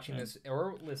for watching this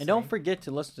or listening. And don't forget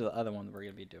to listen to the other one that we're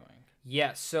going to be doing.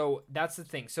 Yes, so that's the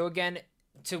thing. So again,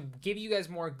 to give you guys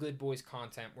more Good Boys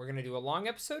content, we're going to do a long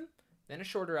episode, then a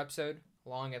shorter episode, a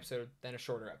long episode, then a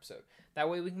shorter episode. That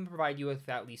way we can provide you with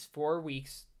at least 4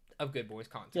 weeks of Good Boys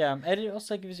content. Yeah, and it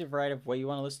also gives you a variety of what you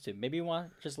want to listen to. Maybe you want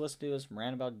to just listen to us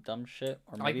rant about dumb shit,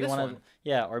 or maybe you want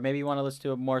to, or maybe you want to listen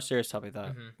to a more serious topic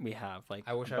that we have. Like,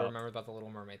 I wish I remembered about the Little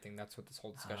Mermaid thing. That's what this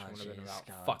whole discussion would have been about.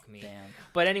 God, fuck me. Damn.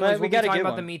 But anyways, we'll be talking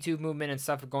about the Me Too movement and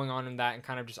stuff going on in that, and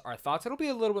kind of just our thoughts. It'll be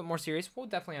a little bit more serious. We'll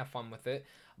definitely have fun with it.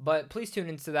 But please tune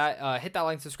into that. Hit that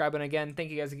like, subscribe, and again,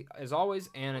 thank you guys as always.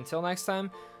 And until next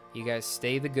time, you guys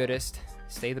stay the goodest,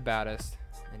 stay the baddest,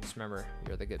 and just remember,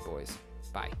 you're the good boys.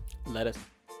 Bye. Let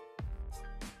us.